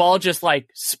thing, would the ball just like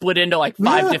split into like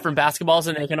 5 different basketballs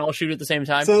and they can all shoot at the same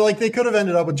time? So like they could have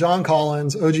ended up with John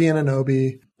Collins, OG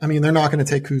Anunoby. I mean, they're not going to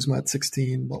take Kuzma at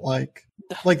 16, but like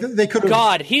they could have.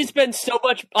 God, he's been so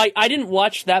much. I didn't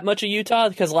watch that much of Utah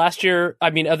because last year, I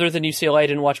mean, other than UCLA, I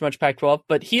didn't watch much Pac-12,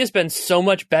 but he has been so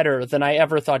much better than I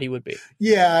ever thought he would be.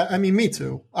 Yeah, I mean, me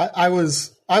too. I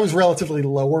was relatively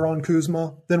lower on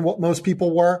Kuzma than what most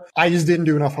people were. I just didn't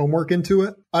do enough homework into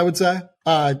it, I would say.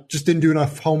 Just didn't do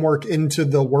enough homework into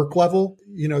the work level,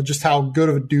 just how good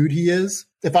of a dude he is.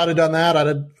 If I'd have done that, I'd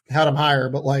have had him higher.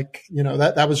 But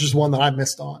that was just one that I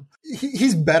missed on.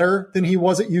 He's better than he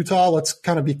was at Utah. Let's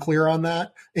kind of be clear on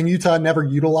that. And Utah never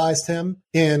utilized him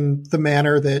in the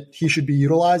manner that he should be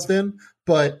utilized in.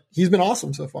 But he's been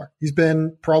awesome so far. He's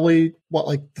been probably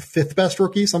the 5th best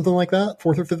rookie, something like that,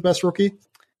 4th or 5th best rookie.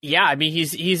 Yeah, I mean,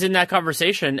 he's in that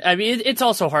conversation. I mean, it's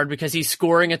also hard because he's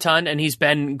scoring a ton and he's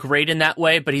been great in that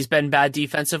way, but he's been bad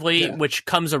defensively, which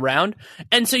comes around.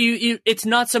 And so it's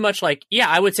not so much like,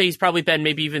 I would say he's probably been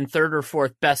maybe even 3rd or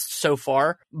 4th best so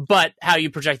far, but how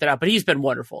you project that out. But he's been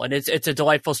wonderful, and it's a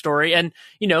delightful story. And,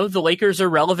 the Lakers are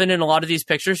relevant in a lot of these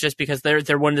pictures just because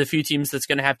they're one of the few teams that's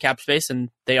going to have cap space,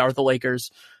 and they are the Lakers.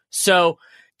 So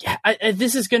yeah,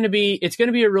 it's going to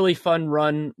be a really fun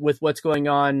run with what's going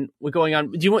on.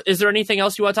 Is there anything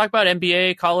else you want to talk about?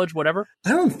 NBA, college, whatever? I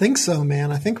don't think so,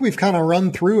 man. I think we've kind of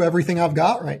run through everything I've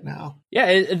got right now. Yeah,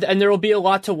 and there will be a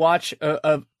lot to watch.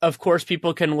 Of course,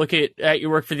 people can look at your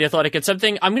work for The Athletic. It's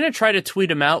something I'm going to try to tweet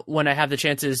them out when I have the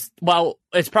chances. Well,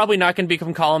 it's probably not going to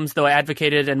become columns, though I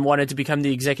advocated and wanted to become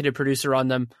the executive producer on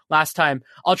them last time.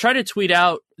 I'll try to tweet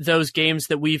out those games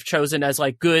that we've chosen as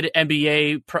like good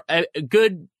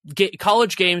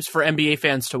college games for NBA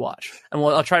fans to watch, and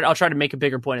I'll try to make a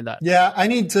bigger point of that. Yeah, I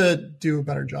need to do a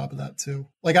better job of that too.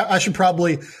 Like I should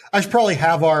probably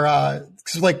have our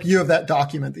because like you have that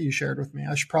document that you shared with me.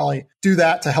 I should probably do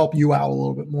that to help you out a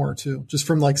little bit more too, just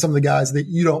from like some of the guys that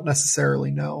you don't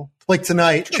necessarily know. Like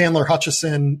tonight, Chandler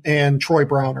Hutchison and Troy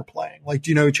Brown are playing. Like,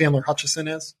 do you know who Chandler Hutchison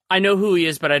is? I know who he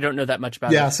is, but I don't know that much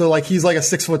about him. Yeah, so like he's like a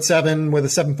 6'7" with a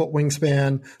 7-foot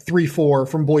wingspan, 3'4"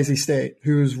 from Boise State,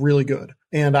 who's really good.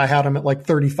 And I had him at like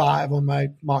 35 on my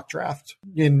mock draft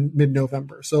in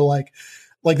mid-November. So like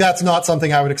that's not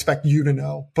something I would expect you to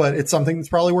know, but it's something that's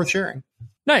probably worth sharing.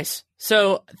 Nice.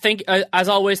 So as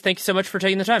always, thank you so much for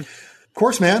taking the time. Of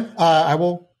course, man. I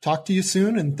will talk to you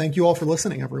soon, and thank you all for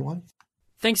listening, everyone.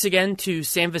 Thanks again to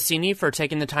Sam Vecenie for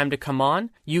taking the time to come on.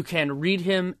 You can read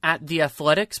him at The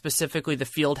Athletic, specifically the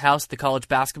Fieldhouse, the college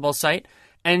basketball site.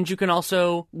 And you can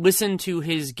also listen to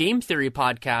his Game Theory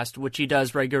podcast, which he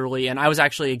does regularly. And I was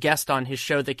actually a guest on his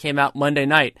show that came out Monday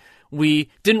night. We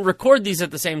didn't record these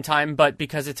at the same time, but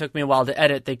because it took me a while to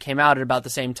edit, they came out at about the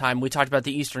same time. We talked about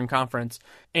the Eastern Conference.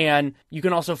 And you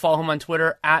can also follow him on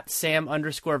Twitter at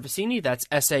Sam_Vecenie. That's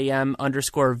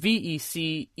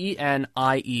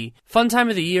SAM_VECENIE. Fun time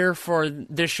of the year for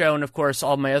this show and, of course,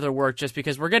 all my other work, just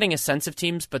because we're getting a sense of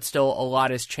teams, but still a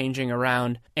lot is changing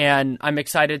around. And I'm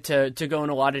excited to go in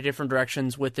a lot of different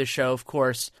directions with this show, of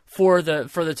course, for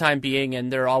the time being.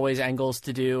 And there are always angles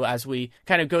to do as we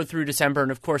kind of go through December.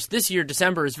 And, of course, this year,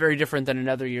 December is very different than in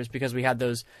other years because we had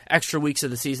those extra weeks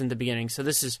of the season at the beginning. So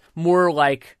this is more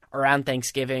like around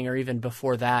Thanksgiving or even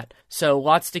before that. So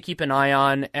lots to keep an eye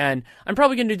on. And I'm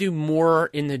probably going to do more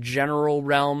in the general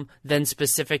realm than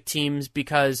specific teams,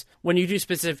 because when you do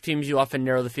specific teams, you often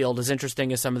narrow the field, as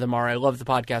interesting as some of them are. I love the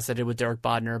podcast I did with Derek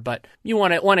Bodner, but you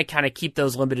want to kind of keep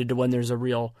those limited to when there's a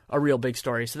real big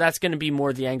story. So that's going to be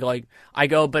more the angle I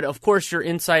go. But of course, your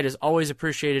insight is always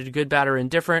appreciated, good, bad, or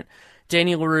indifferent.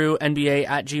 Danny Leroux, NBA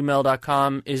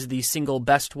 @gmail.com is the single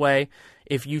best way.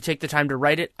 If you take the time to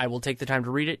write it, I will take the time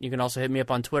to read it. You can also hit me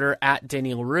up on Twitter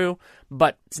 @Danny Leroux,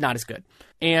 but it's not as good.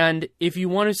 And if you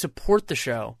want to support the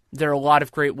show, there are a lot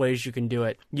of great ways you can do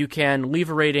it. You can leave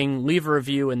a rating, leave a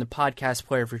review in the podcast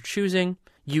player of your choosing.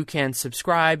 You can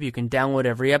subscribe, you can download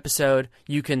every episode,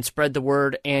 you can spread the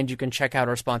word, and you can check out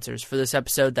our sponsors. For this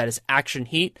episode, that is Action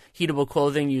Heat, heatable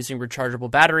clothing using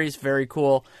rechargeable batteries, very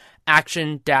cool.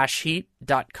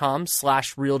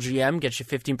 action-heat.com/realgm gets you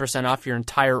 15% off your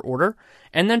entire order.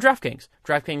 And then DraftKings.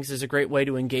 DraftKings is a great way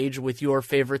to engage with your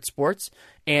favorite sports.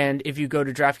 And if you go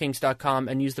to DraftKings.com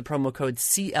and use the promo code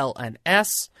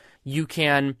CLNS, you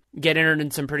can get entered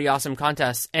in some pretty awesome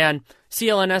contests. And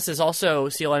CLNS is also,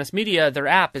 CLNS Media, their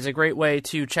app is a great way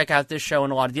to check out this show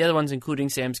and a lot of the other ones, including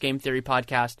Sam's Game Theory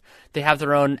podcast. They have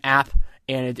their own app,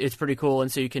 and it's pretty cool.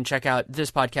 And so you can check out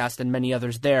this podcast and many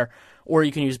others there, or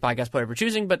you can use podcast player for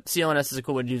choosing. But CLNS is a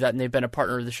cool way to do that, and they've been a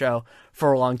partner of the show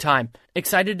for a long time.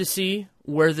 Excited to see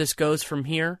where this goes from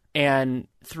here, and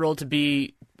thrilled to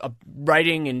be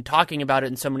writing and talking about it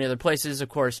in so many other places. Of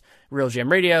course, Real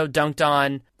GM Radio, Dunked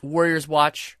On, Warriors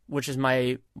Watch, which is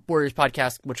my Warriors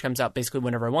podcast, which comes out basically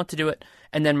whenever I want to do it.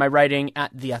 And then my writing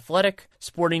at The Athletic,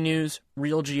 Sporting News,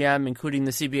 Real GM, including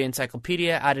the CBA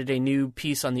Encyclopedia, added a new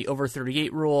piece on the over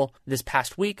 38 rule this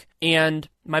past week. And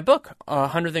my book,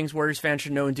 100 Things Warriors Fans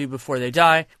Should Know and Do Before They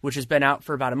Die, which has been out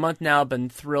for about a month now. Been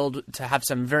thrilled to have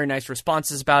some very nice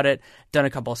responses about it. Done a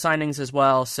couple of signings as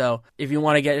well. So if you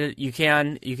want to get it, you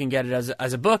can. You can get it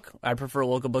as a book. I prefer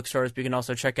local bookstores, but you can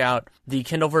also check out the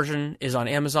Kindle version is on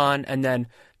Amazon. And then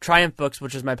Triumph Books,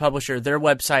 which is my publisher, their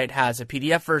website has a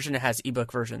PDF version. It has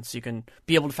ebook versions, so you can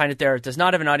be able to find it there. It does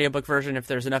not have an audiobook version. If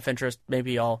there's enough interest,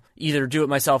 maybe I'll either do it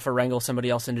myself or wrangle somebody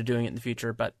else into doing it in the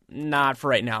future, but not for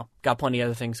right now. Got plenty of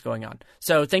other things going on.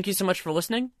 So thank you so much for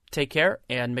listening. Take care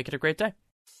and make it a great day.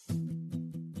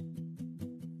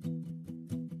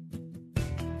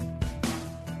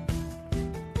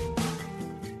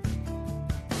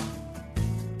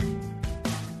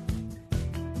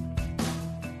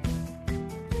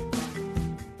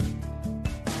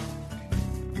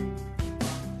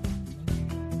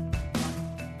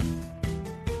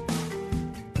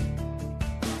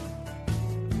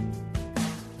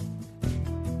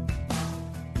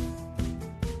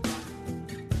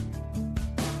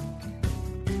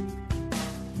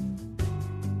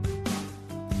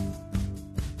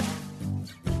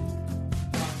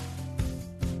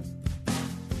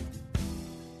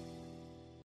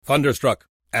 Thunderstruck.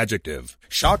 Adjective.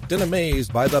 Shocked and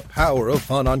amazed by the power of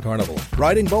fun on Carnival.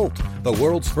 Riding Bolt, the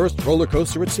world's first roller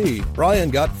coaster at sea, Brian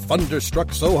got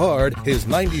thunderstruck so hard, his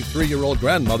 93-year-old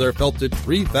grandmother felt it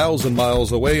 3,000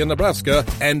 miles away in Nebraska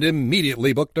and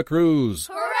immediately booked a cruise.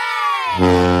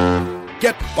 Hooray!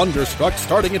 Get thunderstruck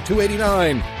starting at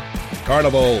 $289.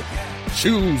 Carnival.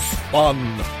 Choose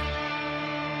fun.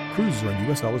 Cruises are in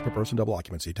U.S. dollars per person, double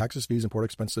occupancy. Taxes, fees, and port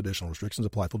expenses additional. Restrictions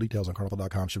apply. Full details on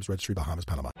Carnival.com. Ships registry, Bahamas,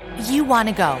 Panama. You want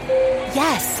to go.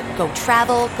 Yes. Go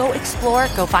travel. Go explore.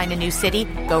 Go find a new city.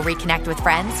 Go reconnect with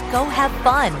friends. Go have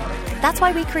fun. That's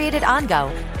why we created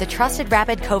OnGo, the trusted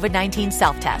rapid COVID-19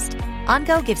 self-test.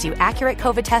 OnGo gives you accurate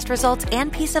COVID test results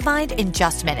and peace of mind in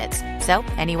just minutes. So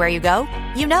anywhere you go,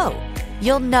 you know.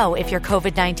 You'll know if you're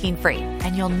COVID-19 free,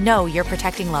 and you'll know you're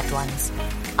protecting loved ones.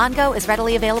 OnGo is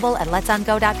readily available at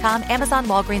letsongo.com, Amazon,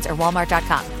 Walgreens, or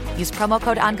Walmart.com. Use promo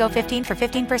code ONGO15 for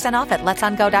 15% off at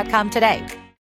letsongo.com today.